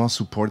 and we must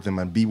support them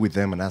and be with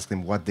them and ask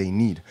them what they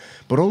need.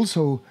 But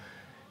also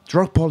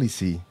drug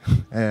policy,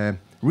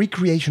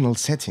 recreational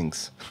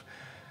settings.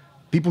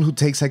 People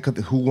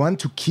who want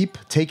to keep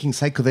taking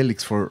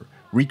psychedelics for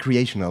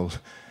recreational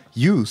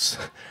use,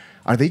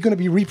 are they going to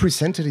be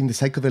represented in the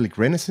psychedelic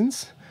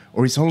renaissance?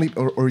 Or is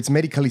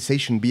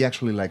medicalisation be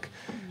actually like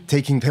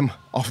taking them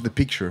off the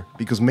picture?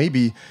 Because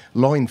maybe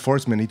law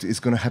enforcement is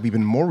going to have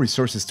even more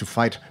resources to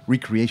fight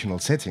recreational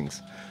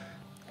settings.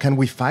 Can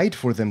we fight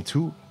for them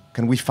too?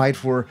 Can we fight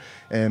for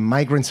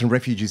migrants and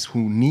refugees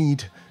who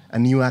need a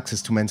new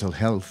access to mental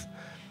health?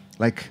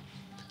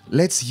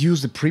 Let's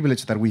use the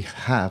privilege that we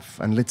have,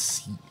 and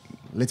let's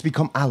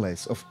become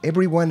allies of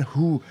everyone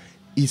who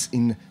is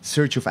in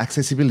search of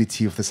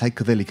accessibility of the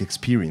psychedelic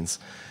experience,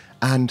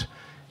 and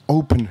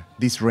open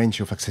this range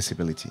of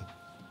accessibility.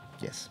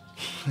 Yes.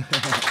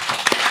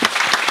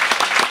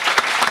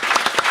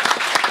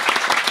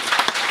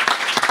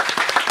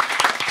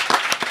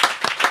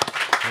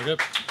 Very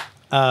good.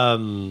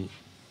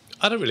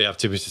 I don't really have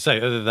too much to say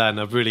other than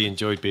I've really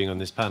enjoyed being on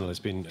this panel. It's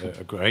been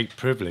a great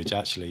privilege,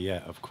 actually.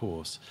 Yeah, of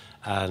course.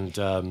 And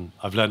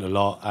I've learned a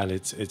lot, and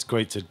it's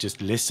great to just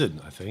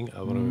listen. I think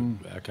I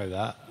want to echo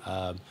that.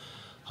 I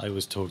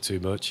always talk too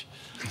much,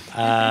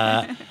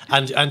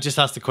 and just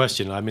ask the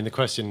question. I mean, the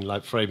question,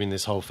 like framing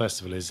this whole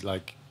festival, is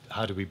like,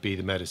 how do we be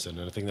the medicine?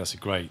 And I think that's a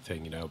great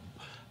thing. You know,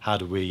 how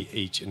do we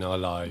each in our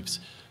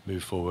lives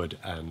move forward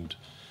and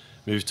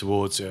move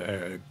towards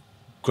a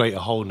greater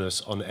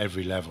wholeness on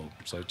every level?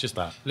 So just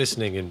that,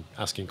 listening and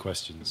asking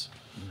questions.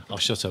 I'll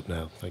shut up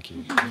now. Thank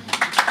you.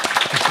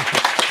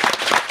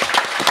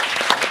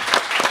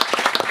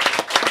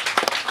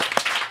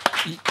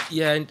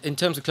 Yeah, in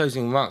terms of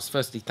closing remarks,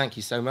 firstly, thank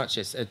you so much.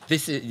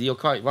 You're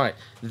quite right.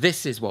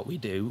 This is what we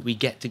do. We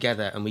get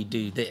together and we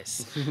do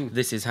this.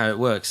 This is how it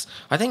works.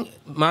 I think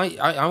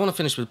I want to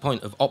finish with a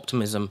point of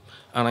optimism,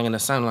 and I'm going to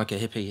sound like a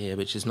hippie here,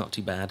 which is not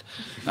too bad.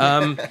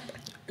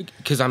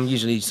 Because I'm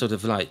usually sort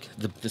of like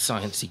the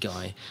sciencey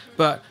guy.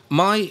 But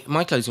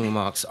my closing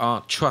remarks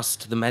are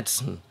trust the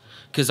medicine.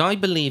 Because I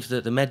believe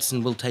that the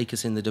medicine will take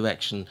us in the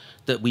direction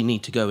that we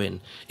need to go in.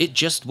 It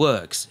just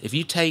works. If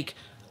you take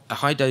a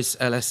high-dose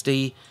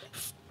LSD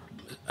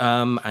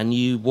and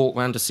you walk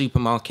around a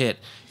supermarket,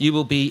 you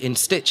will be in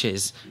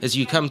stitches as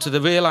you come to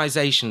the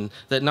realization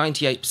that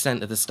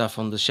 98% of the stuff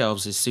on the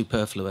shelves is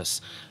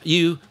superfluous.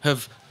 You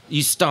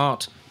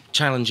start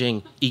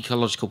challenging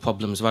ecological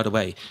problems right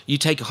away. You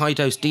take a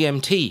high-dose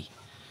DMT,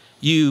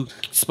 you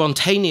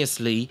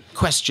spontaneously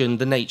question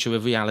the nature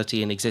of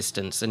reality and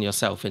existence and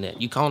yourself in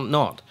it. You can't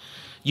not.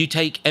 You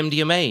take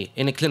MDMA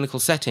in a clinical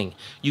setting,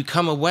 you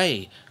come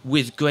away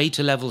with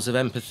greater levels of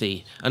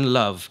empathy and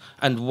love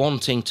and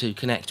wanting to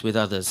connect with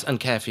others and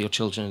care for your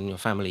children and your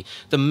family.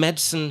 The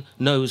medicine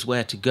knows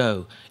where to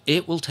go.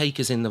 It will take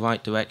us in the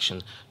right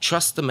direction.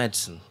 Trust the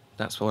medicine.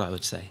 That's what I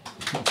would say.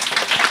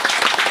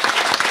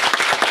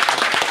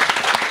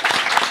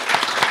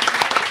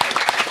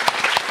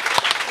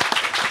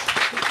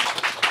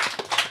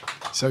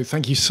 So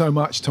thank you so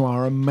much to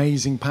our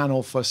amazing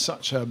panel for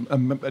such a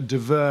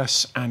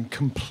diverse and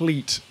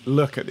complete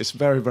look at this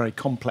very, very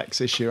complex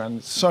issue,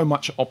 and so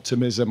much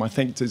optimism. I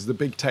think is the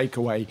big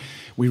takeaway.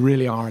 We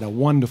really are at a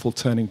wonderful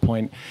turning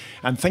point.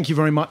 And thank you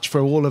very much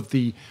for all of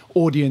the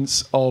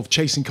audience of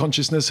Chasing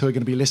Consciousness who are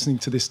going to be listening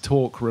to this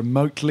talk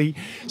remotely.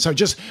 So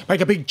just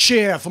make a big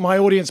cheer for my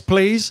audience,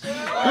 please.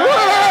 Yay!